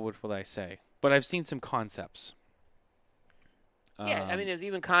be careful with what I say, but I've seen some concepts. Yeah, I mean, there's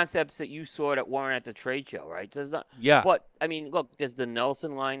even concepts that you saw that weren't at the trade show, right? There's not. Yeah. But I mean, look, there's the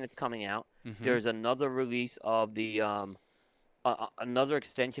Nelson line that's coming out. Mm-hmm. There's another release of the another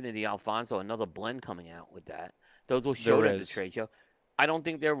extension of the Alfonso, another blend coming out with that. Those will show at the trade show. I don't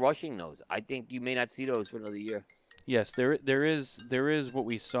think they're rushing those. I think you may not see those for another year. Yes, there is what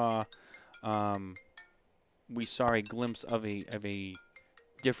we saw. We saw a glimpse of a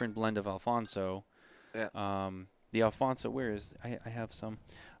different blend of Alfonso. Yeah. The Alfonso, where is I have some.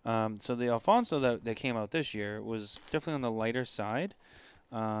 So the Alfonso that came out this year was definitely on the lighter side,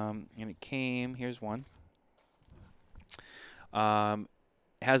 and it came. Here's one.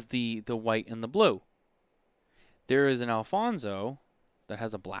 Has the white and the blue. There is an Alfonso that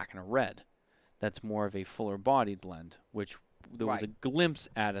has a black and a red. That's more of a fuller bodied blend, which there was a glimpse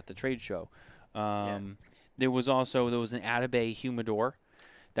at the trade show. There was an Atabey Humidor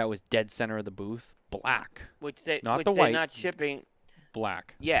that was dead center of the booth, black. Which they're white. Not shipping.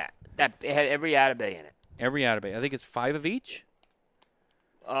 Black. Yeah, that it had every Atabey in it. Every Atabey. I think it's 5 of each.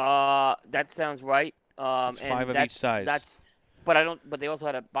 That sounds right. It's 5 of each size. But they also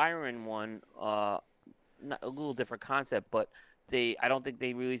had a Byron one. Not a little different concept, but I don't think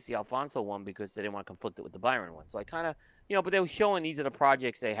they released the Alfonso one because they didn't want to conflict it with the Byron one. So I kind of, but they were showing these are the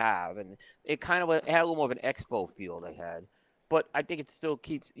projects they have, and it kind of had a little more of an expo feel they had. But I think it still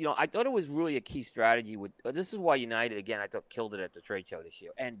keeps, I thought it was really a key strategy with. This is why United again I thought killed it at the trade show this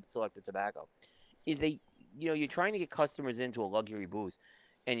year and Selected Tobacco, is you're trying to get customers into a luxury booth,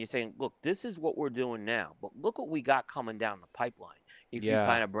 and you're saying, look, this is what we're doing now, but look what we got coming down the pipeline if you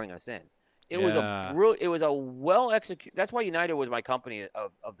kind of bring us in. It was a well executed. That's why United was my company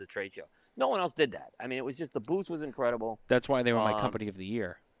of the trade show. No one else did that. I mean, it was just the booth was incredible. That's why they were my company of the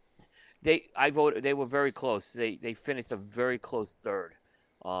year. I voted. They were very close. They finished a very close third.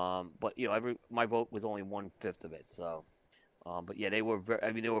 But my vote was only 1/5 of it. So, but yeah, they were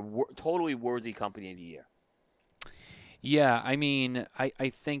they were totally worthy company of the year. Yeah, I mean, I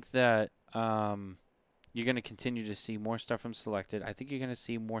think that you're going to continue to see more stuff from Selected. I think you're going to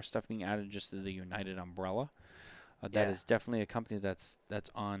see more stuff being added just to the United umbrella. That is definitely a company that's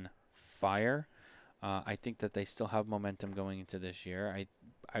on fire. I think that they still have momentum going into this year.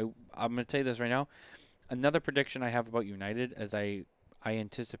 I'm going to tell you this right now. Another prediction I have about United is I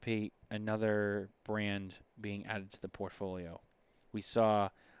anticipate another brand being added to the portfolio. We saw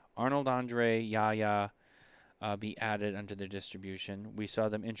Arnold Andre, Yaya be added under their distribution. We saw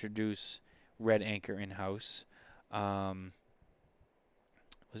them introduce Red Anchor in-house. Was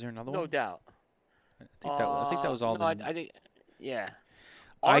there another one? No doubt. I think that was all. I think, yeah.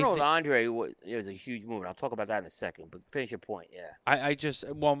 Arnold Andre was a huge move. And I'll talk about that in a second. But finish your point, yeah.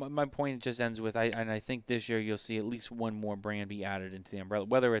 My point just ends with I think this year you'll see at least one more brand be added into the umbrella,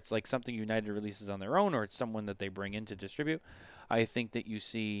 whether it's like something United releases on their own or it's someone that they bring in to distribute. I think you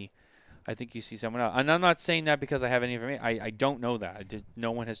see someone else. And I'm not saying that because I have any information. I don't know that.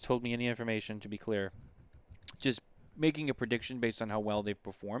 No one has told me any information, to be clear. Just making a prediction based on how well they've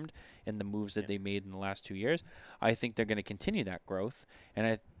performed and the moves that they made in the last 2 years. I think they're going to continue that growth.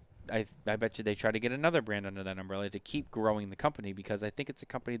 And I bet you they try to get another brand under that umbrella to keep growing the company, because I think it's a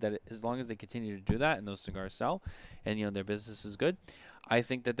company that as long as they continue to do that and those cigars sell and their business is good, I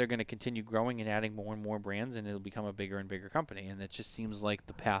think that they're going to continue growing and adding more and more brands, and it'll become a bigger and bigger company. And it just seems like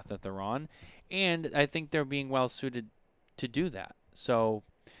the path that they're on. And I think they're being well suited to do that. So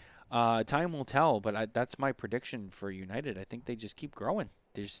time will tell, but that's my prediction for United. I think they just keep growing.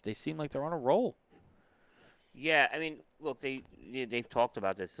 They seem like they're on a roll. Yeah, I mean, look, they've talked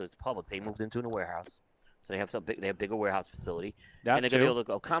about this, so it's public. They moved into a warehouse, so they have a bigger warehouse facility, and they're going to be able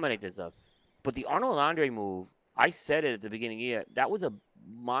to accommodate this stuff. But the Arnold Andre move, I said it at the beginning of the year, that was a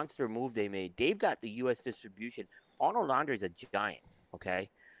monster move they made. They've got the U.S. distribution. Arnold Andre's a giant, okay?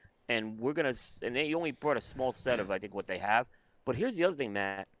 And they only brought a small set of, I think, what they have. But here's the other thing,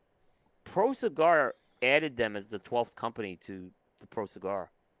 Matt. ProCigar added them as the 12th company to the ProCigar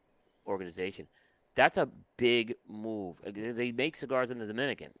organization. That's a big move. They make cigars in the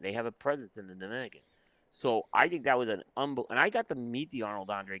Dominican. They have a presence in the Dominican. So I think that was an unbelievable. And I got to meet the Arnold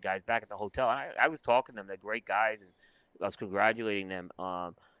Andre guys back at the hotel. I was talking to them. They're great guys, and I was congratulating them.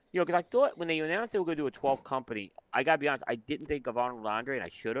 Because I thought when they announced they were going to do a 12th company, I got to be honest, I didn't think of Arnold Andre, and I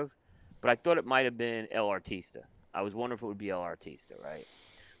should have. But I thought it might have been El Artista. I was wondering if it would be El Artista, right?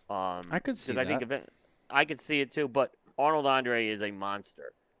 I could see that. I could see it too. But Arnold Andre is a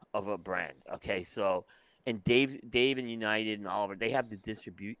monster of a brand. Okay, so and Dave and United and Oliver, they have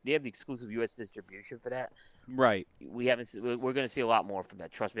they have the exclusive U.S. distribution for that. Right. We haven't. We're going to see a lot more from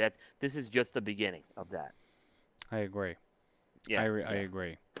that. Trust me. This is just the beginning of that. I agree. Yeah, I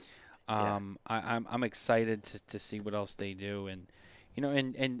agree. I'm excited to see what else they do, and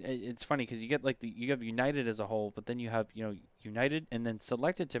and it's funny because you get you have United as a whole, but then you have United, and then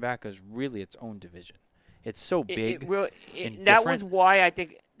Selected Tobacco is really its own division. It's so big. That was why I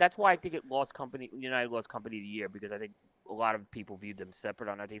think it lost company. United lost company of the year because I think a lot of people viewed them separate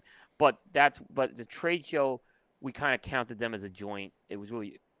on our team. But the trade show, we kind of counted them as a joint. It was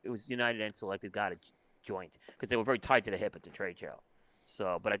United and Selected got a joint because they were very tied to the hip at the trade show.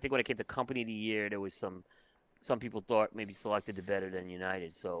 So, but I think when it came to company of the year, there was some people thought maybe Selected did better than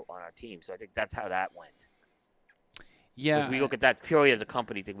United. So on our team, so I think that's how that went. Yeah, because we look at that purely as a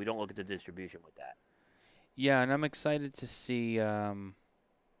company thing. We don't look at the distribution with that. Yeah, and I'm excited to see. I'm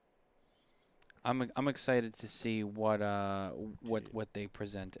excited to see what they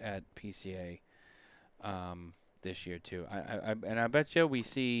present at PCA this year too. I bet you we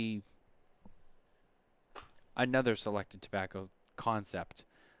see another Selected Tobacco concept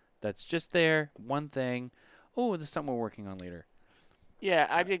that's just there, one thing. Oh, there's something we're working on later. Yeah,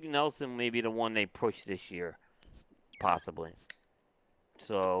 I think Nelson may be the one they push this year, possibly.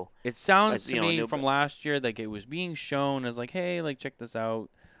 So it sounds to me from last year like it was being shown as like, hey, like check this out.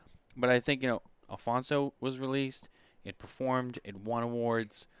 But I think Alfonso was released, it performed, it won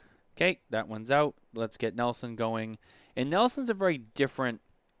awards. Okay, that one's out. Let's get Nelson going. And Nelson's a very different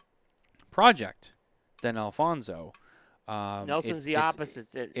project than Alfonso. Nelson's the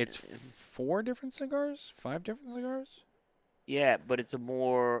opposite. It's 4 different cigars, 5 different cigars. Yeah, but it's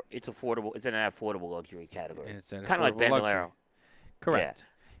affordable. It's an affordable luxury category. It's kind of like Bandolero. Luxury. Correct.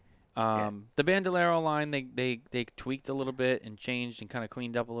 Yeah. The Bandolero line, they tweaked a little bit and changed and kind of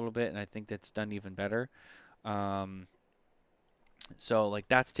cleaned up a little bit, and I think that's done even better. So like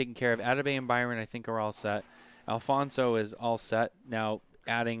that's taken care of. Atabey and Byron, I think, are all set. Alfonso is all set now.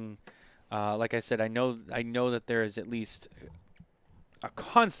 Adding, like I said, I know that there is at least a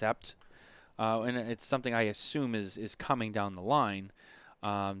concept, and it's something I assume is coming down the line.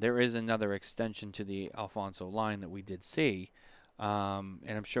 There is another extension to the Alfonso line that we did see. And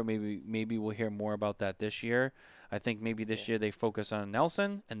I'm sure maybe we'll hear more about that this year. I think maybe this year they focus on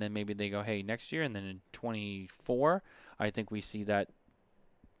Nelson, and then maybe they go, hey, next year, and then in 24, I think we see that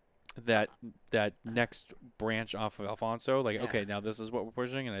next branch off of Alfonso. Like, okay, now this is what we're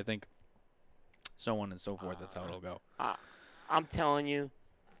pushing, and I think so on and so forth. That's how it'll go. I'm telling you,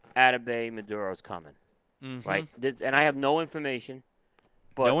 Atabey Maduro's coming, right? And I have no information.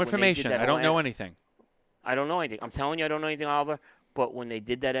 But no information. I don't know anything. I don't know anything. I'm telling you, I don't know anything, Oliver. But when they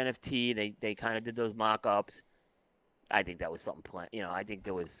did that NFT, they kind of did those mock-ups. I think that was something planned. I think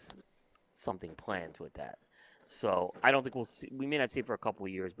there was something planned with that. So I don't think we'll see. We may not see it for a couple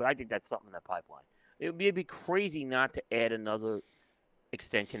of years, but I think that's something in that pipeline. It'd be crazy not to add another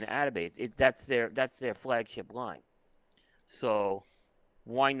extension to Atabey. That's their flagship line. So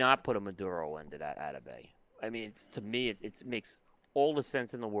why not put a Maduro into that Atabey? I mean, to me, it makes all the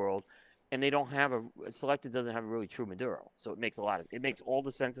sense in the world. And they don't have Selected doesn't have a really true Maduro, so it makes all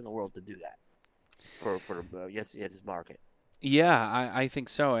the sense in the world to do that for this market. Yeah, I think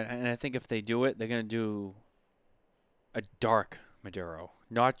so, and I think if they do it, they're gonna do a dark Maduro,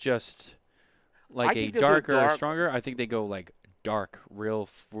 not just like a darker or stronger. I think they go like dark, real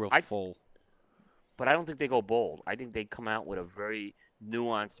full. But I don't think they go bold. I think they come out with a very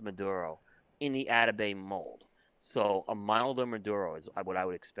nuanced Maduro in the Atabey mold. So a milder Maduro is what I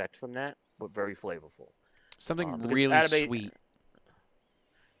would expect from that, but very flavorful. Something really sweet.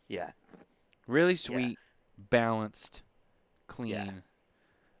 Yeah. Really sweet, balanced, clean. Yeah.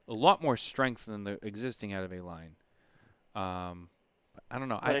 A lot more strength than the existing Atabey line. I don't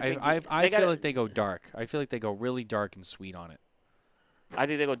know. I feel like they go dark. I feel like they go really dark and sweet on it. I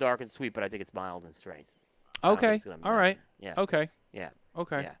think they go dark and sweet, but I think it's mild and strength. Okay. All right. Yeah. Okay. Yeah.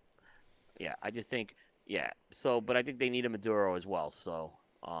 Okay. Yeah. I just think. Yeah. So, but I think they need a Maduro as well. So,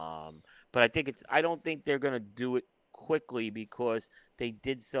 but I don't think they're gonna do it quickly because they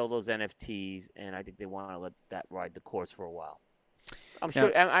did sell those NFTs, and I think they want to let that ride the course for a while. I'm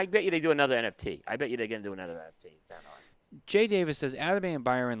sure. And I bet you they do another NFT. I bet you they're gonna do another NFT down the line. Jay Davis says Atabey and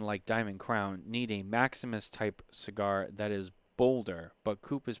Byron, like Diamond Crown, need a Maximus type cigar that is bolder, but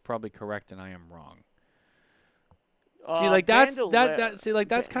Coop is probably correct and I am wrong. See, like that's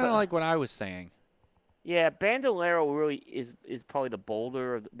kind of like what I was saying. Yeah, Bandolero really is probably the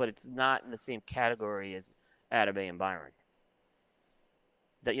bolder, but it's not in the same category as Atabey and Byron.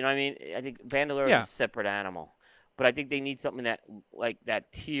 You know what I mean? I think Bandolero is a separate animal. but I think they need something that like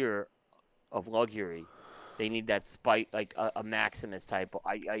that tier of luxury. They need that spike, like a Maximus type.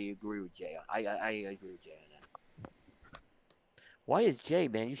 I agree with Jay. I agree with Jay on that. Why is Jay,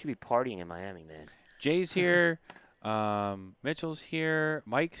 man? You should be partying in Miami, man. Jay's here. Mitchell's here.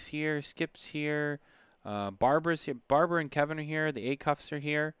 Mike's here. Skip's here. Barbara's here. Barbara and Kevin are here. The A-Cuffs are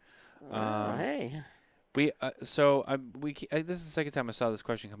here. Hey. This is the second time I saw this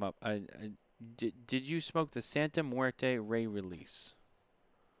question come up. Did you smoke the Santa Muerte Ray release?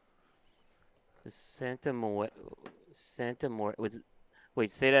 The Santa Muerte was it,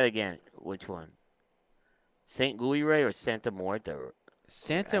 wait, say that again. Which one? St. Louis Ray or Santa Muerte?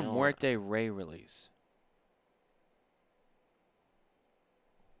 Santa Muerte Ray release.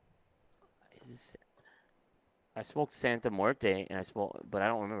 I smoked Santa Muerte but I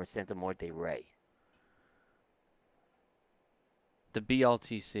don't remember Santa Muerte Ray. The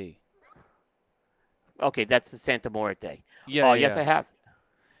BLTC. Okay, that's the Santa Muerte. Yeah. Yes, I have.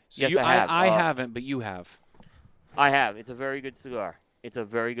 So Yes, I have. I haven't, but you have. I have. It's a very good cigar. I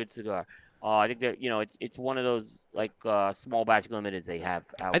think that it's one of those like small batch limiteds they have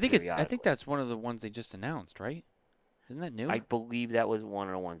out. I think periodically. that's one of the ones they just announced, right? Isn't that new? I believe that was one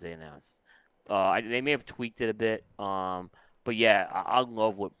of the ones they announced. They may have tweaked it a bit. But yeah, I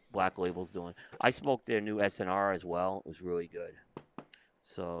love what Black Label's doing. I smoked their new SNR as well. It was really good.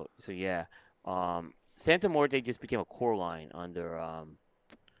 So yeah. Santa Muerte just became a core line under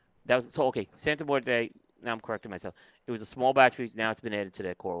okay. Santa Muerte. Now I'm correcting myself. It was a small batch release. Now it's been added to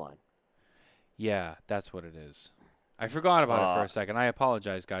their core line. Yeah, that's what it is. I forgot about it for a second. I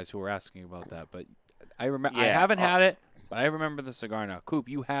apologize, guys, who were asking about that. But I remember. Yeah, I haven't had it, but I remember the cigar now. Coop,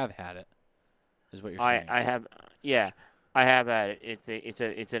 you have had it, is what you're saying. I have. Yeah, I have had it.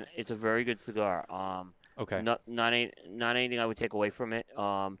 It's a very good cigar. Okay. Not anything I would take away from it.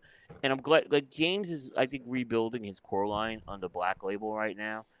 And I'm glad. Like James is, I think, rebuilding his core line under Black Label right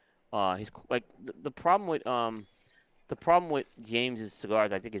now. The problem with James's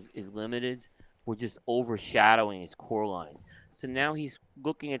cigars, I think, is limiteds were just overshadowing his core lines. So now he's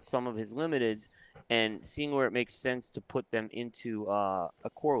looking at some of his limiteds and seeing where it makes sense to put them into a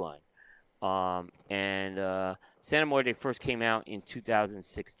core line. Santa Muerte first came out in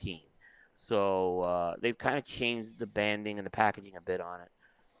 2016. So they've kind of changed the banding and the packaging a bit on it.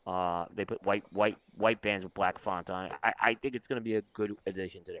 They put white bands with black font on it. I think it's going to be a good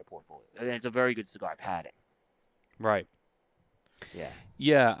addition to their portfolio. And it's a very good cigar. I've had it. Right. Yeah.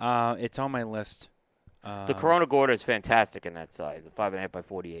 Yeah. It's on my list. The Corona Gorda is fantastic in that size, the 5.5 by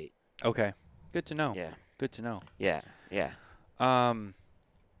 48. Okay. Good to know. Yeah. Good to know. Yeah. Yeah.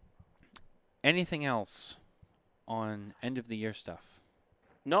 Anything else on end of the year stuff?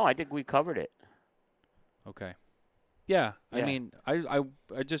 No, I think we covered it. Okay. Yeah. Yeah. I mean, I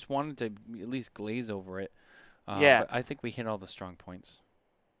just wanted to at least glaze over it. Yeah. But I think we hit all the strong points.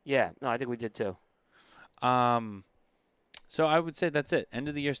 Yeah. No, I think we did too. So I would say that's it. End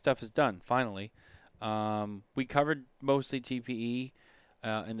of the year stuff is done, finally. We covered mostly TPE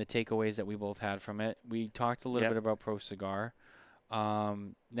and the takeaways that we both had from it. We talked a little bit about ProCigar.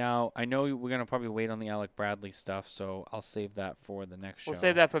 Now, I know we're going to probably wait on the Alec Bradley stuff, so I'll save that for the next show. We'll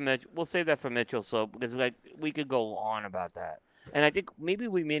save that for Mitchell, so because we could go on about that. And I think maybe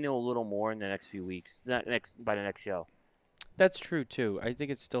we may know a little more in the next few weeks, by the next show. That's true, too. I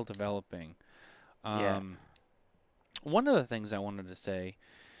think it's still developing. One of the things I wanted to say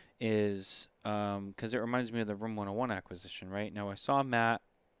is, because it reminds me of the Room 101 acquisition, right? Now, I saw Matt,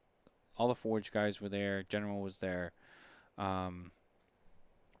 all the Forge guys were there, General was there.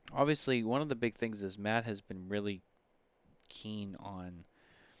 Obviously, one of the big things is Matt has been really keen on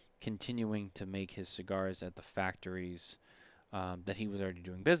continuing to make his cigars at the factories that he was already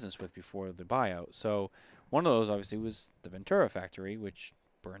doing business with before the buyout. So one of those, obviously, was the Ventura factory, which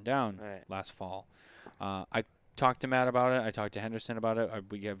burned down last fall. I talked to Matt about it. I talked to Henderson about it.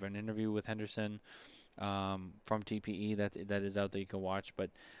 We have an interview with Henderson from TPE that is out that you can watch.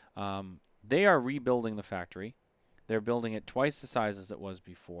 But they are rebuilding the factory. They're building it twice the size as it was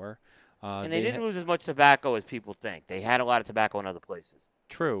before. And they didn't lose as much tobacco as people think. They had a lot of tobacco in other places.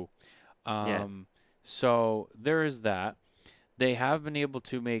 True. So there is that. They have been able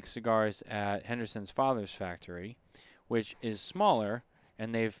to make cigars at Henderson's father's factory, which is smaller,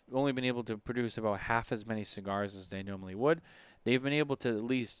 and they've only been able to produce about half as many cigars as they normally would. They've been able to at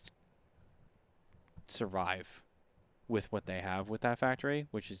least survive with what they have with that factory,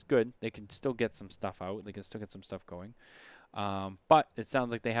 which is good. They can still get some stuff out. They can still get some stuff going. But it sounds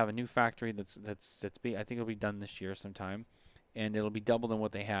like they have a new factory I think it'll be done this year sometime, and it'll be double than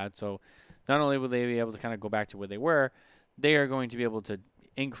what they had. So not only will they be able to kind of go back to where they were, they are going to be able to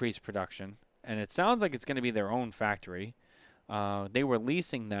increase production and it sounds like it's going to be their own factory. They were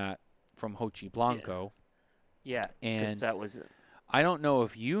leasing that from Hochi Blanco, Yeah, because and that was I don't know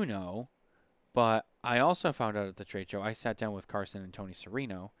if you know, but I also found out at the trade show. I sat down with Carson and Tony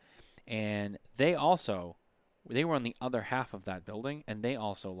Serino, and they were on the other half of that building, and they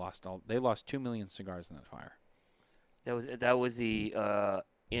also lost 2 million cigars in that fire. that was the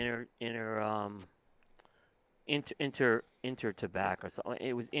inter tobacco or something.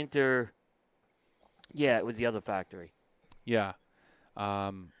 It was inter. Yeah, it was the other factory. Yeah,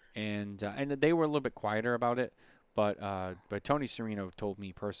 and they were a little bit quieter about it, but Tony Serino told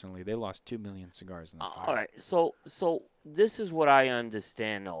me personally they lost 2 million cigars in that fire. All right, so this is what I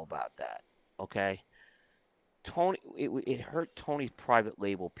understand though about that. Okay, Tony, it hurt Tony's private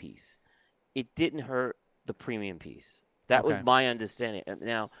label piece. It didn't hurt the premium piece. That was Okay. my understanding. And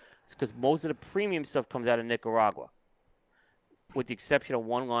now, it's because most of the premium stuff comes out of Nicaragua, with the exception of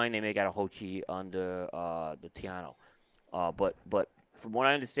one line they make out of Hochi under the Tiano. But from what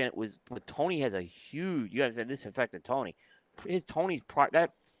I understand, but Tony has a huge. You guys said this affected Tony.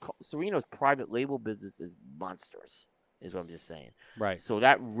 Sereno's private label business is monstrous. Is what I'm just saying. Right. So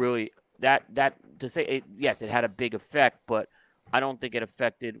that really that to say it, yes, it had a big effect, but I don't think it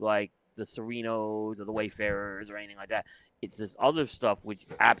affected like the Serenos or the Wayfarers or anything like that. It's this other stuff which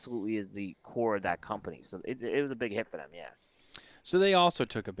absolutely is the core of that company. So it was a big hit for them. Yeah. So they also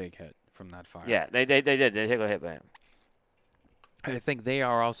took a big hit from that fire. Yeah, they did. They took a hit, man. I think they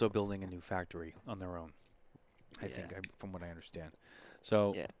are also building a new factory on their own. I Yeah. think, from what I understand.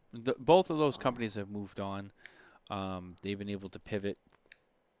 So Yeah. both of those companies have moved on. They've been able to pivot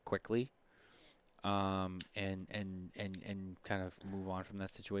quickly, and kind of move on from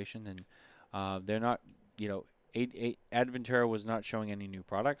that situation. And they're not, Adventura was not showing any new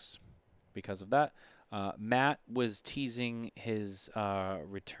products because of that. Matt was teasing his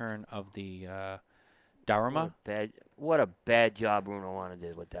return of the Daruma. What a bad job Bruno Lana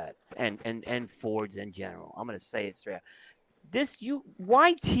did with that, and Fords in general. I'm gonna say it straight.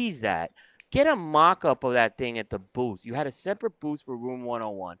 Why tease that? Get a mock-up of that thing at the booth. You had a separate booth for Room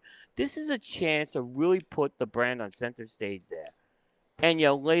 101. This is a chance to really put the brand on center stage there. And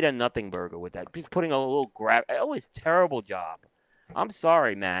you laid a nothing burger with that. Just putting a little grab. It was a terrible job. I'm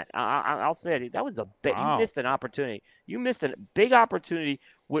sorry, Matt. I'll say it. That was Wow. You missed an opportunity. You missed a big opportunity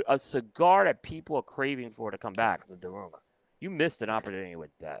with a cigar that people are craving for to come back, the Daruma. You missed an opportunity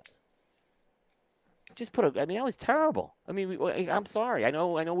with that. That was terrible. I mean, I'm sorry. I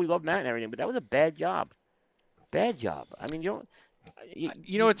know we love Matt and everything, but that was a bad job. Bad job. I mean,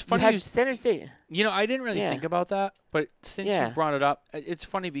 It's funny. You had center stage. I didn't really think about that, but since you brought it up, it's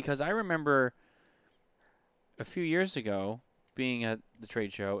funny because I remember a few years ago being at the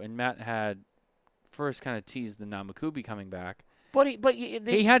trade show, and Matt had first kind of teased the Namakubi coming back.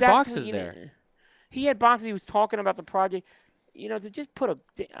 He had boxes there. He had boxes. He was talking about the project. To just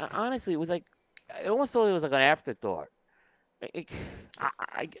honestly, it was like, I almost thought it was like an afterthought.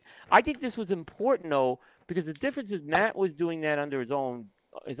 I think this was important though, because the difference is Matt was doing that under his own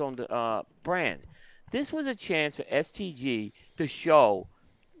brand. This was a chance for STG to show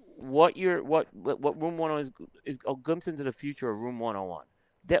what Room 101 is a glimpse into the future of Room 101.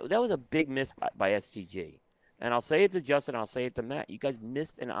 That was a big miss by STG. And I'll say it to Justin, I'll say it to Matt. You guys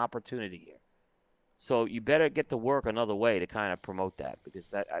missed an opportunity here. So you better get to work another way to kind of promote that,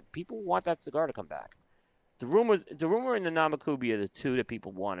 because people want that cigar to come back. The rumor and the Namakubi are the two that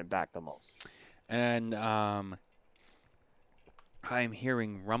people wanted back the most. And I'm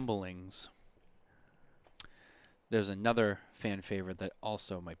hearing rumblings. There's another fan favorite that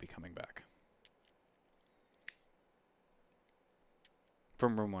also might be coming back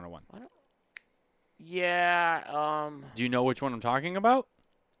from Room 101. Yeah. Do you know which one I'm talking about?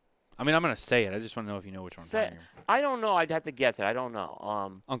 I mean, I'm going to say it. I just want to know if you know which one I'm talking about. I don't know. I'd have to guess it. I don't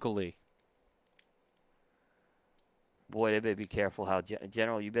know. Uncle Lee. Boy, they better be careful how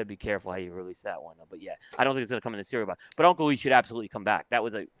General. You better be careful how you release that one. But yeah, I don't think it's gonna come in the cereal box. But Uncle Lee should absolutely come back. That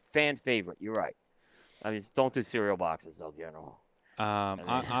was a fan favorite. You're right. I mean, don't do cereal boxes though, General.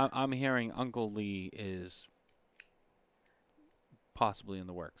 I'm hearing Uncle Lee is possibly in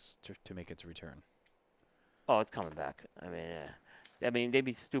the works to make its return. Oh, it's coming back. I mean, they'd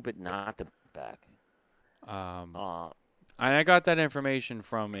be stupid not to back. And I got that information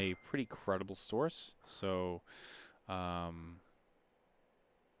from a pretty credible source. So, I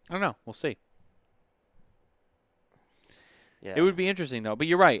don't know. We'll see. Yeah. It would be interesting though. But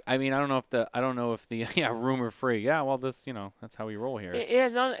you're right. I mean, I don't know if the rumor free. Yeah, well, that's how we roll here. It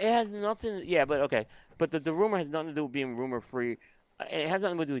has nothing. Yeah, but okay. But the rumor has nothing to do with being rumor free. It has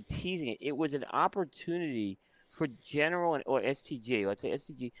nothing to do with teasing it. It was an opportunity for General or STG, let's say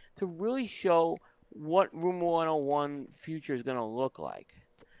STG, to really show what Room 101 future is going to look like.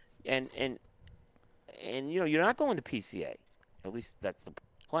 And you're not going to PCA. At least that's the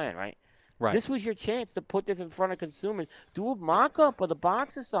plan, right? Right. This was your chance to put this in front of consumers. Do a mock-up of the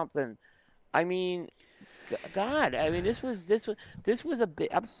box or something. I mean, God, I mean, this was a bit.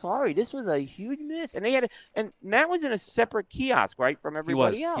 I'm sorry, this was a huge miss. And Matt was in a separate kiosk, right, from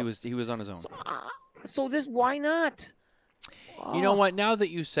everybody else. He was on his own. So this, why not? You know what? Now that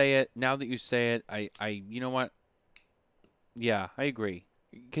you say it, you know what? Yeah, I agree.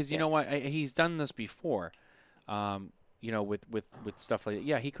 Because you know what? He's done this before. With stuff like that.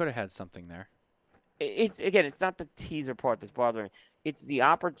 Yeah, he could have had something there. It's not the teaser part that's bothering me. It's the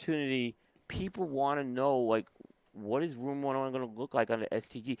opportunity. People want to know, like, what is Room 101 going to look like on the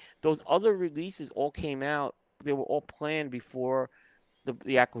STG? Those other releases all came out. They were all planned before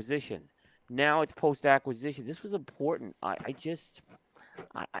the acquisition. Now it's post-acquisition. This was important. I'd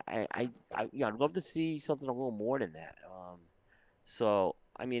love to see something a little more than that. So,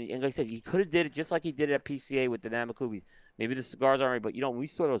 I mean, and like I said, he could have did it just like he did it at PCA with the Namakubis. Maybe the cigars aren't right, but we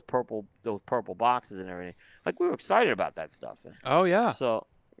saw those purple boxes and everything. Like, we were excited about that stuff. Oh yeah. So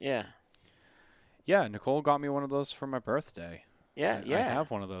yeah. Yeah, Nicole got me one of those for my birthday. Yeah, I have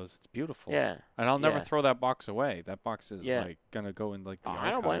one of those. It's beautiful. Yeah. And I'll never throw that box away. That box is Yeah. like gonna go in like the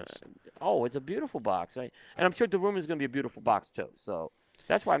I don't blame. archives. Oh, it's a beautiful box, right? And I'm sure the room is going to be a beautiful box too. So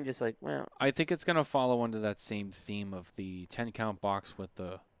that's why I'm just like, well, I think it's gonna follow under that same theme of the 10-count box with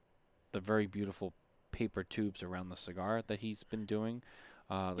the very beautiful paper tubes around the cigar that he's been doing.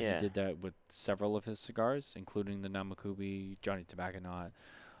 He did that with several of his cigars, including the Namakubi, Johnny Tobacco Knot.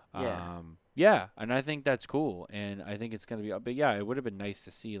 And I think that's cool, and I think it's gonna be. But yeah, it would have been nice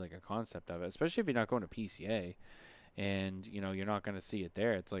to see like a concept of it, especially if you're not going to PCA, and you're not gonna see it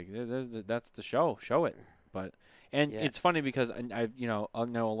there. It's like that's the show. Show it. But it's funny because I know a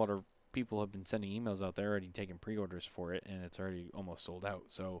lot of people have been sending emails out there already taking pre-orders for it, and it's already almost sold out.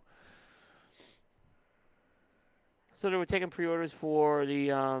 So they were taking pre-orders for the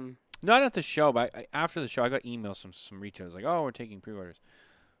not at the show, but after the show, I got emails from some retailers like, "Oh, we're taking pre-orders."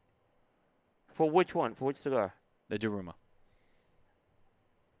 For which one? For which cigar? The Daruma.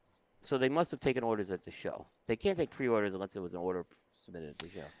 So they must have taken orders at the show. They can't take pre-orders unless there was an order submitted at the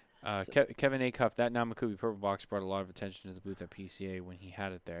show. Kevin Acuff, that Namakubi purple box brought a lot of attention to the booth at PCA when he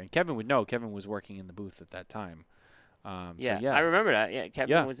had it there. And Kevin would know. Kevin was working in the booth at that time. I remember that. Yeah,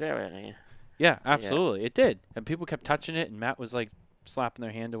 Kevin was there. Yeah, absolutely. It did. And people kept touching it, and Matt was like slapping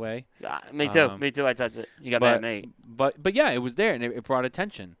their hand away. Me too. Me too. I touched it. You got mad at me. But yeah, it was there, and it brought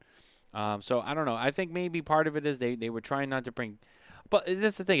attention. So I don't know. I think maybe part of it is they were trying not to bring. But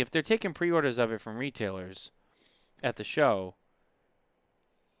that's the thing. If they're taking pre-orders of it from retailers at the show,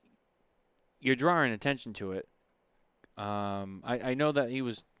 you're drawing attention to it. I know that he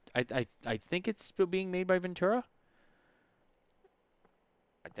was. I think it's still being made by Ventura.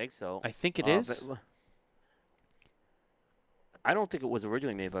 I think so. I think it is. I don't think it was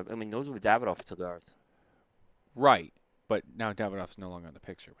originally made by. I mean, those were Davidoff cigars. Right. But now Davidoff's no longer in the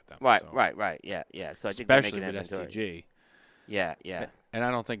picture with them. Right, so. right. Yeah. So I think especially with STG. Yeah. And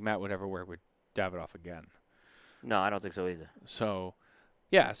I don't think Matt would ever work with Davidoff again. No, I don't think so either. So,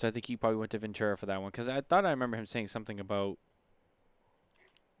 yeah. So I think he probably went to Ventura for that one because I thought I remember him saying something about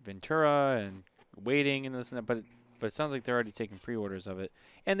Ventura and waiting and this and that. But it sounds like they're already taking pre-orders of it,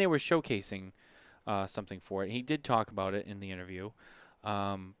 and they were showcasing something for it. He did talk about it in the interview.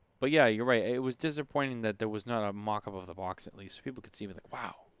 But yeah, you're right. It was disappointing that there was not a mock-up of the box at least. People could see it like,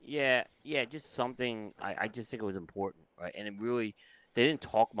 wow. Yeah, just something. I just think it was important, right? And it really, they didn't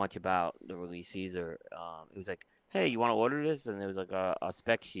talk much about the release either. It was like, hey, you want to order this? And there was like a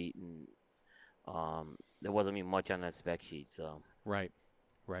spec sheet, and there wasn't even much on that spec sheet. So Right.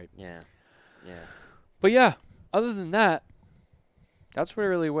 Yeah. But yeah, other than that, that's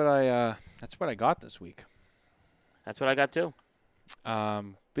really what I got this week. That's what I got too.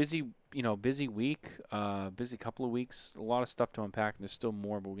 Busy week, busy couple of weeks, a lot of stuff to unpack, and there's still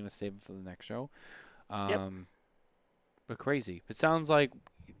more, but we're going to save it for the next show. But crazy. It sounds like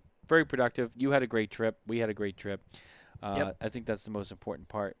very productive. You had a great trip. We had a great trip. I think that's the most important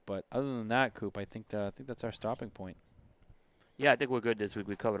part. But other than that, Coop, I think that's our stopping point. Yeah, I think we're good this week.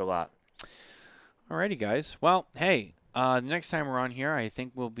 We covered a lot. Alrighty, guys. Well, hey, the next time we're on here, I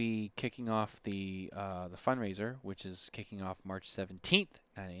think we'll be kicking off the fundraiser, which is kicking off March 17th,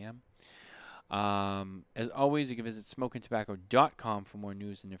 9 a.m. As always, you can visit smokingtobacco.com for more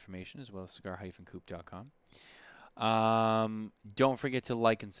news and information, as well as cigar-coop.com. Don't forget to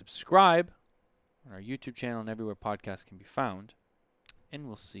like and subscribe on our YouTube channel and everywhere podcasts can be found. And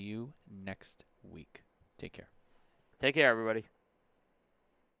we'll see you next week. Take care. Take care, everybody.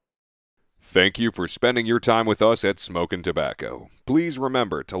 Thank you for spending your time with us at Smokin' Tobacco. Please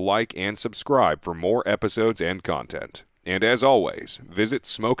remember to like and subscribe for more episodes and content. And as always, visit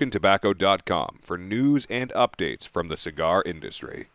smokingtobacco.com for news and updates from the cigar industry.